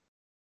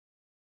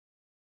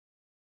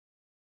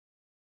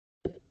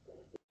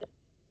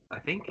 I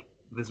think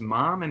this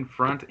mom in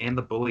front and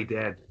the bully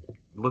dad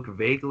look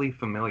vaguely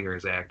familiar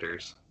as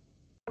actors.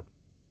 I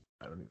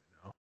don't even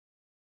know.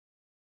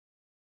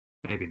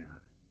 Maybe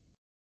not.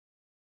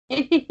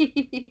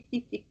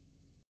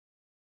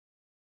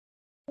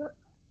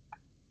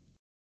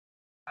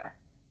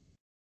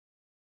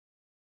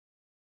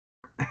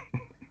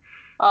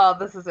 Oh,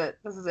 this is it.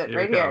 This is it.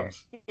 Right here.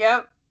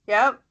 Yep.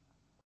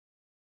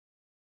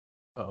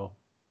 Uh-oh.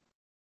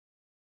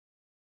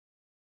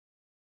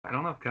 I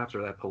don't know if cops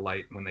are that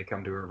polite when they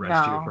come to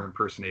arrest you for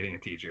impersonating a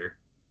teacher.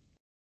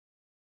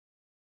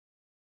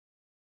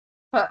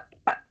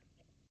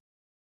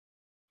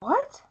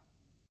 What?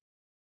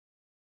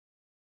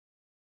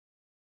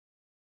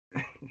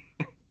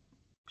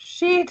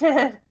 She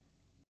did.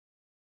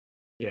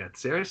 Yeah,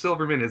 Sarah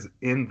Silverman is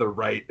in the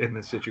right in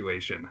this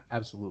situation.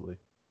 Absolutely.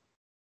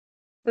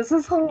 This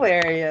is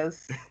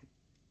hilarious.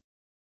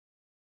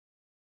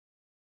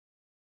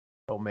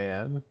 Oh,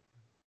 man.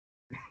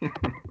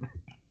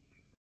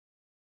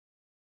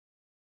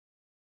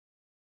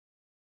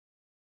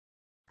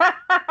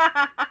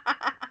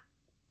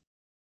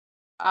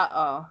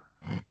 Uh-oh.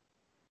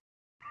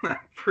 I'm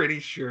pretty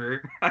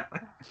sure.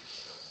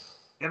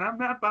 And I'm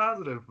not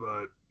positive,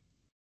 but...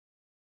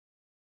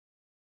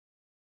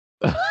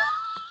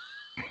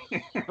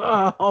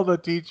 All the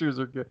teachers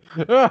are good.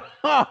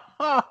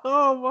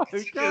 Oh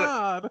my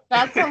god.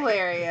 That's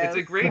hilarious. It's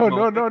a great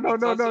moment.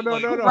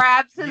 No.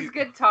 Grabs his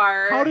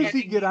guitar. How does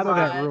he get out of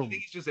that room? I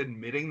think he's just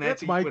admitting that That's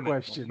to my you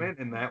question.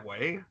 In that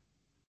way.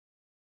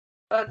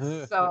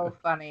 That's so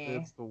funny.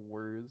 It's the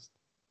worst.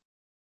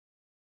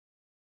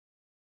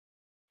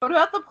 What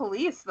about the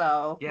police,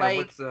 though? Yeah,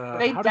 like,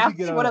 they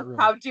definitely would have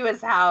come to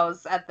his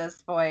house at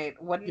this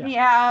point, wouldn't he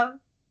have?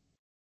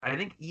 I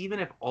think even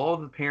if all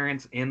the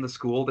parents in the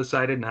school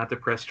decided not to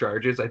press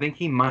charges, I think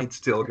he might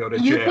still go to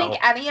jail. You think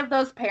any of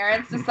those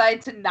parents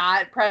decide to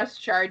not press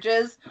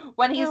charges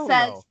when he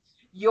says,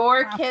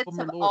 your kids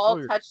have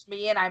all touched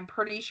me and I'm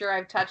pretty sure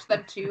I've touched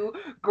them too,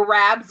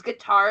 grabs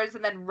guitars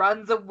and then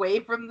runs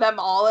away from them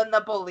all in the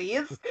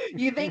police?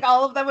 You think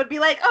all of them would be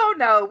like, oh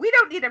no, we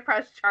don't need to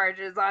press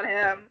charges on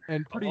him?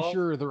 And pretty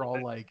sure they're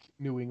all like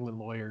New England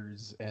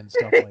lawyers and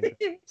stuff like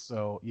that.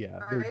 So yeah,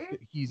 right?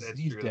 he's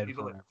dead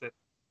forever.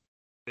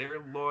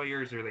 They're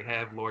lawyers or they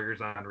have lawyers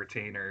on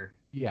retainer.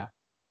 Yeah.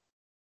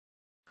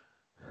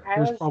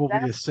 There's probably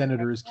a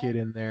senator's kid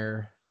in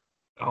there.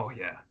 Oh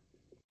yeah.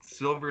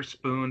 Silver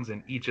spoons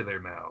in each of their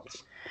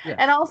mouths. Yeah.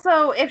 And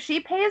also, if she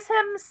pays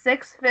him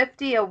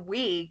 $650 a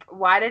week,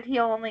 why did he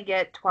only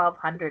get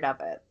 $1,200 of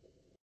it?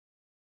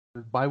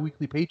 There's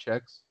bi-weekly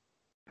paychecks.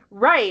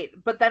 Right,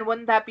 but then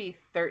wouldn't that be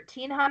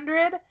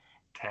 1,300?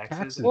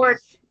 Taxes. Or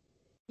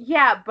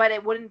yeah, but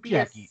it wouldn't be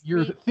a Jackie,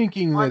 you're sweet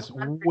thinking this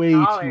way too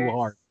 $100.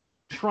 hard.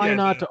 Try Yeah,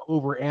 not to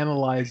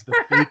overanalyze the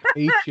fake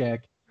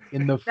paycheck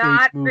in the fake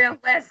Not movie.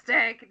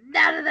 realistic.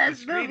 None of the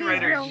this movie is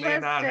screenwriters may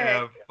not have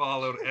realistic.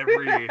 followed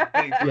everything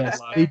for Yes,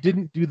 line. they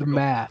didn't do the Real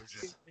maths.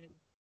 conclusion.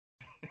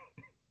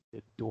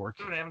 Dork.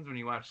 That's what happens when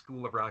you watch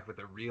School of Rock with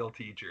a real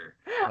teacher.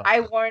 I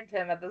warned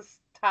him at the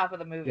top of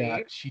the movie. Yeah,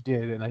 she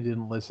did, and I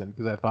didn't listen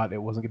because I thought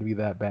it wasn't going to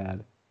be that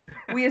bad.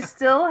 We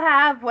still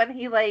have when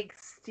he like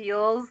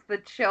steals the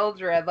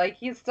children. Like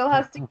he still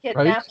has to kidnap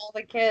Right? all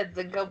the kids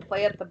and go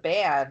play at the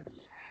band.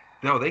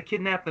 No, they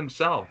kidnap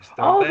themselves,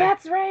 don't Oh, they?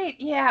 that's right.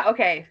 Yeah.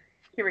 Okay.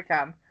 Here we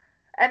come.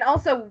 And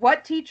also,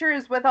 what teacher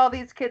is with all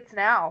these kids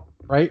now?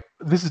 Right?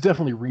 This is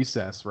definitely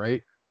recess,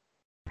 right?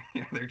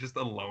 They're just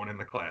alone in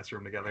the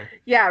classroom together.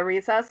 Yeah,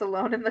 recess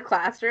alone in the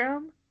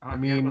classroom. I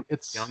mean,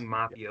 it's young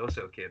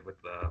mafioso kid with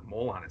the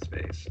mole on his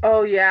face.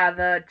 Oh yeah,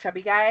 the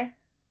chubby guy.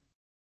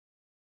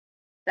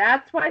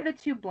 That's why the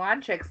two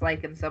blonde chicks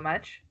like him so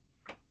much.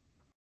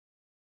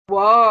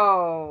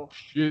 Whoa.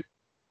 shit.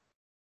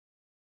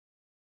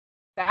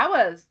 That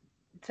was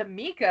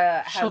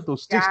Tamika. Shove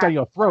those sticks down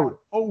your throat.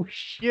 Oh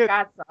shit.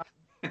 Got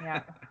some.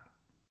 Yeah.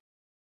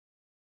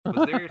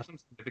 Was there some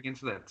significance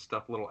to that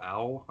stuffed little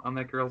owl on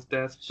that girl's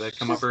desk that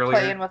come Just up earlier?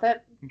 playing with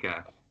it. Okay.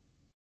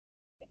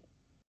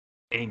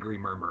 Angry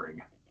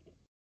murmuring.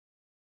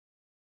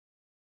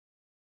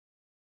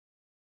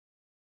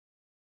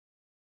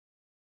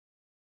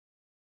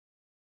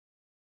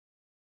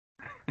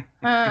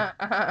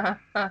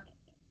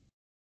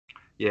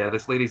 Yeah,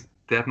 this lady's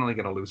definitely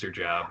gonna lose her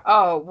job.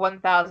 Oh,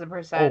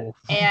 1,000%. Oh,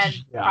 And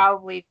yeah.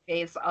 probably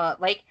face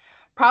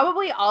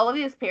probably all of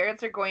these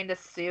parents are going to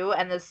sue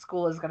and this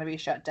school is going to be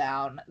shut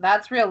down.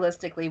 That's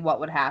realistically what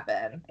would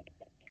happen.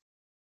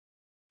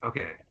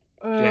 Okay.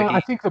 I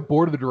think the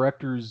board of the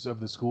directors of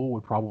the school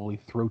would probably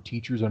throw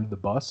teachers under the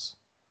bus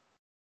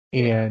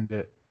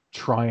and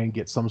try and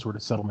get some sort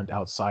of settlement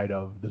outside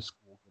of the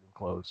school getting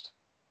closed.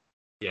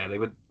 Yeah, they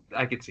would.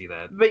 I could see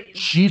that. But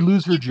She'd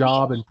lose her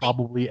job and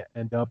probably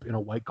end up in a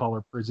white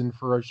collar prison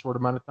for a short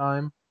amount of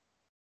time.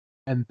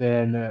 And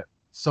then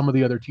some of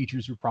the other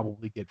teachers would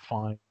probably get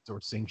fines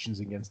or sanctions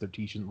against their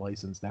teaching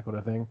license, that kind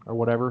of thing, or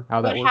whatever.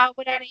 How that works. how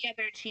would any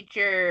other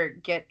teacher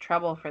get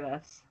trouble for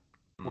this?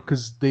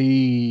 Because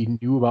they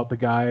knew about the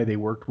guy, they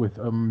worked with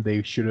him,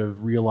 they should have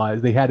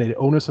realized they had an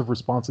onus of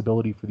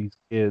responsibility for these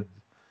kids.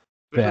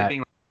 Especially being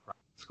like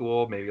private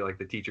school, maybe like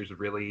the teachers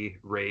really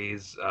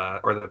raise,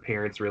 or the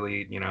parents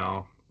really,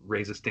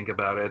 raise a stink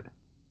about it.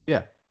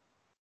 Yeah.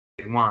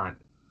 They want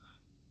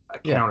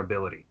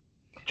accountability.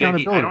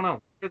 Accountability. Jackie, I don't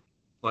know.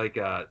 Like,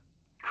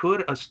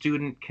 could a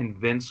student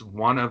convince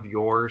one of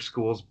your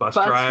school's bus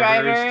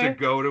drivers to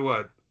go to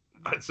a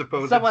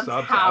supposed Someone's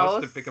sub's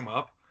house to pick him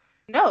up?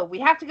 No, we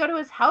have to go to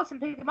his house and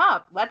pick him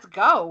up. Let's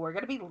go. We're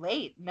gonna be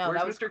late. No, Where's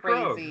that was Mr.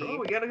 crazy. Krogh? Oh,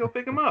 we gotta go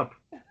pick him up.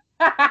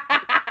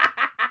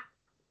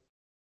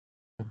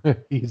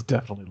 He's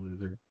definitely a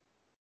loser.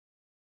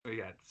 We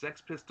got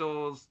Sex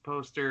Pistols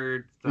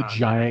poster. The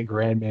giant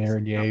Grand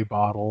Marnier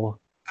bottle.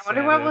 I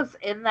wonder what was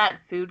in that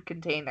food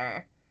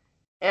container.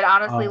 It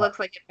honestly looks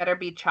like it better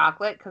be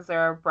chocolate because there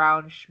are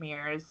brown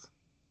schmears.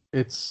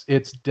 It's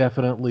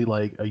definitely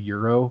like a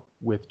Euro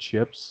with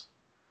chips,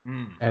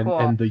 and Cool.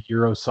 and the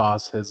Euro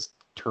sauce has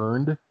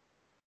turned.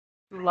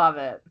 Love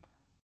it.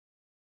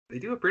 They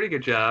do a pretty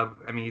good job.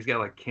 I mean, he's got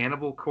like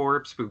Cannibal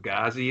Corpse,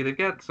 Fugazi. They've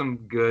got some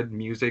good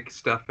music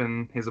stuff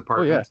in his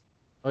apartment.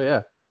 Oh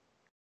yeah.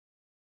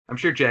 I'm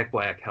sure Jack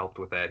Black helped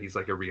with that. He's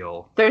like a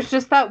real. There's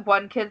just that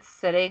one kid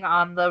sitting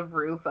on the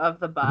roof of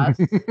the bus.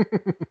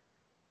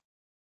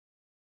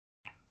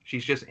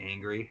 She's just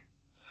angry.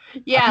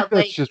 Yeah, I think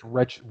that's just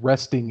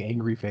resting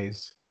angry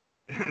face.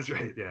 That's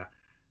right. Yeah.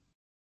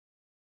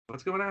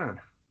 What's going on?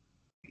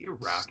 You're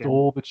rocking.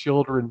 Stole the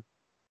children.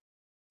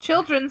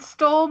 Children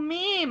stole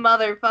me,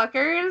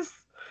 motherfuckers.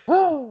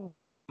 Oh.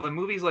 The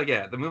movie's like,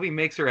 the movie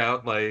makes her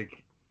out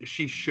like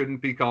she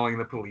shouldn't be calling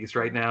the police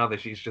right now. That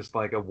she's just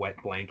like a wet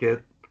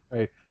blanket.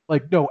 Right.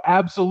 Like, no,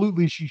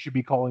 absolutely she should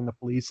be calling the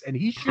police, and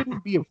he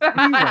shouldn't be a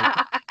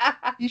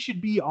free He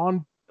should be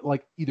on,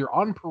 like, either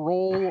on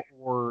parole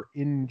or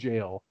in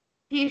jail.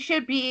 He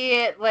should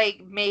be,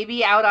 like,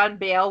 maybe out on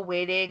bail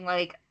waiting,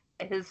 like,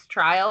 his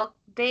trial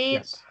date,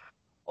 Yes.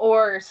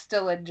 or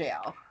still in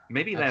jail.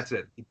 Maybe that's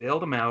it. He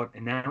bailed him out,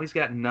 and now he's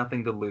got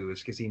nothing to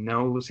lose because he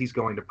knows he's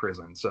going to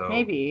prison. So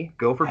maybe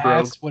go for broke.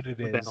 That's what it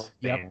is. without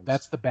Yep, bans.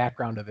 that's the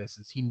background of this.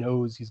 Is he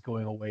knows he's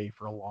going away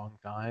for a long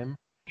time,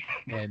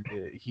 and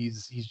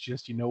he's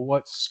just, you know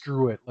what?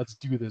 Screw it. Let's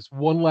do this.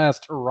 One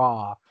last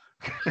hurrah.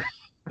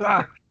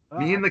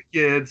 Me and the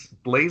kids,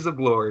 blaze of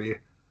glory.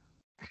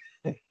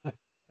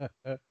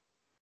 Her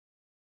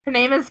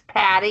name is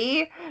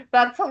Patty.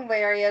 That's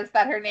hilarious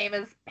that her name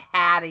is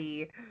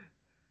Patty.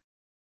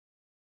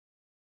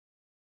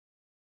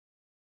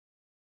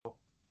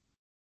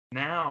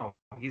 Now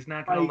he's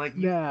not gonna let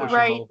you push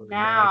Right him over.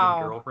 now.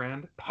 Your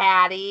girlfriend.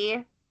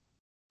 Patty.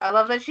 I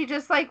love that she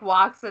just like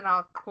walks in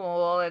all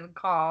cool and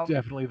calm.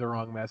 Definitely the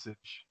wrong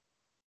message.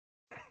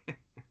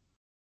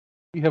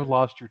 You have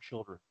lost your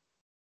children.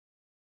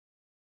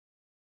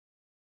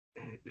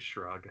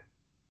 Shrug.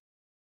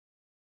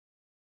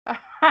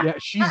 Yeah,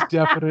 she's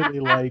definitely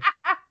like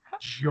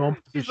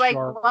jumped the She's like,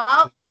 shark. well,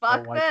 I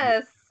fuck don't like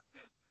it.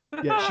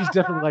 this. Yeah, she's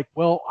definitely like,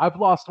 well, I've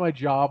lost my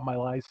job, my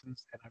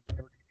license, and I'm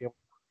never gonna be able to.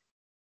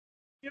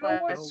 You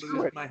know what? That's Screw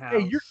lose it. my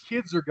Hey, your house.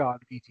 kids are gone,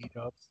 BT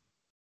Dubs.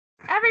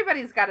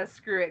 Everybody's got a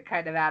screw it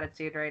kind of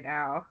attitude right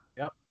now.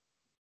 Yep.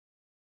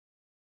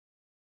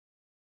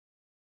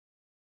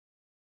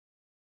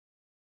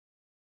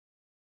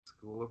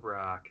 School of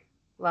Rock.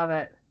 Love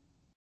it.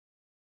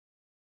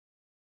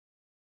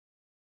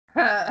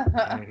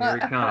 And here we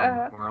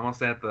come. We're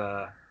almost at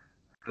the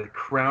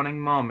crowning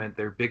moment,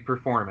 their big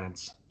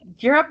performance.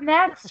 You're up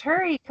next.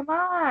 Hurry, come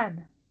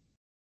on.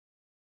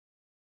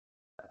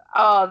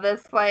 Oh,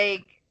 this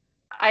like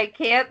I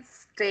can't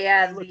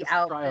stand Look, the it's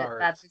outfit tryhards.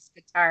 that this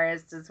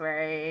guitarist is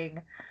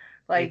wearing.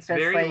 Like It's this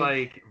very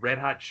like Red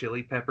Hot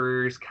Chili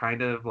Peppers,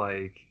 kind of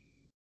like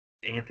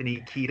Anthony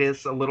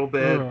Kiedis a little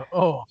bit.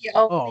 he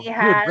only good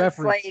has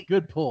reference, like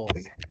good pull.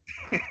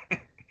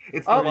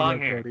 It's Oh, the long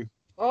hair. Cody.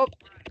 oh,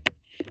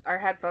 our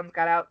headphones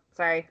got out.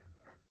 Sorry.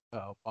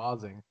 Oh,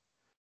 pausing.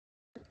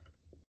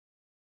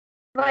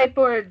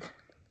 Whiteboard.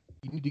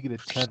 You need to get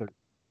it tethered.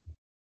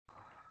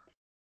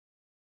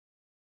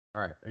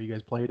 All right, are you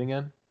guys playing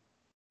again?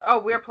 Oh,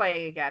 we're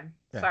playing again.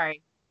 Okay.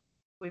 Sorry.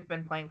 We've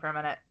been playing for a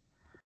minute.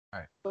 All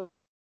right.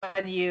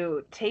 When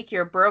you take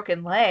your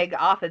broken leg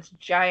off its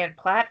giant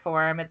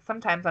platform, it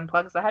sometimes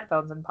unplugs the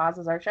headphones and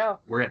pauses our show.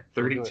 We're at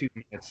 32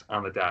 minutes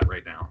on the dot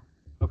right now.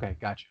 Okay,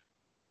 gotcha.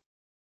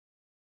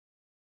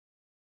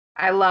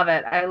 I love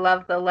it. I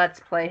love the Let's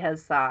Play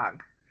His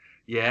song.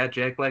 Yeah,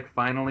 Jack Black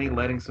finally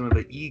letting some of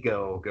the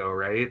ego go,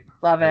 right?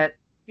 Love it.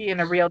 Being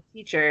a real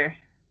teacher.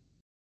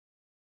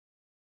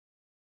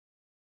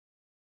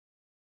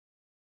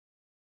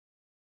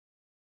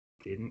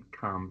 Didn't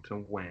come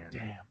to win.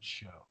 Damn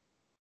show.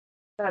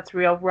 That's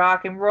real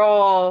rock and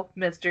roll,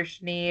 Mr.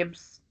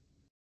 Schneebs.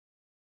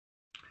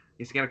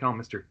 He's got to call him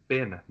Mr.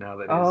 Finn now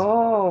that his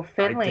Oh,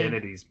 Finley.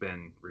 identity's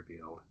been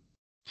revealed.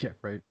 Yeah,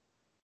 right.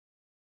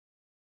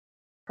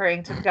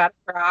 Harrington got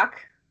rock.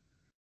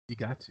 You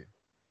got to.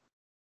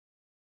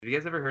 Have you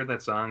guys ever heard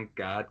that song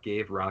 "God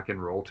Gave Rock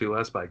and Roll to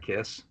Us" by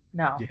Kiss?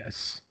 No.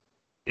 Yes.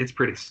 It's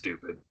pretty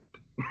stupid.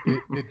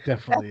 It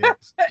definitely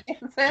is.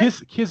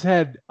 Is it? Kiss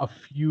had a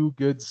few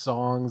good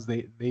songs.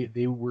 They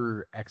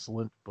were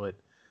excellent, but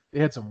they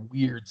had some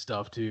weird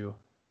stuff too.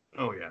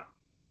 Oh yeah.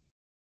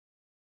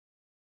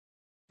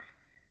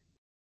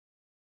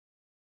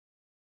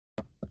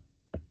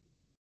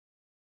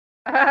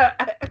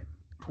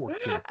 Poor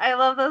kid. I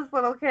love this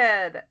little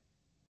kid.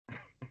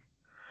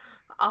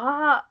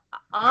 All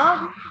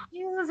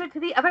views are to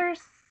the other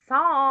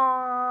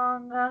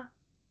song.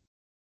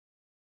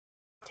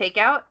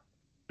 Takeout?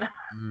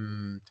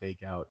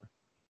 Takeout.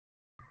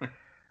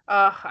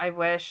 Ugh, I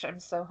wish. I'm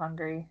so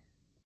hungry.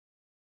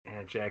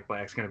 And Jack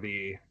Black's gonna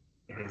be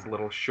in his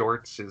little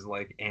shorts, his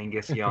like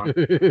Angus Young.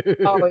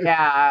 Oh,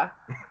 yeah.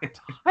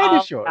 Tiny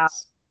Oh,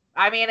 shorts.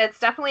 I mean, it's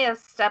definitely a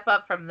step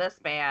up from this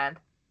band.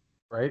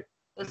 Right?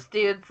 This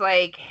dude's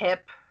like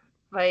hip,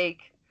 like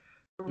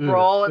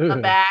roll in the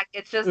back.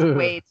 It's just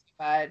way too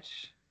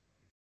much.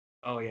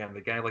 Oh yeah, and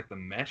the guy like the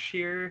mesh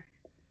here.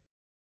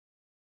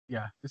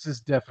 Yeah, this is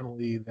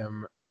definitely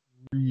them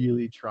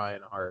really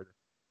trying hard.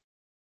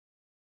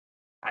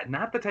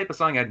 Not the type of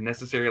song I'd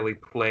necessarily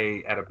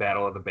play at a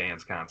Battle of the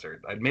Bands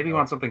concert. I'd maybe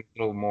want something a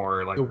little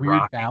more like The weird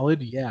rocky.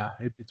 ballad, yeah,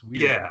 it's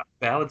weird. Yeah,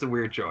 ballad's a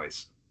weird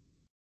choice.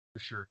 For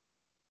sure.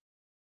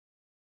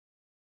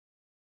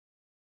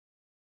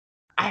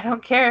 I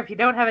don't care if you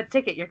don't have a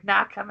ticket, you're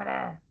not coming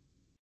in.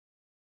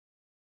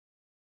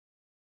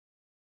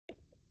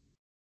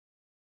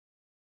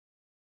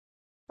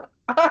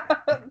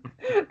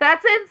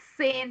 That's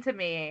insane to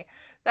me.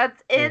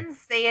 That's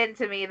insane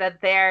to me that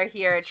they're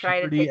here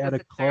trying to Puberty take at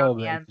this a Sarah club,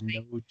 Mann that's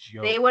thing. no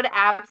joke. They would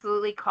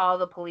absolutely call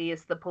the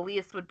police. The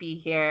police would be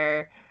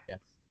here. Yes.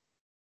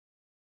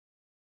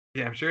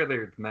 Yeah, I'm sure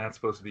they're not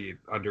supposed to be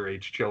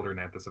underage children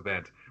at this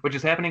event, which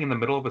is happening in the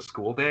middle of a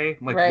school day.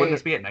 Like, Right. wouldn't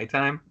this be at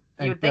nighttime?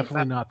 And You'd think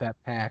definitely so. not that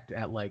packed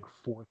at like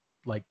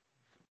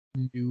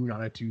noon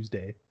on a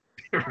Tuesday.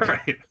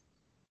 Right.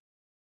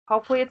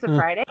 Hopefully it's a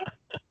Friday.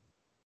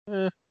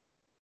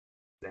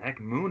 Zach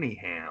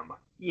Mooneyham.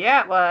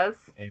 Yeah, it was.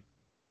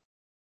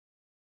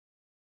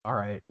 All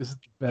right, this is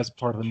the best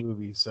part of the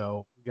movie,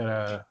 so we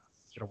gotta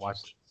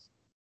watch this.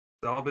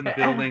 It's all been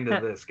building to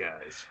this,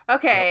 guys.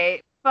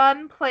 Okay,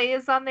 fun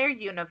plays on their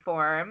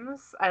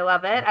uniforms. I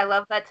love it. I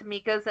love that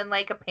Tamika's in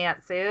like a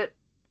pantsuit.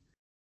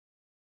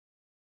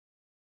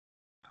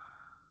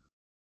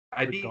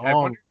 I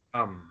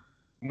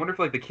wonder if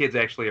like the kids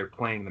actually are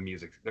playing the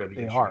music or the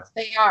They instruments.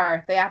 They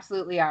are. They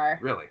absolutely are.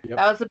 Really? Yep.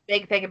 That was a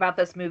big thing about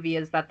this movie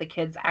is that the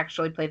kids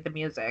actually played the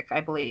music,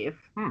 I believe.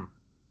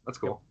 That's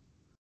cool.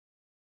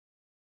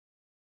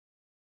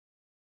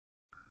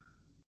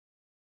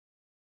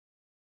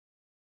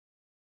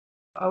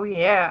 Oh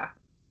yeah.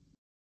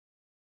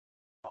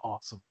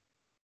 awesome.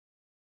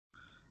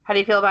 How do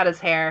you feel about his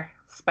hair?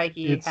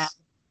 Spiky It's hat.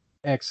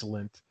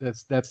 excellent.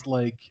 That's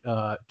like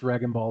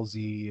Dragon Ball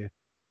Z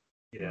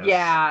Yes.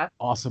 Yeah.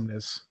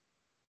 awesomeness.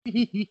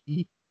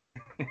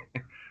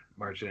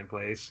 Marching in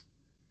place.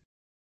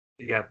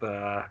 You got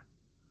the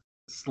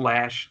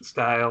Slash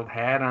styled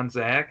hat on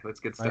Zach. That's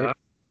good stuff. Right?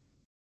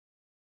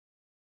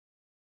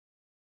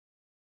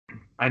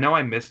 I know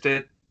I missed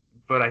it,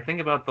 but I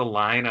think about the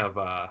line of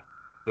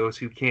those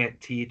who can't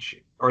teach,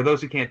 or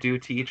those who can't do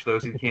teach,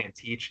 those who can't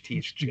teach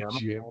Jim.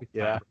 Jim,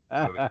 yeah.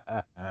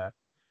 I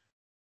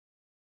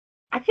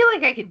feel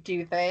like I could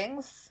do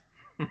things.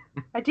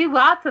 I do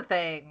lots of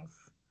things.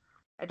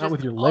 I Not just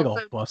with your leg all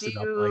also busted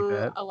up do like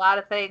that. a lot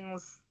of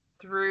things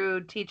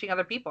through teaching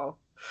other people.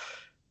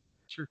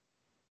 Sure.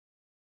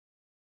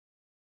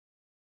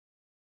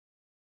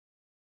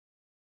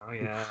 Oh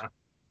yeah.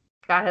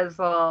 Got his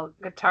little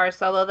guitar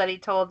solo that he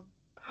told.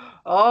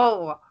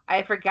 Oh,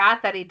 I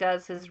forgot that he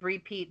does his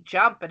repeat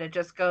jump and it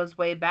just goes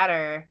way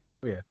better.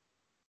 Oh yeah.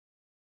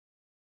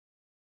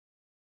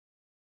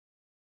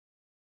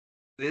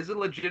 It is a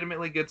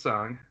legitimately good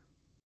song.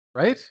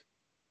 Right?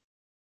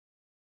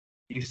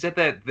 You said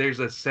that there's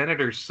a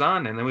senator's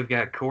son, and then we've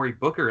got Cory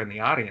Booker in the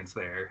audience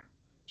there.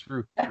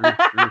 True. Say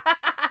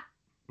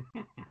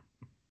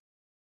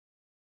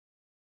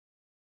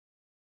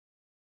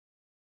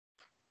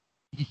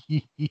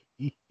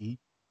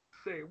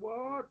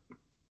what?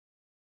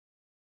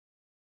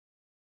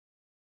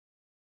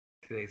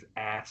 Today's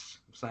ass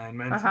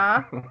assignment.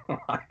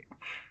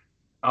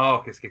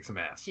 Oh, just kick some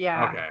ass.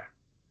 Yeah. Okay.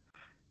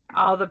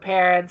 All the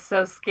parents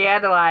so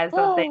scandalized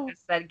that they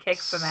just said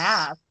kick some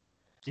ass.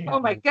 Yeah,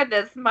 Oh my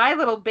goodness, my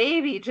little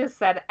baby just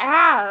said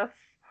ass.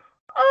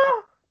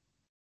 Oh.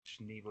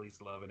 Schneebly's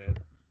loving it.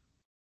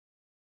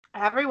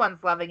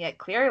 Everyone's loving it,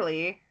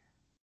 clearly.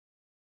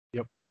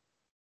 Yep.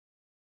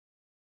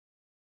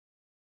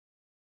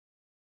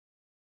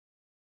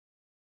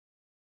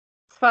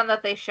 It's fun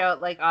that they show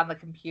it like on the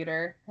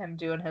computer, him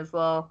doing his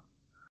little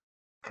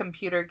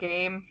computer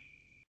game.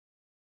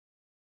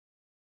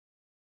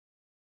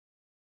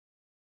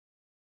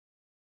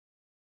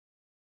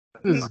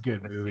 This is a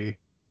good movie.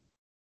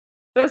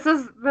 This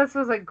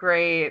is a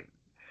great,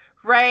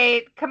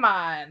 right? Come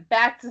on,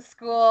 back to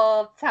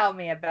school. Tell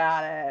me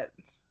about it.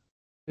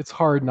 It's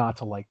hard not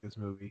to like this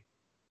movie.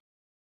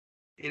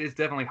 It is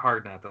definitely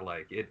hard not to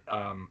like it.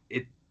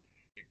 It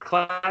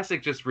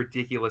classic, just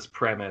ridiculous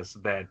premise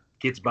that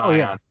gets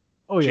by on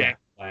Jack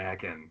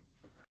Black and.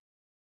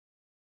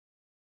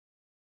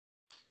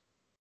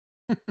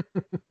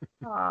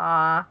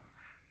 Aw,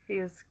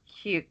 these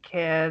cute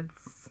kids.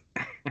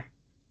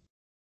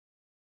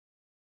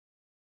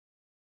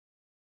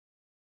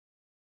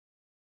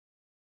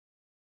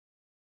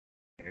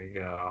 There you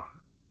go.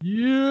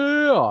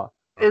 Yeah.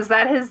 Is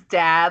that his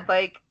dad,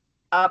 like,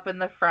 up in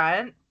the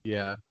front?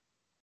 Yeah. Of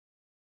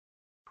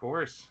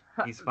course.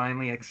 He's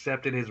finally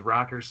accepted his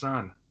rocker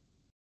son.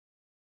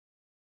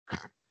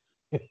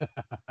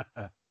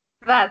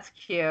 That's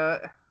cute.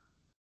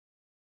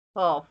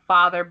 Little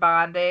father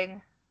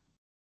bonding.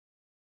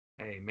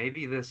 Hey,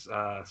 maybe this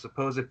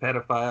supposed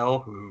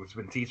pedophile who's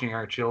been teaching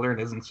our children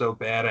isn't so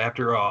bad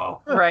after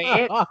all.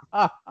 Right?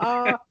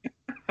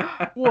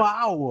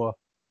 Wow.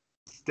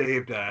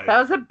 Dave died. That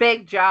was a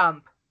big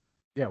jump.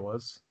 Yeah, it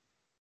was.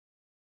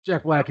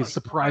 Jack Black is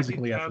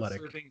surprisingly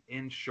athletic. Surfing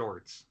in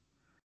shorts.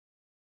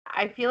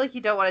 I feel like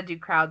you don't want to do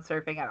crowd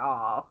surfing at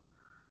all.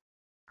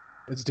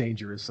 It's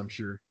dangerous, I'm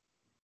sure.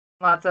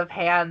 Lots of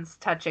hands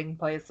touching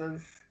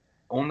places.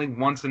 Only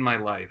once in my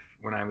life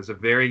when I was a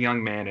very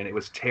young man, and it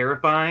was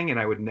terrifying, and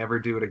I would never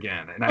do it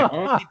again. And I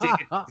only did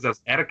it because I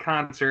was at a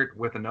concert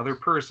with another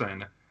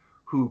person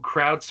who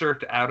crowd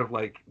surfed out of,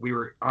 like, we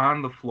were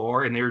on the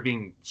floor and they were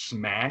being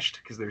smashed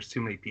because there's too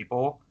many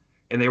people,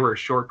 and they were a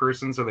short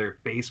person, so their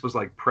face was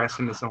like pressed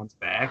into someone's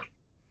back.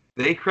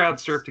 They crowd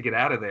surfed to get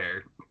out of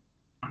there,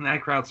 and I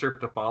crowd surfed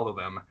to follow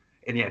them.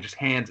 And yeah, just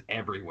hands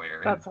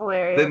everywhere. That's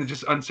hilarious. Then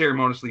just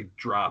unceremoniously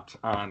dropped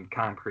on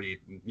concrete.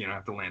 And, you know,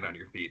 have to land on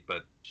your feet,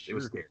 but it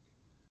was scary.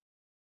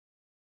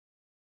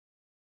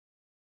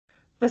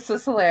 This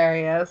is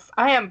hilarious.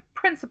 I am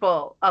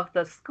principal of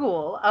the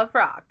School of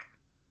Rock.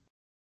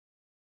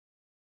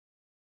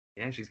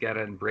 Yeah, she's got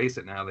to embrace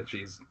it now that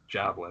she's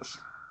jobless.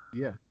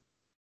 Yeah.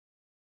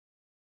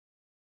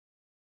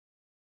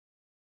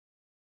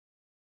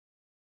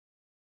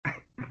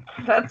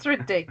 That's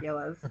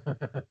ridiculous.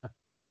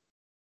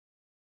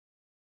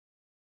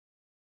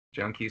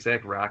 Joan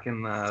Cusack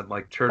rocking the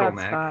like turtleneck.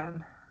 That's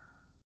fun.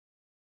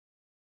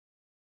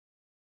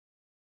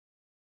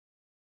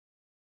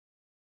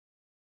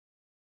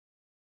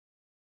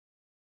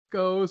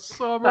 Go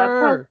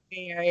Summer. That's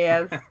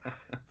hilarious.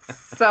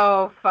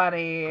 So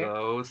funny.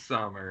 Go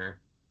Summer.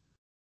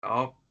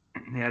 Oh,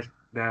 yeah.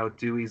 Now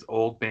Dewey's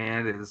old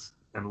band is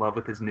in love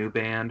with his new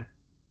band.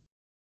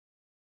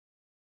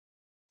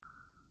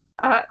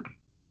 Ugh.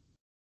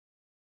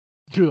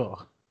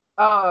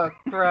 Oh,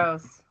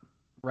 gross.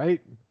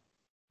 Right?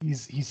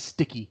 He's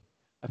sticky.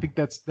 I think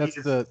that's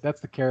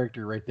the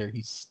character right there.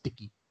 He's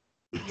sticky.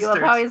 You love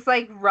how he's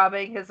like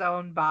rubbing his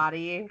own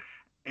body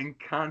and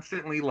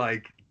constantly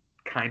like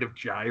kind of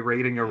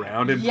gyrating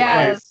around in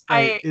yes,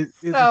 place. It's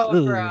so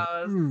just,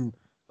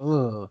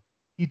 gross.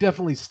 He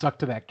definitely stuck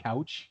to that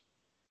couch,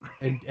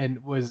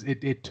 and was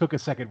it took a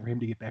second for him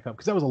to get back up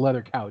because that was a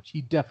leather couch.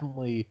 He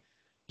definitely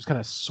just kind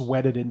of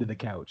sweated into the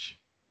couch.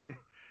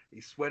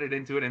 He sweated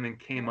into it and then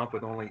came up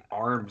with only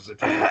arms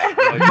attached.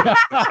 Like, the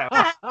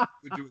couch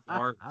would do with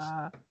arms.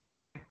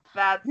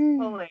 That's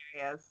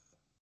hilarious.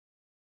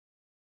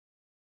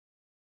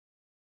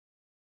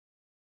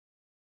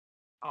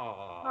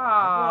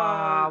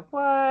 Aww,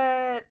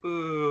 what?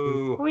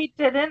 Boo. We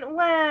didn't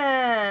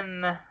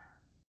win.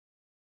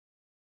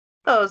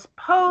 Those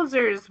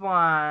posers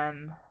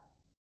won.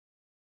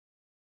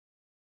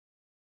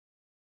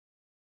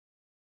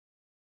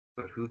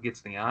 But who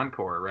gets the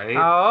encore, right?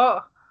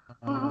 Oh,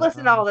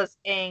 listen to all this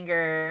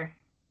anger.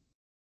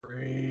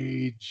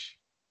 Rage.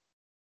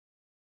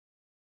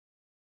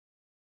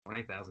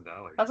 $20,000.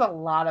 That's a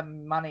lot of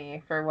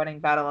money for winning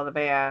Battle of the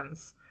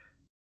Bands.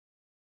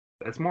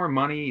 That's more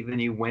money than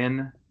you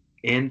win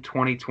in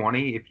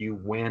 2020 if you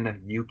win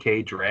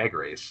UK Drag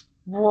Race.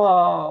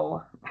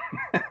 Whoa.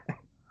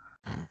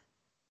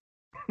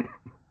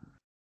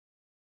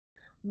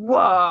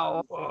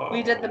 Whoa.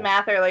 We did the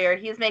math earlier.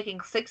 He's making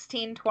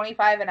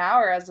 $16.25 an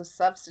hour as a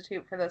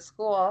substitute for the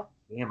school.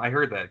 Damn, I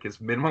heard that because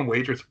minimum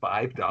wage was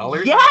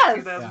 $5 yes!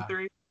 in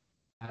 2003.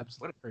 Yeah.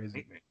 Absolutely what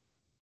crazy.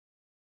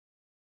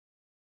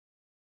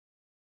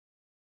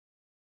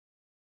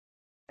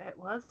 It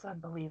was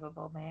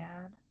unbelievable,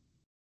 man.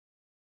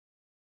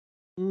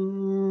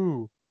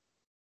 Ooh.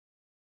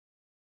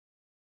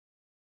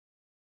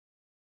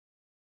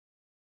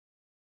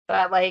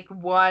 That like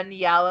one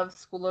yell of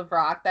School of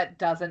Rock that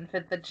doesn't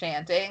fit the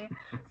chanting.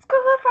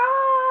 School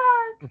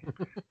of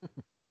Rock!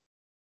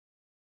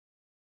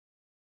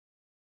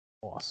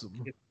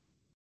 Awesome.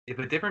 If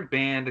a different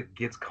band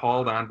gets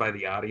called on by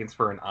the audience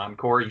for an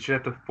encore, you should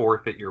have to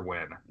forfeit your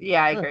win.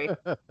 Yeah, I agree.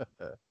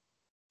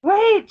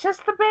 Wait,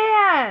 just the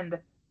band!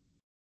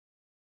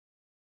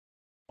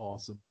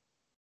 Awesome.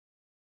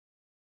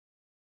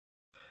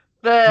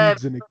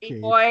 The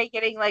boy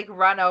getting like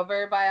run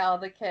over by all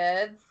the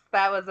kids.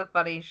 That was a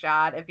funny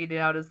shot, if you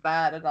noticed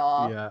that at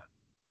all. Yeah.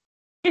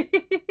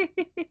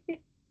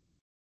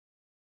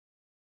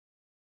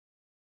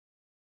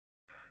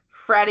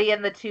 Freddie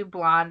and the two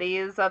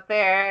blondies up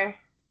there.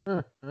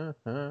 And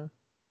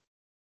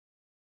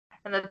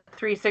the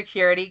three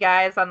security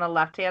guys on the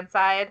left-hand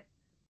side.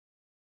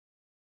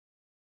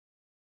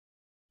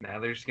 Now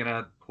they're just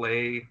gonna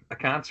play a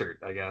concert,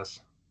 I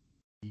guess.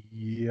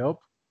 Yep.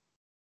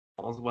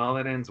 All's well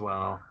that ends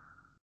well.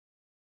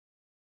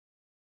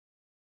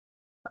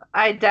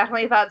 I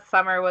definitely thought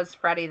Summer was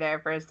Freddie there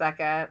for a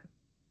second.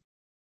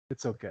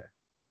 It's okay.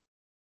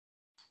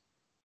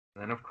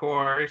 And then, of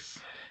course,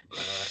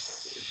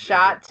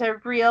 shot to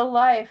real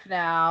life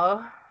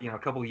now. You know, a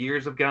couple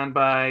years have gone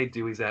by.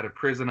 Dewey's out of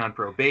prison on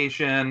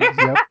probation.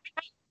 Yep.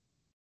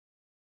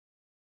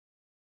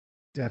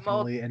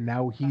 Definitely, and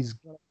now he's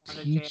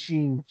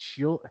teaching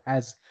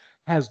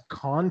has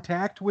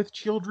contact with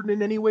children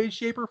in any way,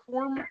 shape, or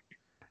form,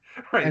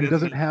 right, and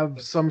doesn't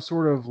have some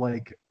sort of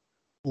like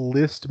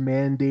list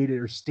mandated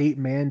or state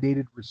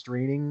mandated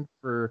restraining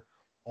for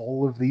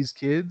all of these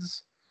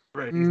kids.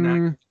 Right, he's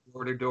not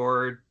door to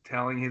door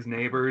telling his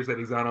neighbors that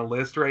he's on a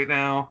list right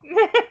now.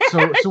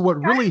 So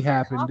what really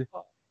happened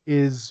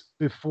is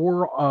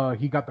before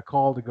he got the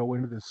call to go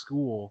into the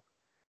school,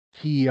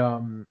 he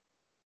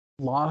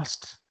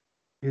lost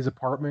his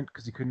apartment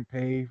because he couldn't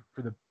pay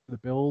for the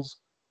bills,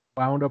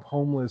 wound up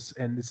homeless,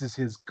 and this is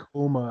his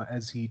coma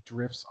as he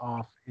drifts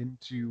off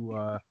into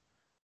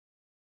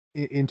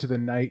the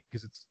night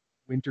because it's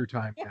winter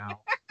time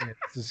now. And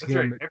this is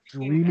him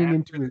dreaming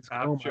into his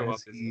coma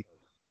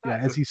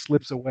as he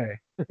slips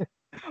away.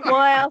 Well,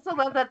 I also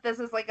love that this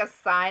is like a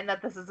sign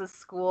that this is a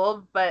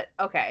school, but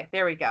okay,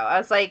 there we go. I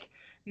was like,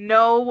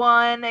 no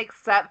one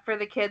except for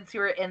the kids who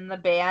are in the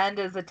band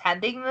is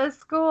attending this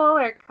school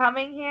or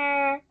coming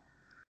here.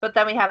 But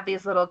then we have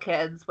these little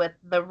kids with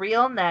the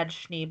real Ned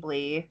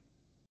Schneebly.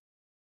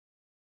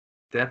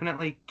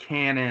 Definitely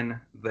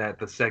canon that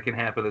the second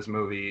half of this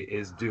movie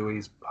is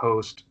Dewey's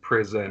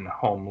post-prison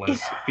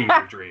homeless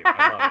fever dream.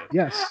 I love it.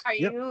 Yes. Are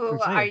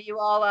you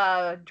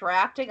all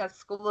drafting a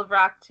School of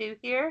Rock 2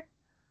 here?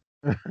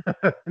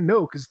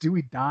 No, because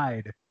Dewey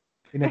died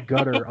in a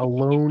gutter,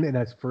 alone and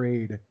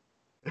afraid.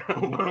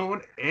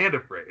 Alone and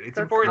afraid. It's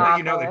important that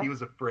you know that he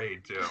was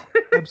afraid too.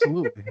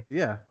 Absolutely,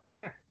 yeah.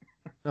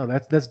 No,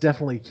 that's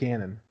definitely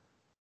canon.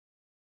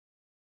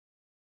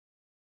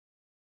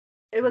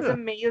 It was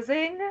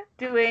amazing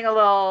doing a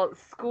little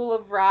School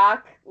of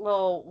Rock,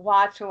 little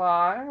watch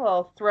along, a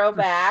little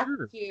throwback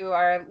to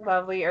our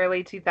lovely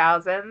early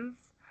 2000s.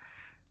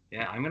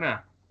 Yeah, I'm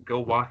gonna go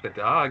walk the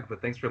dog,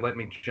 but thanks for letting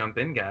me jump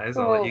in, guys.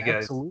 I'll let you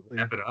guys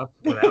wrap it up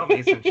without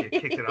me since you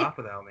kicked it off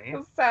without me.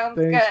 Sounds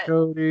good. Thanks,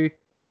 Cody.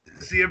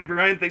 See you,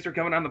 Brian. Thanks for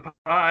coming on the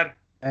pod.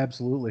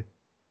 Absolutely.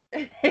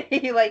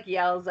 He like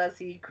yells as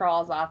he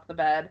crawls off the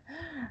bed.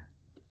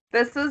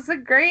 This is a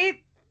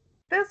great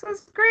This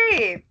was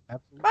great.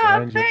 Absolutely. I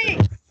Bob, enjoyed it.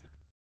 thanks.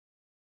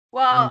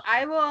 Well,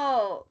 I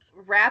will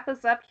wrap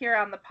us up here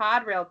on the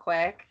pod real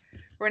quick.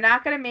 We're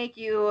not going to make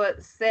you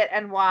sit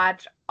and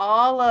watch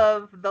all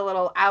of the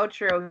little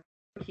outro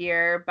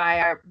here by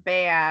our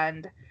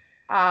band.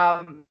 So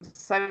I'm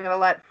going to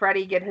let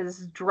Freddie get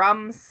his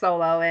drum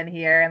solo in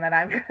here, and then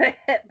I'm going to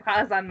hit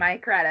pause on my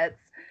credits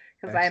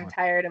because I'm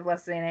tired of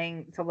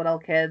listening to little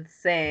kids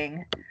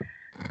sing.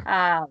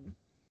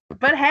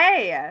 But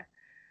hey,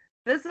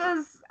 this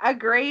is a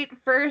great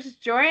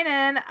first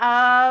join-in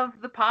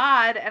of the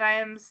pod, and I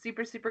am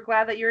super, super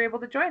glad that you're able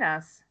to join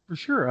us. For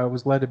sure, I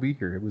was glad to be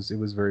here. It was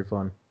very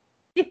fun.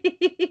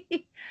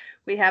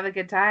 We have a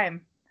good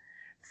time.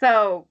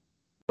 So,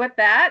 with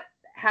that,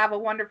 have a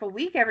wonderful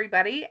week,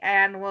 everybody,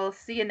 and we'll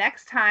see you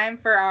next time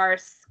for our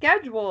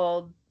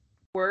scheduled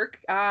work.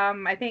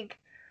 I think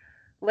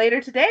later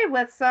today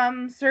with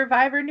some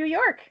Survivor New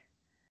York.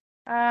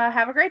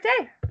 Have a great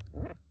day.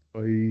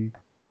 Bye.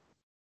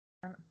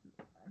 I'm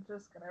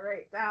just going to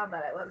write down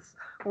that it was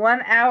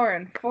 1 hour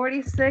and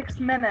 46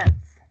 minutes.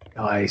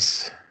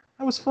 Nice.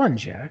 That was fun,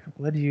 Jack. I'm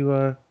glad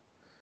you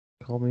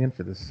called me in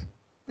for this.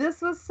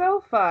 This was so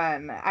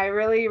fun. I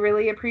really,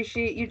 really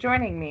appreciate you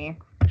joining me.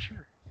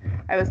 Sure.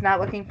 I was not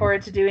looking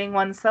forward to doing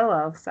one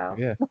solo, so.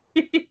 Yeah.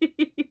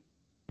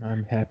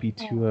 I'm happy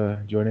to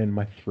join in.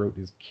 My throat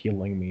is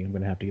killing me. I'm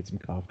going to have to get some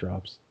cough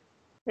drops.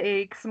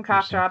 Take some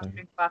cough drops,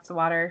 drink lots of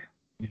water.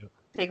 Yep.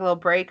 Take a little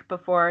break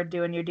before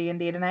doing your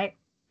D&D tonight.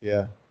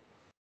 Yeah.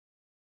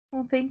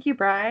 Well, thank you,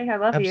 Bri. I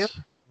love you.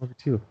 Love you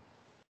too.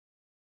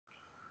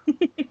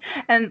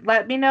 And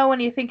let me know when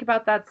you think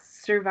about that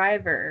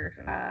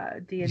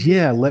Survivor D&D.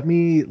 Yeah, let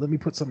me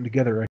put something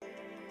together.